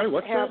complaints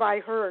have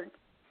I heard?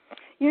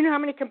 You know how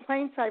many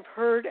complaints I've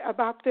heard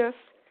about this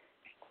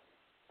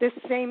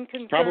same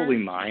concern? Probably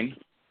mine.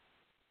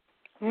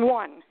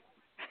 One.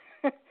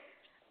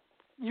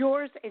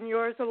 Yours and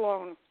yours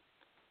alone.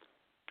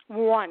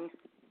 One.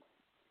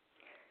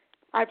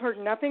 I've heard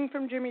nothing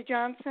from Jimmy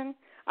Johnson.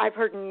 I've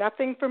heard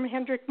nothing from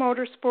Hendrick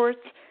Motorsports.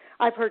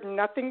 I've heard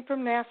nothing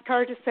from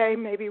NASCAR to say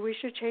maybe we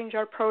should change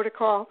our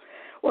protocol,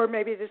 or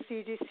maybe the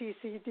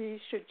CDC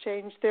should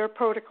change their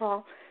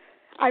protocol.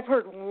 I've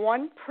heard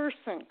one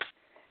person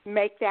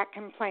make that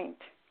complaint.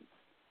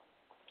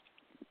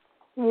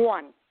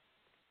 One.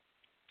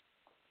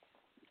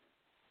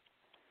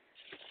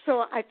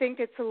 So I think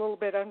it's a little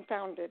bit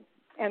unfounded,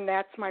 and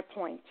that's my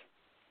point.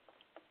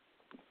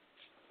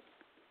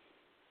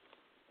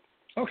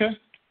 Okay.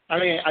 I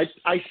mean,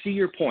 I see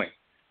your point.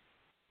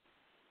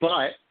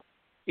 But,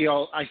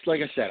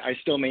 like I said, I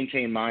still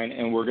maintain mine,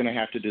 and we're going to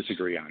have to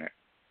disagree on it.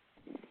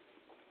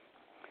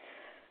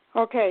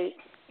 Okay.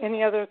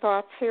 Any other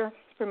thoughts here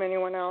from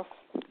anyone else?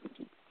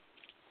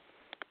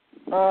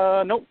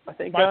 Nope. I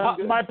think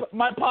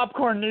my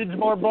popcorn needs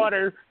more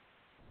butter.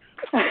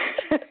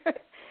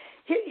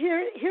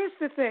 Here's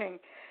the thing.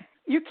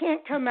 You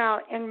can't come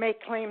out and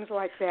make claims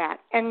like that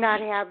and not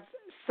have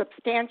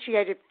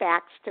substantiated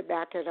facts to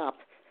back it up.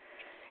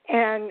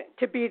 And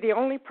to be the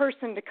only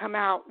person to come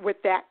out with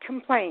that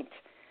complaint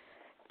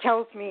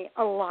tells me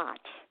a lot.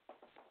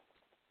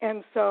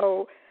 And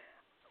so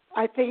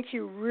I think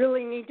you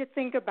really need to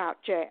think about,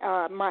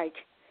 Mike,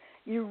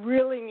 you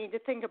really need to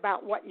think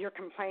about what you're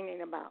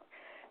complaining about,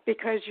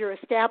 because you're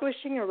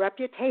establishing a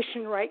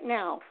reputation right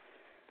now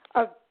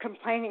of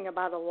complaining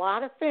about a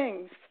lot of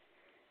things.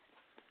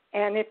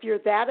 And if you're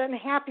that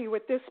unhappy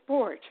with this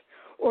sport,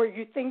 or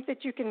you think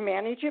that you can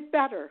manage it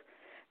better,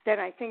 then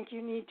I think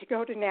you need to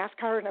go to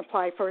NASCAR and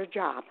apply for a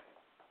job.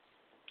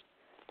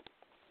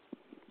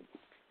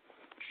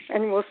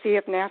 And we'll see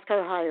if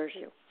NASCAR hires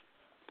you.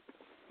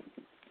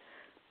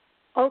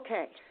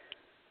 Okay.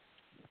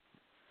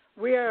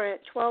 We are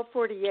at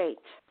 12:48.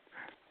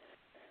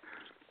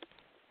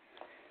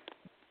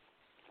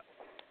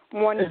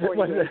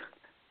 1:48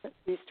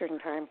 Eastern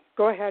time.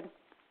 Go ahead.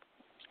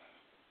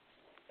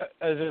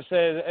 As I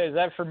say, is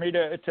that for me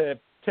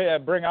to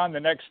bring on the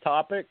next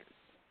topic?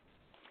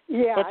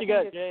 Yeah, what you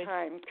got, it's Jay?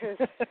 time,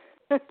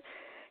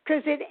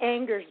 because it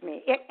angers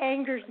me. It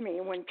angers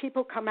me when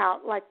people come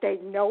out like they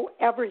know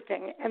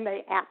everything and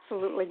they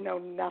absolutely know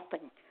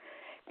nothing.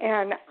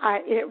 And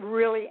it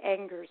really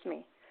angers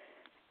me.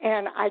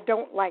 And I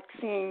don't like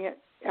seeing it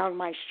on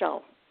my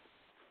show.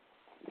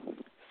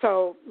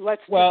 So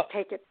let's just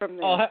take it from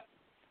there.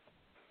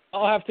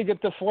 I'll have to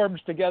get the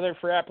forms together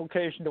for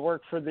application to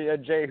work for the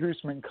Jay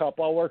Husmann Cup.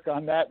 I'll work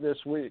on that this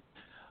week.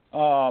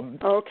 Going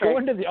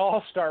to the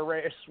All-Star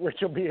race, which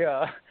will be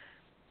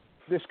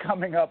this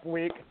coming up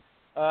week.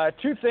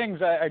 Two things.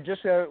 I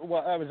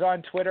was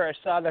on Twitter. I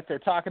saw that they're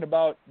talking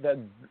about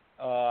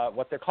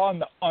what they're calling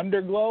the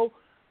underglow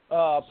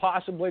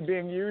possibly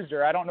being used,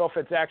 or I don't know if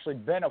it's actually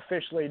been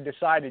officially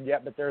decided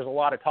yet, but there's a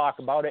lot of talk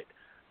about it.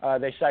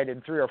 They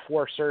cited 3 or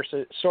 4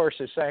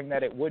 sources saying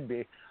that it would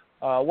be.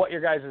 What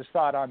your guys'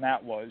 thought on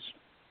that was?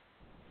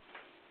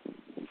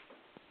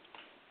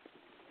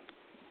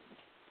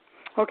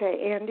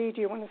 Okay, Andy, do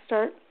you want to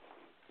start?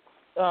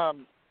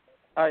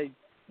 I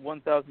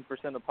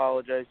 1,000%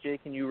 apologize. Jay,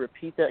 can you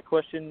repeat that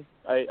question?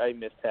 I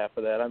missed half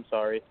of that. I'm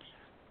sorry.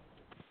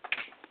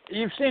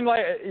 You've seen,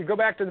 you go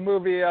back to the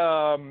movie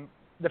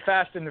the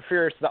Fast and the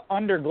Furious, the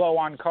underglow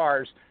on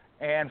cars.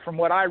 And from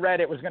what I read,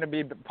 it was going to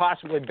be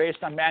possibly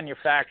based on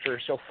manufacturer.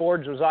 So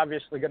Ford's was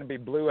obviously going to be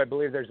blue. I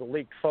believe there's a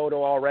leaked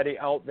photo already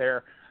out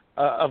there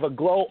of a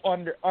glow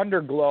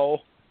underglow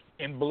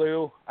in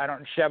blue. I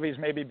don't. Chevy's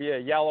maybe be a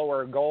yellow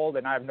or a gold,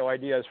 and I have no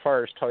idea as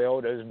far as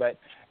Toyotas. But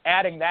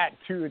adding that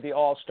to the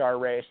All-Star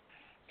race,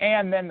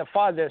 and then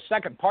the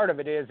second part of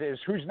it is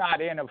who's not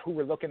in of who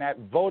we're looking at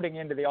voting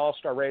into the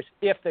All-Star race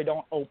if they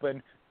don't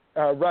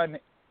run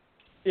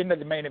into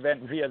the main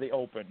event via the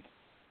Open.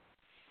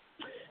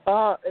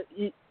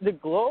 The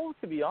glow,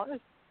 to be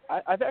honest,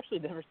 I've actually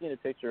never seen a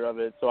picture of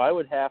it, so I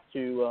would have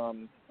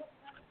to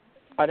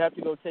I'd have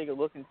to go take a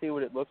look and see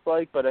what it looks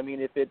like. But I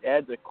mean, if it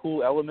adds a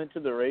cool element to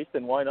the race,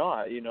 then why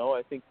not?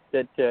 I think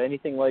that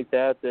anything like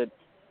that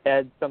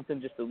adds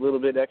something just a little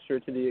bit extra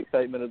to the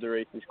excitement of the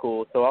race is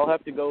cool. So I'll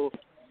have to go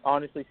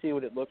honestly see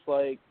what it looks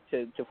like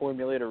to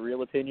formulate a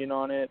real opinion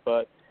on it.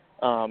 But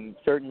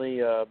certainly,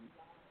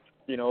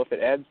 if it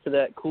adds to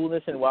that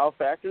coolness and wow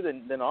factor,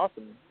 then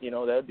awesome.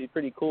 That would be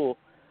pretty cool.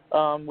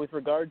 With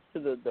regards to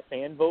the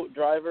fan vote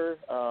driver,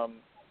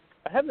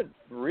 I haven't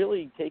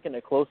really taken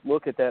a close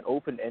look at that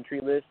open entry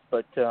list,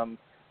 but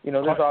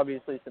there's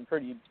obviously some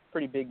pretty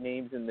big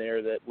names in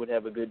there that would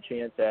have a good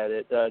chance at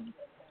it.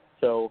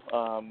 So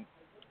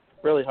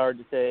really hard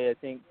to say. I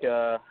think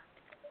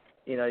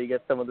you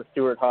get some of the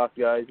Stuart Haas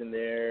guys in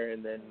there,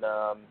 and then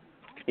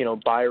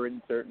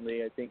Byron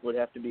certainly I think would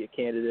have to be a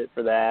candidate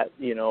for that.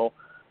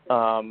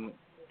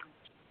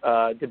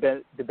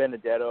 De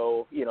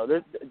Benedetto,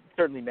 there's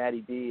certainly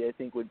Matty B. I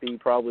think would be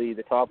probably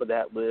the top of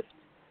that list.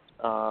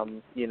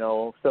 So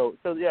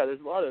yeah, there's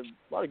a lot of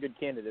good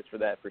candidates for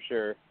that for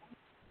sure.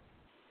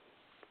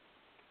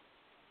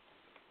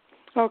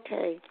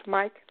 Okay,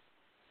 Mike.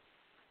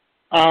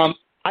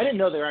 I didn't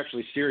know they were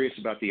actually serious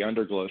about the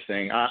underglow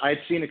thing. I'd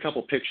seen a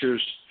couple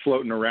pictures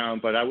floating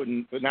around, but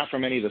not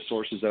from any of the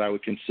sources that I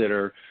would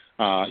consider.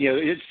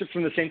 It's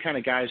from the same kind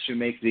of guys who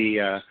make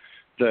the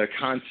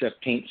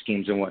concept paint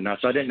schemes and whatnot.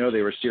 So I didn't know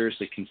they were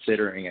seriously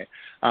considering it.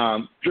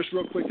 Just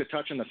real quick to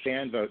touch on the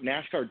fan vote,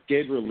 NASCAR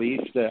did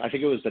release I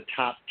think it was the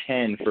top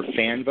 10 for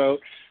fan vote.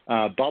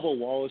 Bubba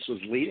Wallace was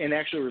lead and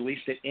actually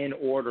released it in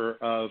order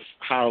of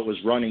how it was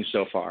running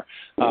so far.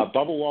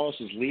 Bubba Wallace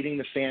was leading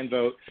the fan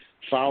vote,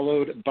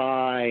 followed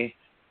by,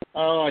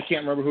 I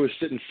can't remember who was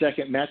sitting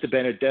second. Matt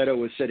DiBenedetto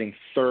was sitting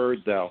third,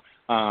 though.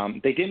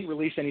 They didn't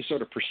release any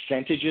sort of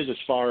percentages as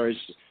far as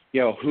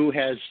who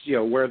has,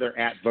 where they're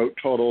at vote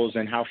totals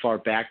and how far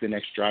back the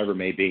next driver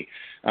may be.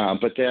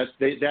 But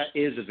that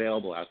is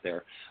available out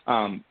there.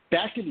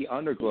 Back to the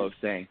underglow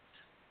thing,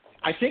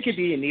 I think it'd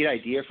be a neat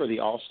idea for the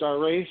All-Star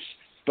race,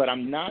 but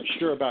I'm not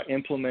sure about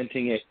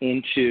implementing it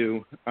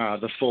into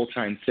the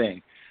full-time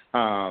thing.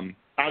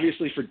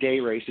 Obviously, for day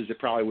races, it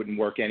probably wouldn't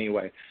work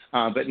anyway.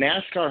 But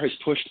NASCAR has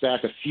pushed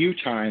back a few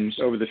times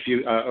over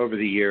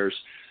the years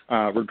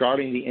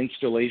regarding the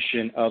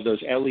installation of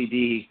those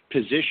LED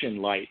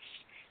position lights.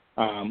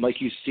 Like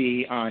you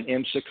see on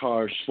IMSA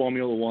cars,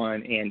 Formula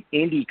One, and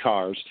Indy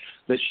cars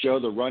that show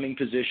the running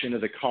position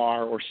of the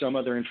car or some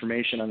other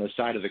information on the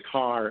side of the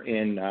car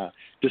in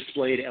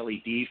displayed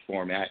LED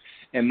format.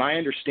 And my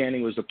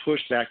understanding was the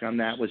pushback on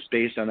that was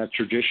based on a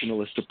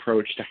traditionalist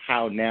approach to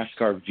how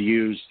NASCAR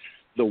views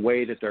the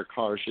way that their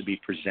cars should be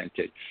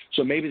presented.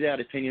 So maybe that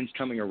opinion's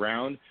coming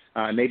around.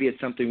 Maybe it's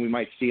something we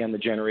might see on the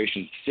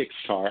Generation 6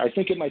 car. I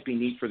think it might be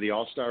neat for the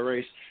All-Star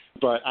race,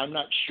 but I'm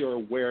not sure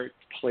where its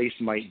place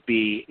might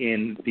be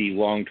in the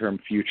long-term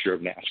future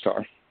of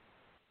NASCAR.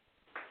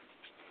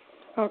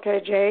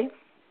 Okay, Jay?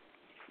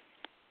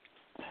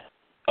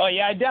 Oh,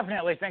 yeah, I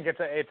definitely think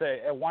it's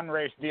a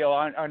one-race deal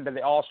under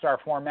the All-Star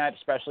format,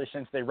 especially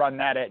since they run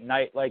that at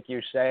night, like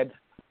you said.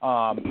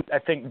 I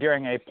think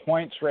during a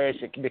points race,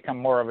 it can become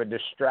more of a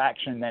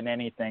distraction than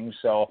anything,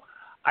 so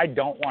I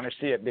don't want to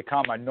see it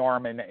become a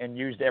norm and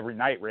used every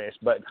night race.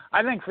 But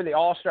I think for the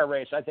All-Star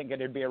race, I think it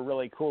would be a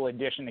really cool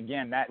addition.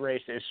 Again, that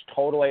race is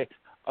totally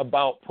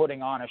about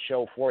putting on a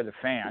show for the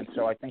fans,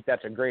 so I think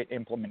that's a great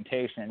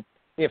implementation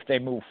if they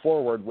move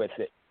forward with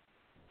it.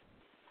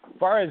 As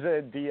far as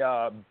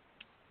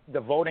the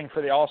voting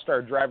for the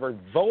All-Star driver,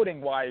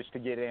 voting-wise to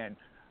get in,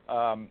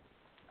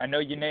 I know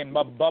you named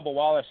Bubba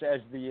Wallace as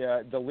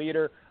the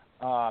leader,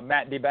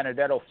 Matt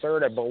DiBenedetto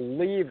third. I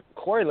believe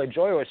Corey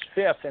LaJoie was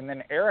fifth, and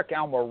then Eric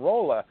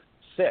Almirola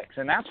sixth.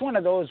 And that's one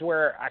of those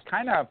where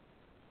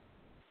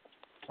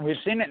we've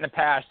seen it in the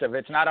past of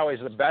it's not always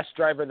the best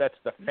driver that's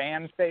the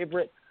fan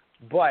favorite,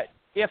 but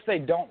if they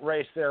don't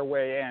race their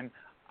way in,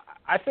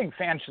 I think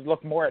fans should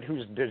look more at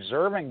who's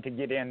deserving to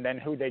get in than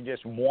who they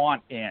just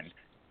want in.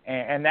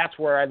 And that's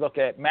where I look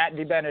at Matt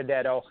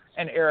DiBenedetto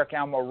and Eric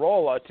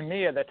Almirola, to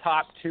me, are the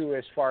top two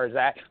as far as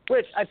that,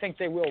 which I think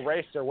they will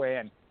race their way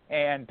in.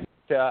 And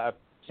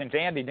since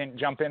Andy didn't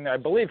jump in there, I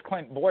believe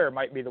Clint Boyer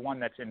might be the one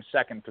that's in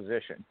second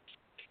position.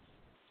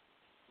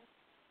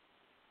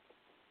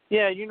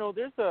 Yeah,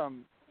 there's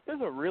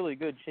a really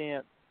good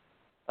chance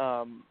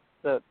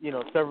that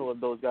several of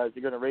those guys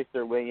are going to race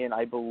their way in.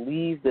 I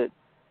believe that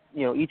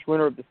each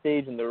winner of the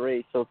stage in the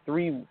race, so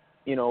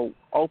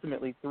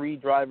ultimately three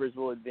drivers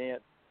will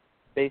advance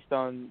based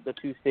on the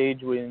 2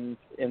 stage wins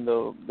and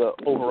the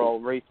overall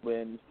race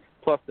wins,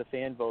 plus the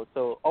fan vote.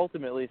 So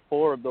ultimately,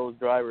 4 of those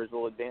drivers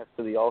will advance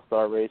to the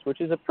All-Star race, which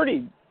is a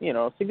pretty,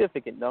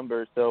 significant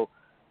number. So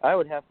I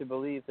would have to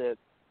believe that,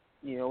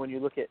 when you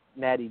look at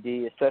Matty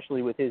D,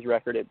 especially with his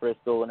record at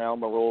Bristol and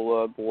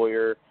Almirola,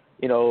 Boyer,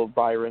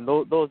 Byron,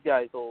 those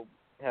guys will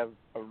have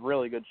a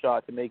really good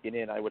shot to make it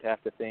in, I would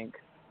have to think.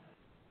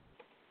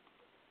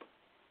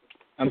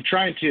 I'm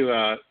trying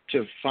to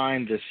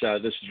find this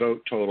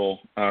vote total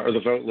or the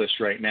vote list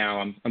right now.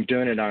 I'm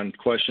doing it on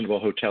questionable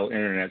hotel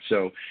internet,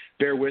 so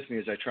bear with me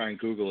as I try and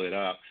Google it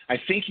up. I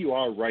think you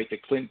are right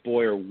that Clint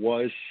Boyer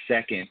was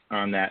second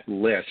on that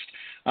list.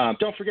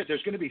 Don't forget,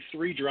 there's going to be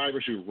 3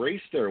 drivers who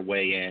race their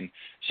way in.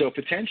 So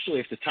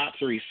potentially, if the top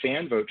 3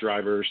 fan vote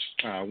drivers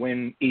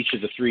win each of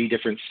the 3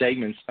 different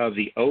segments of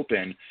the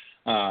Open,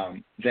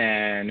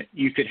 then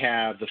you could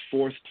have the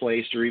 4th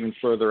place or even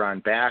further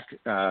on back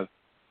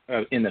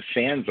in the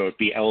fan vote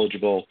be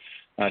eligible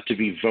to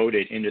be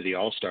voted into the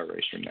All-Star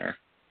race from there.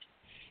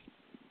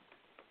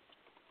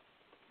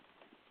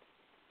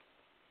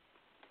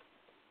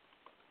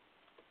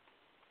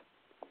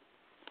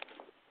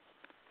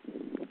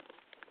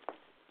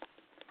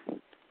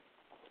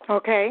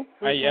 Okay.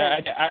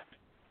 I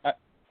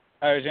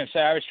was going to say,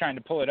 I was trying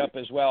to pull it up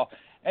as well.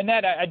 And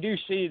that I do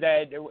see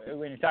that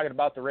when you're talking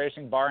about the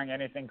racing, barring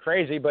anything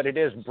crazy, but it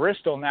is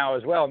Bristol now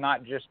as well,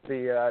 not just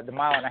the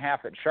mile and a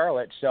half at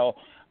Charlotte. So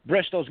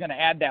Bristol's going to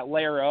add that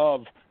layer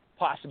of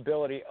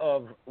possibility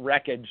of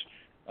wreckage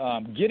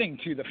getting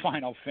to the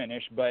final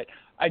finish. But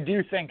I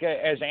do think,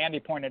 as Andy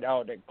pointed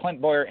out,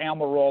 Clint Boyer,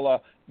 Almirola,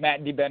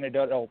 Matt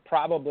DiBenedetto,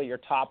 probably your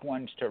top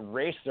ones to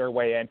race their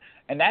way in.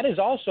 And that is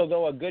also,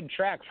 though, a good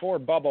track for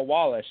Bubba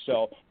Wallace.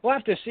 So we'll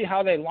have to see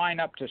how they line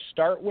up to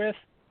start with.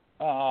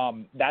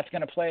 That's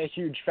going to play a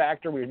huge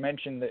factor. We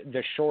mentioned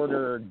the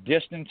shorter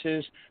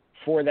distances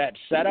for that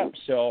setup.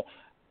 So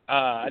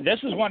this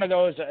is one of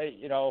those,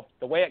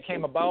 the way it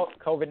came about,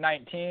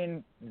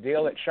 COVID-19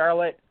 deal at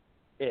Charlotte,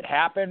 it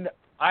happened.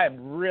 I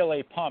am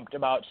really pumped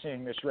about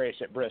seeing this race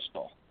at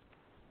Bristol.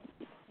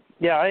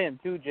 Yeah, I am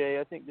too, Jay.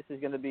 I think this is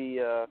going to be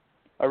a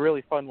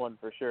really fun one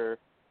for sure.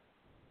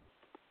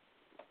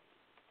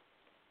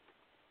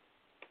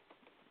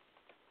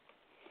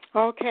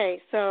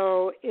 Okay,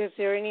 so is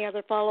there any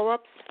other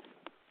follow-ups?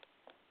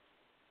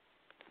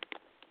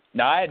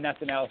 No, I had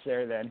nothing else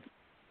there then.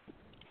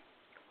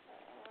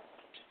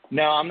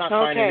 No, I'm not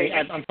finding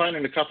any. I'm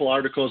finding a couple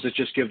articles that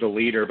just give the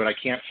leader, but I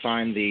can't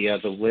find the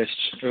list,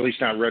 or at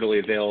least not readily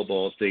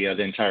available of the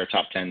entire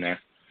top 10 there.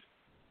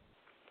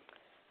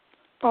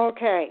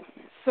 Okay,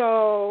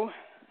 so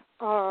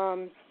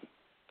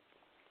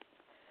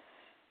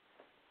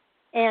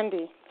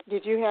Andy,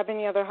 did you have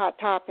any other hot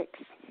topics?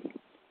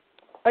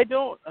 I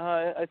don't.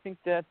 I think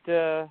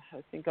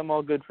I'm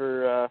all good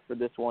for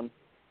this one.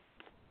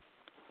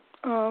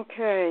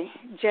 Okay,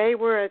 Jay,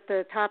 we're at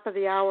the top of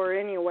the hour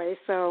anyway,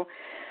 so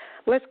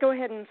let's go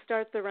ahead and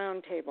start the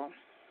roundtable.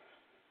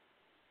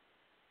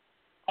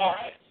 All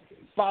right.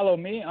 Follow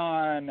me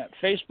on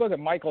Facebook at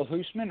Michael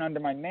Husmann under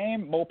my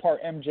name,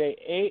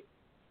 MoparMJ8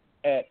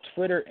 at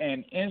Twitter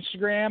and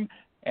Instagram.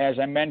 As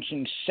I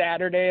mentioned,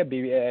 Saturday I'll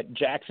be at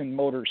Jackson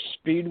Motor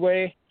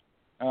Speedway,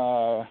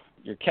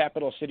 your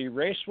Capital City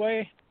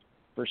Raceway,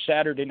 for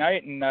Saturday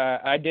night. And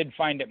I did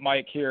find it,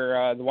 Mike,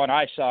 here, the one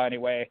I saw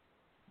anyway.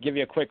 Give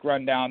you a quick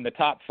rundown. The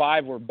top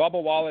 5 were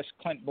Bubba Wallace,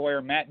 Clint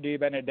Boyer, Matt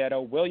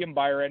DiBenedetto, William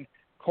Byron,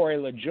 Corey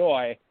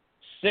LaJoie.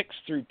 6th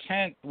through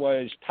 10th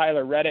was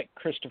Tyler Reddick,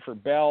 Christopher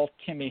Bell,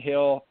 Timmy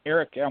Hill,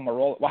 Eric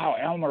Almirola. Wow,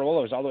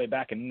 Almirola was all the way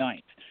back in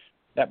 9th.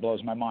 That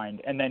blows my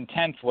mind. And then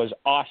 10th was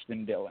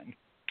Austin Dillon.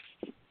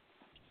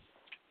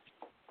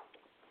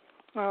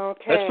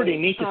 Okay. That's pretty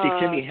neat to see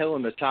Timmy Hill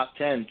in the top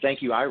 10.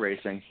 Thank you,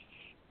 iRacing.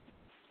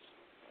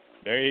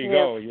 There you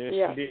go.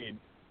 Yes, indeed.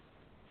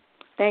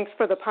 Thanks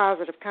for the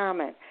positive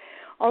comment.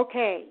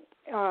 Okay,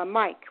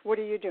 Mike, what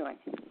are you doing?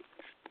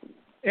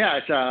 Yeah,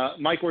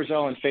 it's Mike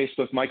Orzel on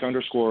Facebook,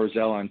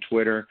 Mike_Orzel on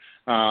Twitter.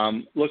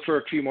 Look for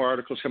a few more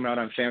articles coming out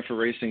on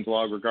Fan4Racing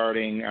blog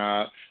regarding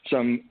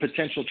some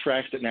potential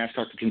tracks that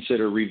NASCAR could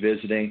consider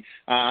revisiting.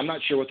 I'm not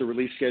sure what the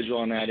release schedule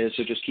on that is,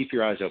 so just keep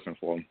your eyes open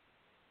for them.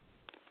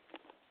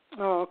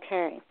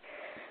 Okay.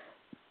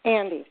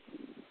 Andy?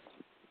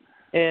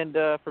 And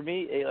for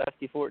me,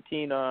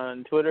 Laskey14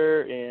 on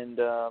Twitter, and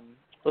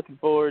looking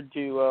forward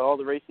to all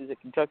the races at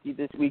Kentucky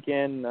this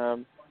weekend.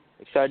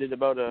 Excited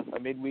about a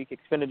midweek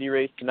Xfinity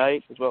race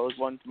tonight as well as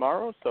one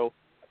tomorrow, so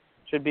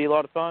should be a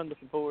lot of fun.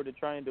 Looking forward to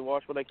trying to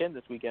watch what I can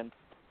this weekend.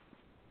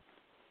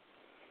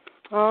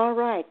 All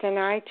right, and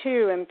I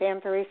too am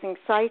Fan4Racing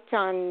site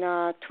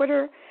on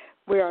Twitter.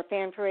 We are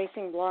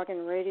Fan4Racing blog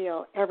and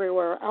radio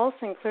everywhere else,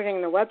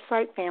 including the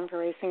website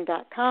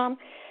fan4racing.com.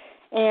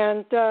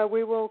 And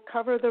we will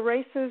cover the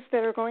races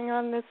that are going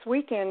on this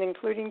weekend,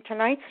 including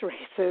tonight's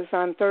races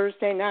on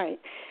Thursday night.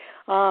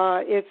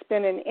 It's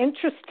been an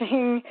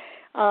interesting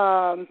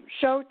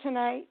show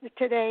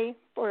today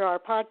for our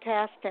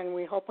podcast, and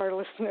we hope our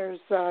listeners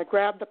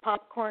grab the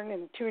popcorn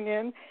and tune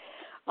in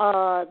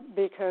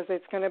because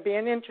it's going to be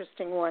an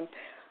interesting one.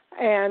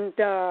 And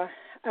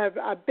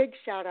a big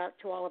shout-out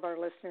to all of our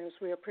listeners.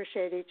 We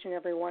appreciate each and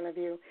every one of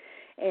you.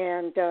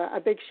 And a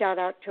big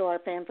shout-out to our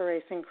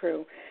Fan4Racing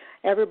crew.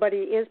 Everybody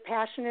is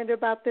passionate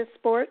about this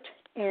sport,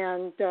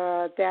 and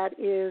that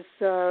is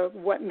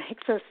what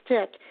makes us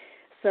tick.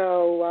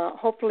 So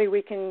hopefully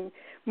we can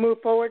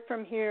move forward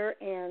from here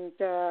and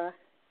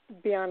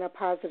be on a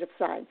positive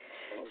side.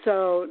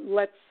 So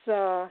let's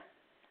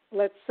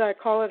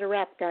call it a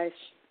wrap, guys.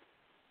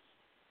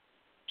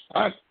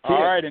 All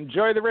right,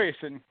 enjoy the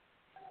racing.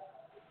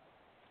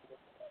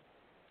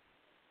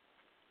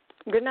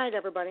 Good night,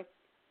 everybody.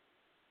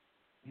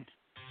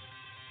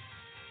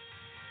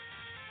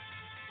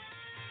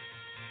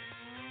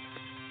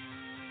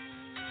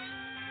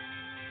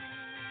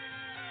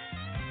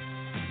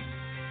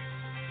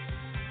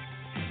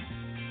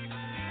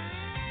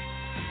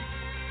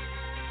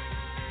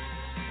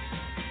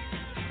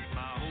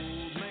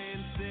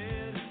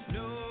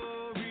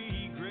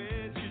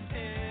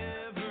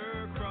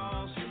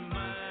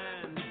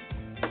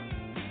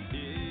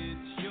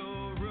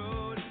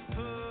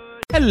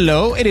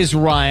 Hello, it is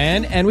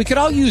Ryan, and we could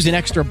all use an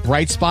extra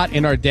bright spot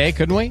in our day,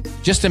 couldn't we?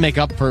 Just to make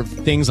up for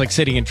things like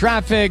sitting in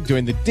traffic,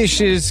 doing the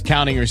dishes,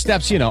 counting your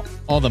steps,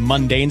 all the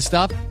mundane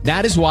stuff.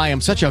 That is why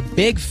I'm such a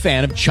big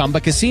fan of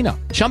Chumba Casino.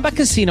 Chumba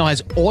Casino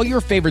has all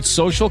your favorite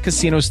social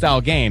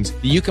casino-style games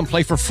that you can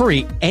play for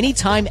free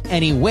anytime,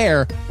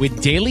 anywhere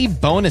with daily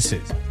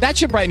bonuses. That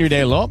should brighten your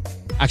day a little.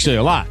 Actually,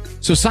 a lot.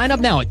 So sign up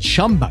now at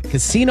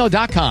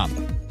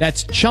ChumbaCasino.com.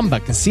 That's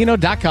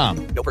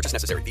ChumbaCasino.com. No purchase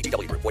necessary.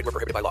 VGW Group. Void where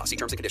prohibited by law. See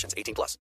terms and conditions. 18+.